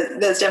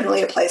there's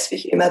definitely a place for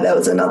humour. There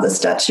was another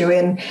statue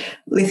in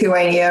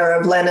Lithuania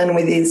of Lenin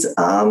with his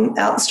arm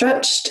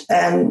outstretched,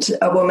 and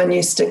a woman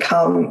used to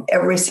come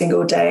every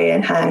single day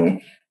and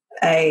hang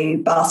a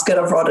basket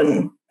of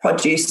rotten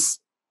produce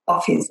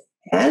off his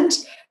hand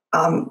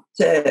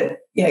to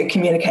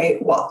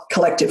communicate what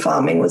collective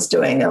farming was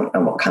doing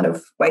and what kind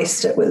of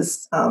waste it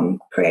was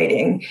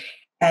creating.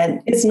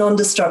 And it's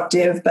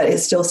non-destructive, but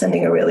it's still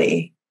sending a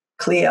really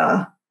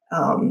clear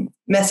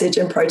message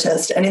and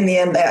protest. And in the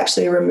end, they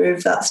actually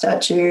removed that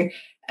statue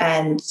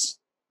and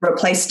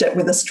replaced it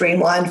with a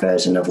streamlined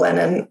version of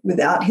Lenin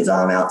without his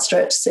arm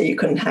outstretched, so you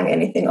couldn't hang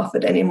anything off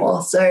it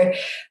anymore. So,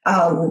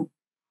 I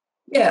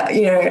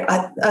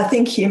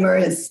think humour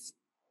is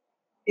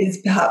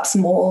perhaps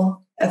more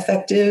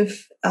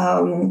effective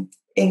in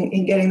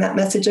getting that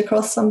message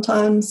across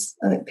sometimes.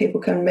 I think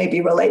people can maybe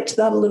relate to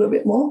that a little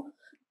bit more.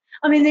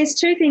 I mean, there's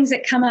two things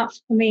that come up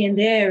for me in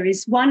there.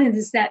 One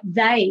is that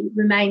they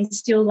remain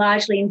still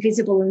largely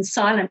invisible and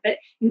silent, but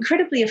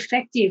incredibly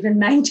effective in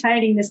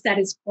maintaining the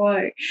status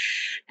quo.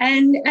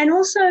 And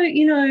also,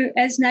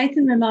 as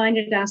Nathan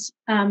reminded us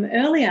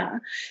earlier,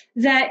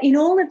 that in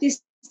all of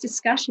this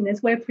discussion,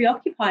 as we're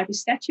preoccupied with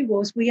statue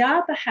wars, we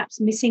are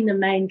perhaps missing the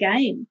main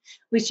game,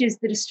 which is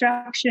the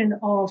destruction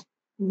of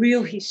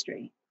real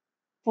history,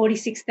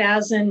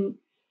 46,000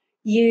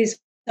 years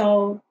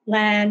old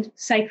land,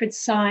 sacred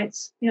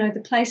sites,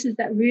 the places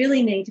that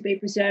really need to be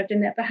preserved,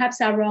 and that perhaps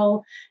our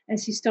role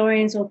as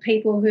historians or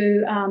people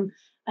who are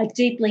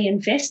deeply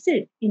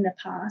invested in the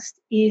past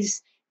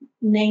needs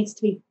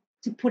to be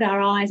to put our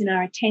eyes and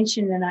our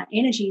attention and our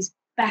energies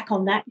back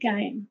on that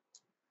game.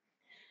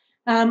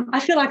 I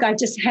feel like I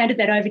just handed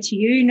that over to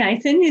you,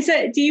 Nathan.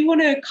 Do you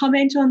want to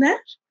comment on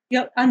that?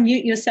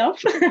 Unmute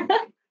yourself.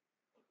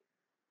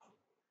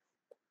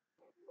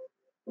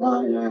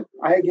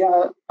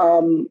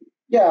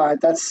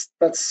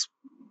 That's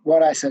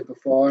what I said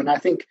before, and I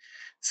think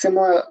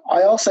similar.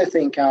 I also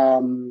think,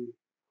 and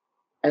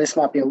this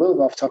might be a little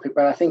bit off topic,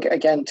 but I think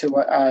again to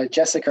what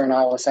Jessica and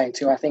I were saying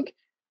too. I think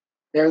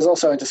there is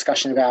also a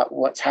discussion about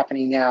what's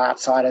happening now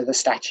outside of the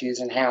statues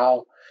and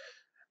how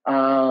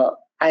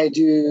I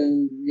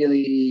do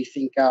really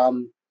think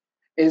it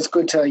is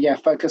good to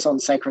focus on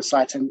sacred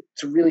sites and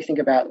to really think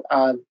about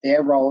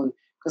their role,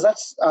 because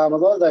that's a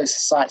lot of those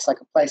sites, like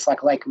a place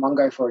like Lake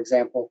Mungo, for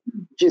example,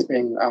 which is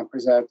being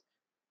preserved,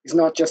 is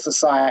not just a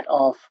site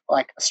of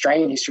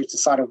Australian history; it's a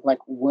site of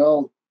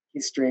world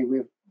history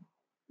with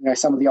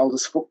some of the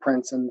oldest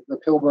footprints, and the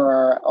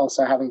Pilbara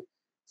also having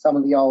some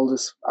of the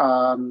oldest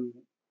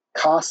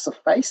casts of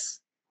face,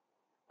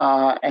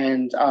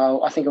 and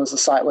I think it was a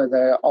site where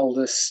the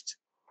oldest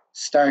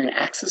stone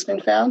axe has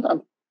been found.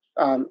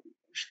 I'm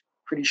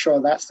pretty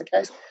sure that's the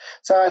case.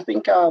 So I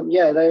think,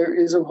 there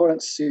is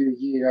importance to,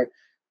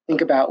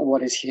 think about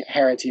what is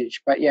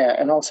heritage, but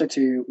and also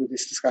with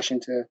this discussion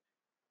to,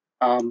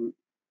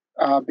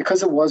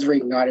 because it was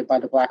reignited by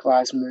the Black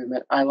Lives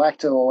Movement, I like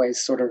to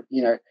always sort of,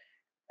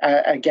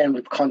 again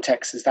with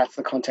context, that's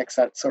the context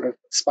that sort of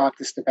sparked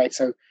this debate.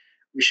 So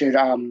we should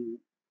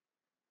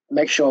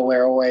make sure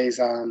we're always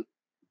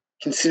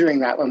considering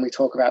that when we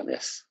talk about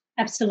this.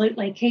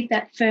 Absolutely, keep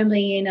that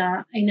firmly in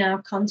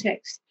our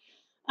context.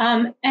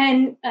 And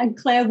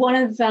Claire, one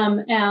of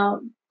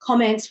our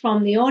comments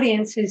from the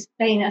audience has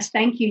been a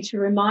thank you to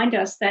remind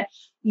us that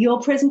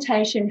your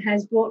presentation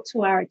has brought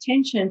to our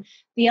attention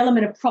the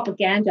element of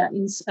propaganda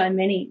in so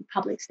many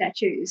public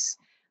statues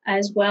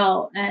as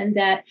well, and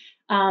that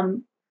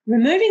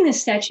removing the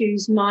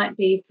statues might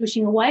be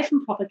pushing away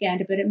from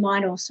propaganda, but it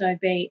might also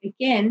be,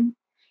 again,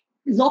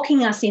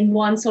 locking us in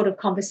one sort of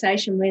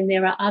conversation when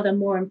there are other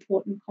more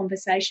important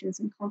conversations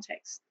and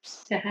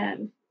contexts to have.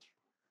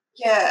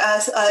 Yeah,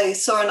 as I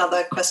saw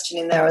another question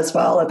in there as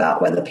well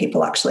about whether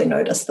people actually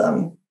notice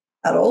them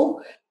at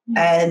all.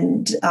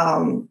 And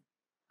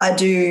I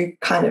do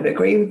kind of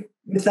agree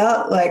with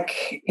that.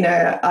 Like, you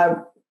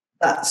know,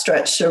 that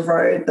stretch of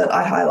road that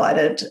I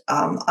highlighted,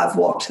 I've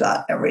walked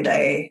that every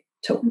day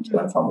to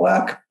and from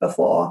work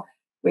before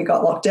we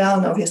got locked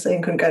down, obviously,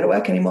 and couldn't go to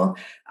work anymore.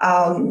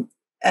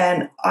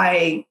 And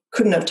I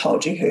couldn't have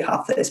told you who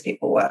half those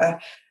people were.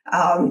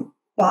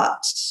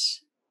 But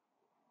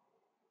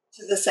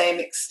to the same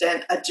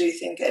extent, I do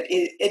think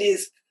it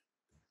is,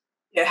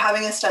 you know,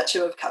 having a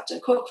statue of Captain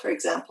Cook, for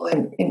example,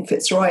 in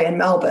Fitzroy in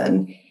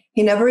Melbourne,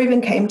 he never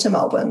even came to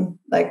Melbourne.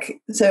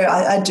 Like, so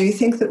I do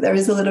think that there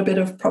is a little bit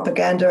of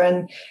propaganda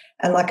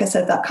and like I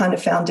said, that kind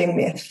of founding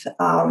myth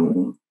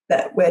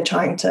that we're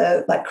trying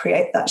to like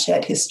create that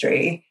shared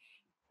history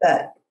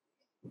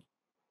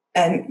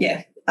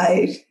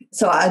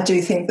so I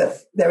do think that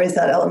there is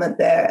that element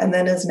there. And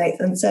then as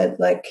Nathan said,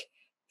 like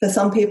for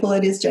some people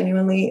it is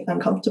genuinely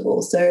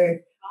uncomfortable. So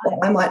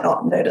I might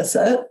not notice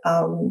it.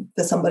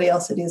 For somebody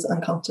else it is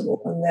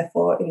uncomfortable, and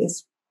therefore it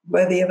is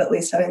worthy of at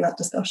least having that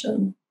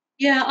discussion.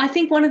 Yeah, I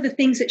think one of the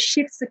things that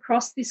shifts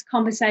across this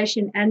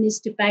conversation and this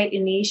debate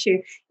in the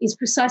issue is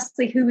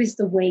precisely who is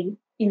the we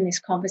in this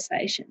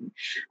conversation.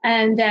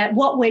 And that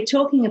what we're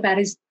talking about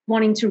is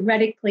wanting to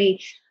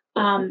radically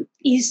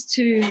is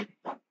to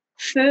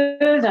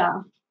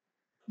further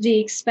the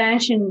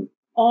expansion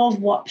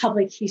of what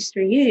public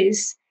history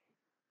is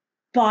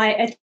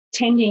by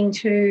attending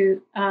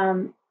to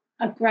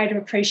a greater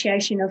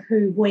appreciation of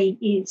who we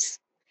is.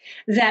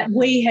 That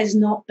we has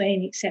not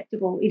been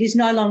acceptable. It is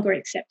no longer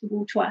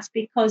acceptable to us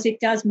because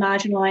it does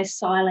marginalise,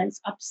 silence,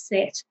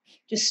 upset,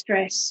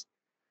 distress,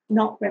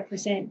 not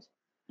represent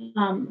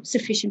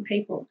sufficient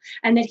people.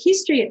 And that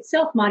history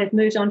itself might have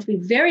moved on to be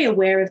very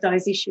aware of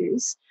those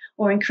issues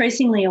or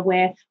increasingly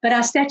aware, but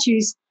our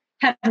statues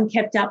haven't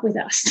kept up with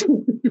us.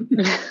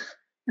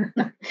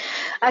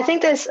 I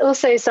think there's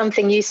also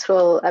something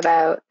useful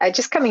about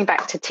just coming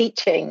back to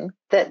teaching,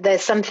 that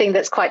there's something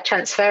that's quite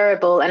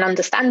transferable and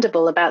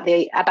understandable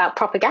about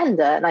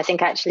propaganda. And I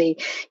think actually,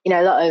 you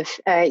know, a lot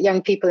of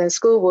young people in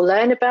school will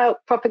learn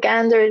about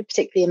propaganda,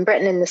 particularly in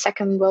Britain in the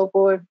Second World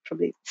War,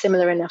 probably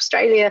similar in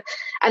Australia.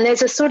 And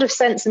there's a sort of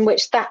sense in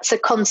which that's a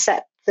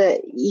concept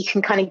that you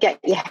can kind of get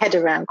your head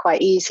around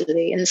quite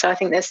easily. And so I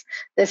think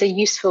there's a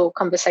useful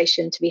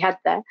conversation to be had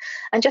there.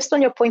 And just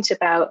on your point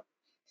about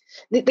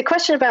the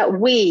question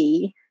about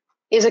we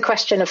is a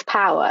question of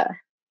power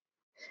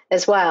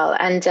as well.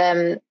 And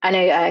I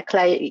know,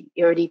 Claire,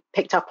 you already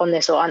picked up on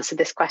this or answered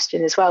this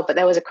question as well, but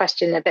there was a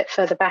question a bit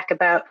further back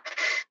about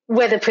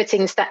whether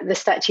putting the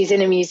statues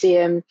in a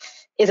museum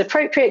is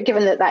appropriate,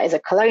 given that that is a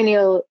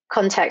colonial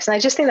context. And I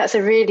just think that's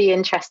a really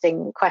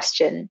interesting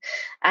question.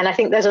 And I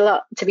think there's a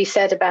lot to be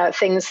said about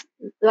things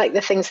like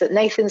the things that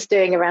Nathan's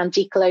doing around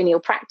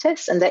decolonial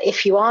practice, and that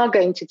if you are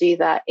going to do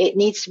that, it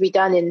needs to be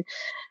done in,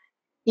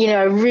 you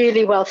know, a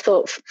really well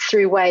thought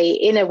through way,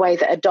 in a way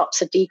that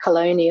adopts a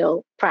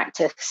decolonial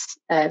practice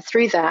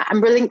through that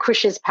and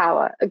relinquishes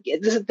power,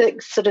 that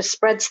sort of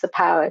spreads the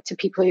power to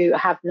people who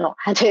have not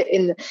had it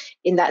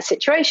in that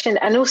situation.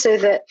 And also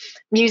that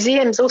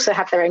museums also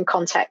have their own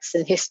contexts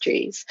and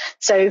histories.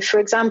 So, for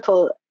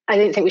example, I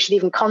don't think we should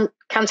even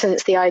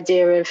countenance the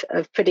idea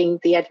of putting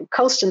the Edward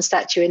Colston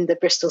statue in the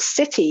Bristol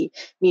City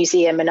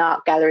Museum and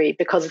Art Gallery,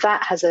 because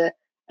that has a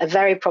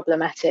very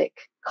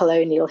problematic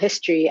colonial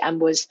history and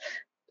was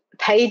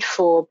paid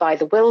for by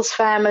the Wills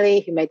family,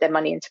 who made their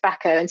money in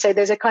tobacco. And so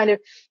there's a kind of,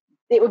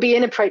 it would be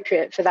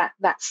inappropriate for that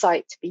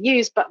site to be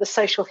used. But the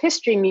Social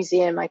History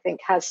Museum, I think,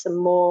 has some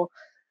more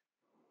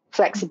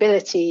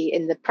flexibility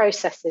in the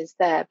processes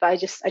there. But I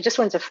just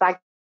wanted to flag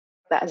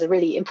that as a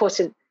really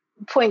important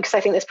point, because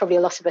I think there's probably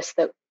a lot of us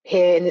that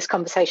here in this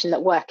conversation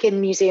that work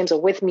in museums or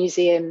with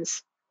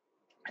museums.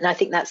 And I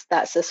think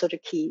that's a sort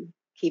of key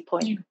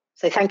point. Yeah.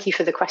 So thank you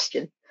for the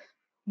question.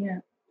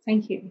 Yeah,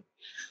 thank you.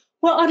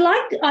 Well, I'd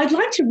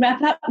like to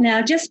wrap up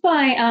now just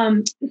by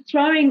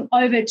throwing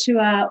over to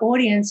our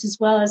audience as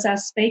well as our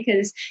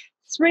speakers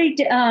 3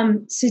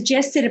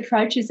 suggested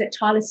approaches that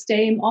Tyler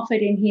Steam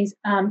offered in his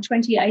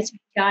 2018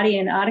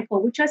 Guardian article,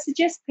 which I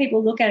suggest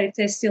people look at if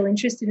they're still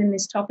interested in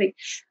this topic.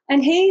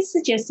 And he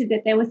suggested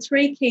that there were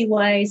 3 key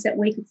ways that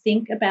we could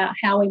think about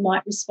how we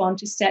might respond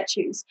to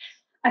statues.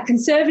 A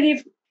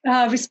conservative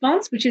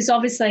response, which is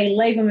obviously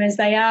leave them as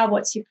they are,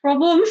 what's your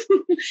problem?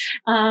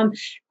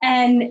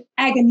 And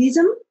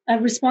agonism, a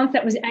response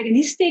that was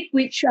agonistic,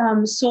 which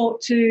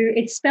sought to,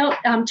 it's spelt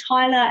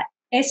Tyler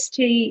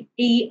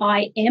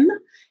STEIM,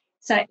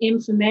 so M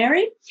for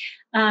Mary,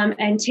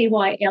 and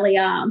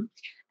TYLER.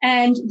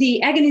 And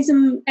the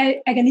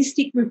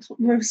agonistic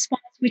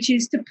response, which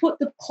is to put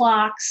the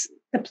plaques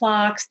the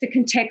plaques, the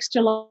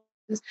contextualize,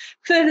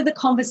 further the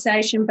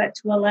conversation, but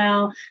to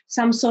allow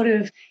some sort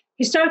of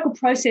historical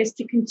process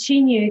to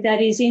continue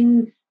that is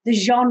in the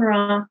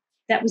genre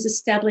that was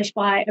established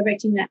by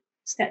erecting that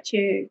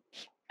statue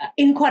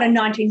in quite a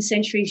 19th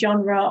century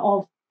genre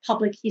of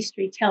public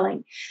history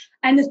telling.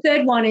 And the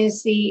third one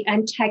is the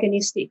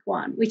antagonistic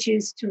one, which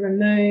is to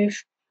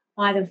remove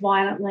either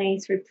violently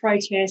through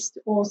protest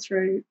or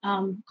through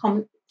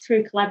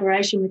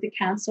collaboration with the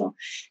council.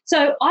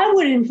 So I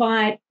would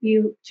invite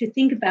you to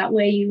think about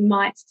where you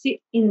might sit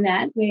in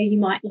that, where you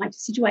might like to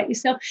situate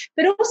yourself,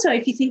 but also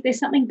if you think there's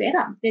something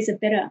better, there's a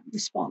better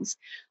response.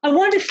 I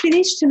want to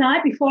finish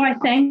tonight, before I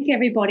thank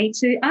everybody,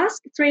 to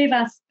ask three of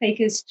our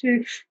speakers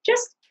to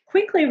just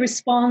quickly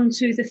respond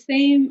to the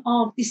theme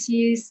of this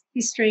year's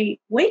History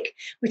Week,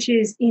 which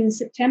is in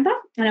September,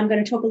 and I'm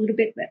going to talk a little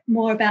bit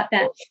more about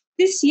that.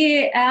 This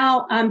year,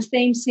 our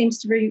theme seems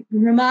to be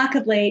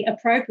remarkably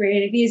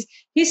appropriate. It is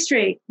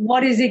history.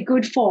 What is it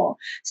good for?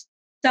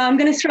 So I'm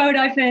going to throw it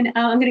open.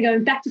 I'm going to go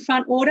back to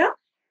front order.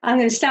 I'm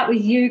going to start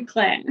with you,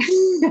 Claire.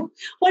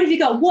 What have you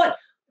got?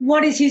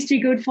 What is history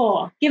good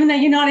for? Given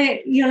that you're not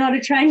a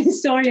trained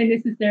historian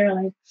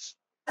necessarily.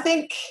 I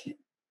think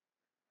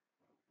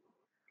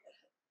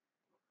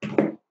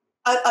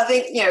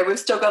we've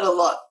still got a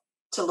lot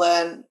to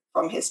learn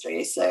from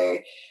history. So,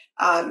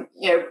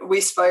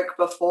 we spoke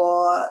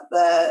before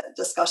the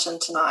discussion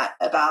tonight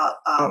about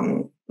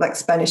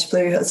Spanish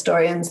flu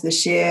historians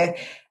this year,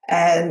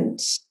 and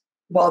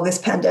while this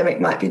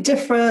pandemic might be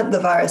different, the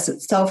virus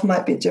itself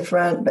might be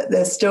different, but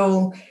there's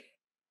still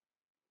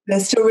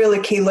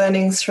really key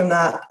learnings from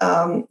that.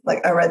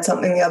 I read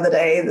something the other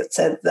day that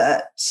said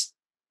that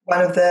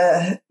one of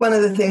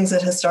the things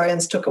that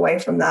historians took away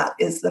from that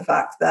is the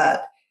fact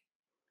that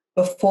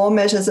before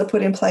measures are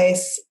put in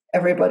place,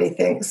 everybody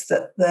thinks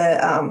that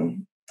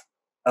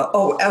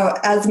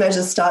as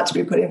measures start to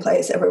be put in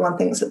place, everyone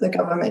thinks that the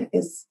government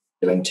is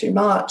doing too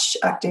much,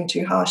 acting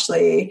too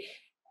harshly,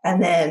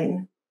 and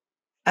then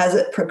as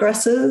it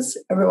progresses,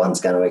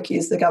 everyone's going to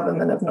accuse the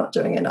government of not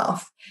doing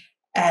enough.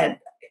 And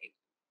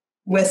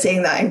we're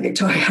seeing that in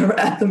Victoria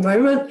at the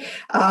moment.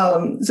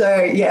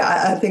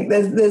 I think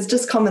there's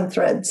just common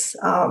threads.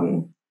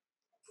 I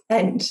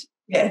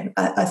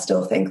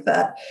still think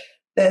that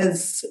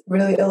there's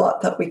really a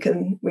lot that we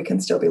can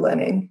still be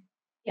learning.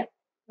 Yep,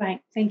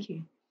 right. Thank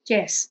you.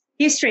 Jess,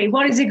 history,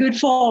 what is it good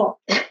for?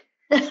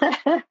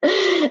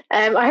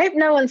 I hope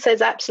no one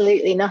says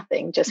absolutely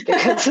nothing just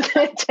because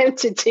they're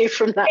tempted to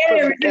from that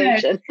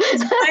provocation.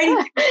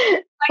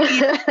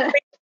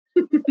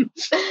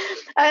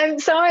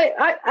 So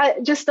I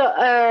just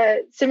thought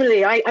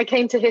similarly, I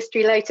came to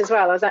history late as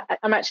well.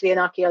 I'm actually an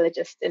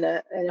archaeologist in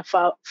a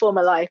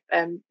former life.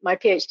 My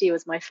PhD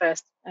was my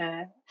first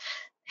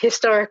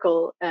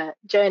historical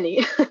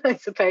journey, I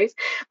suppose.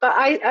 But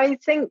I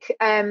think,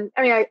 I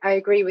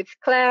agree with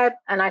Claire,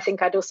 and I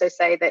think I'd also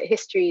say that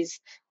history is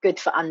good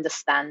for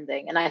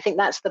understanding. And I think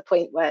that's the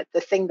point where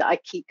the thing that I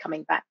keep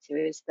coming back to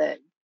is that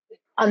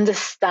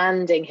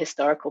understanding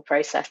historical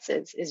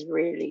processes is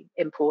really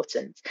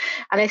important.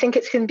 And I think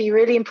it can be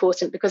really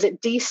important because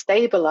it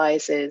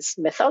destabilizes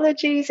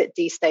mythologies, it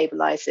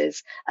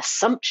destabilizes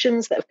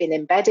assumptions that have been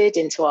embedded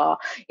into our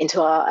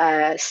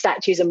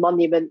statues and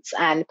monuments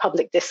and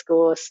public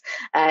discourse.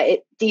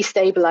 It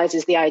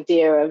destabilizes the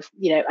idea of,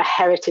 a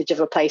heritage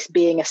of a place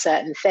being a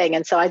certain thing.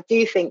 And so I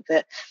do think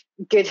that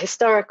good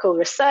historical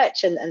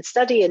research and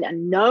study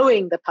and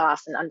knowing the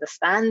past and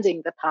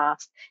understanding the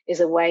past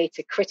is a way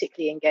to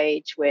critically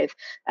engage with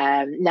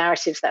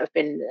narratives that have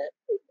been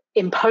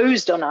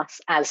imposed on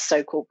us as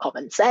so-called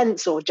common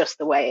sense or just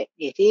the way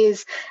it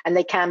is. And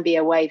they can be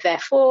a way,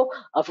 therefore,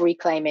 of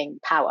reclaiming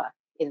power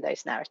in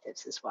those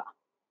narratives as well.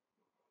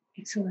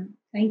 Excellent.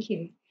 Thank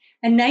you.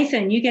 And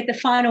Nathan, you get the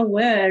final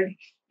word.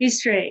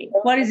 History,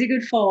 what is it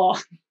good for?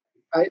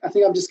 I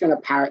think I'm just going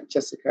to parrot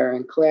Jessica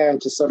and Claire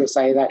and just sort of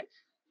say that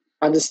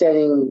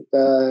understanding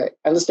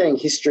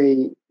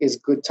history is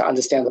good to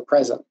understand the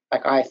present.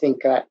 I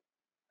think that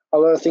a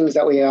lot of things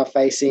that we are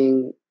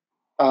facing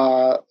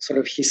are sort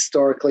of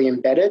historically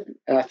embedded,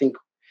 and I think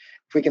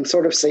if we can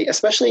sort of see,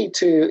 especially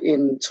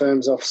in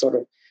terms of sort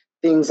of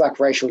things like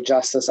racial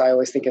justice, I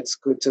always think it's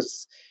good to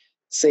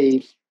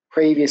see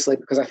previously,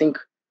 because I think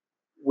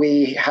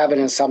we have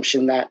an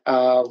assumption that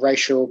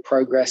racial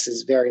progress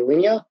is very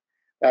linear,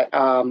 that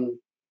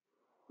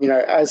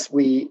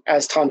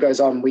as time goes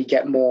on, we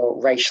get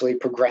more racially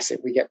progressive,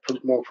 we get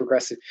more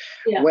progressive.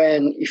 Yeah.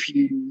 When if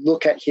you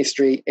look at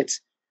history, it's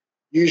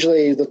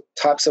usually the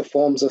types of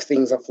forms of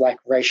things of like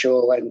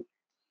racial and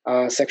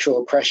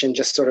sexual oppression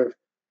just sort of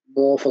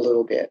morph a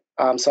little bit.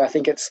 So I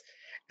think it's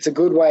a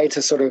good way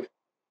to sort of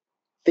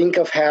think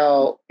of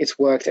how it's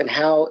worked and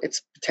how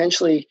it's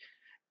potentially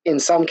in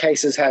some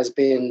cases has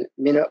been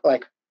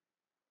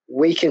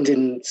weakened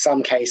in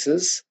some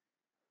cases,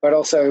 but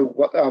also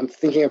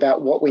thinking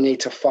about what we need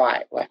to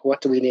fight. Like,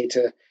 what do we need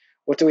to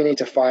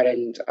fight?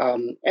 And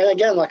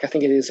again, I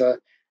think it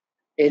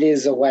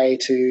is a way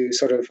to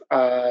sort of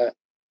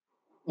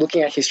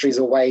looking at history as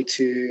a way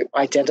to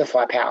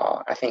identify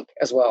power. I think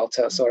as well,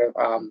 to sort of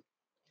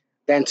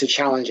than to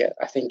challenge it.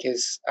 I think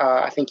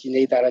you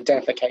need that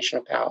identification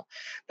of power,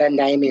 that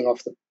naming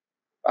of the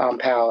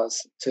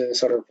powers to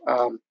sort of,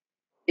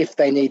 if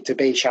they need to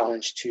be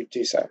challenged, to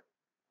do so.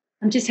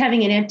 I'm just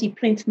having an empty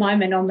plinth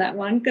moment on that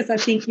one, because I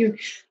think you've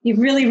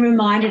really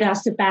reminded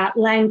us about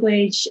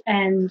language,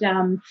 and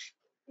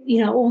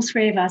all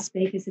three of our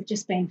speakers have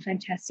just been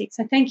fantastic.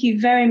 So thank you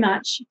very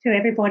much to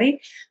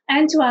everybody,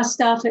 and to our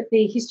staff at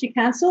the History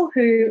Council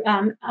who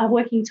are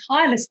working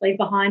tirelessly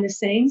behind the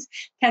scenes.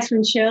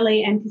 Catherine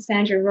Shirley and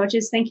Cassandra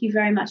Rogers, thank you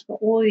very much for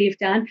all you've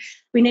done.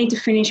 We need to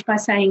finish by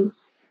saying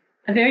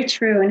a very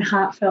true and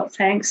heartfelt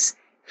thanks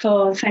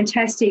for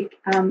fantastic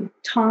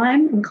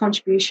time and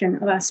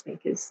contribution of our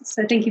speakers.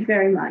 So thank you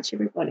very much,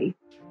 everybody.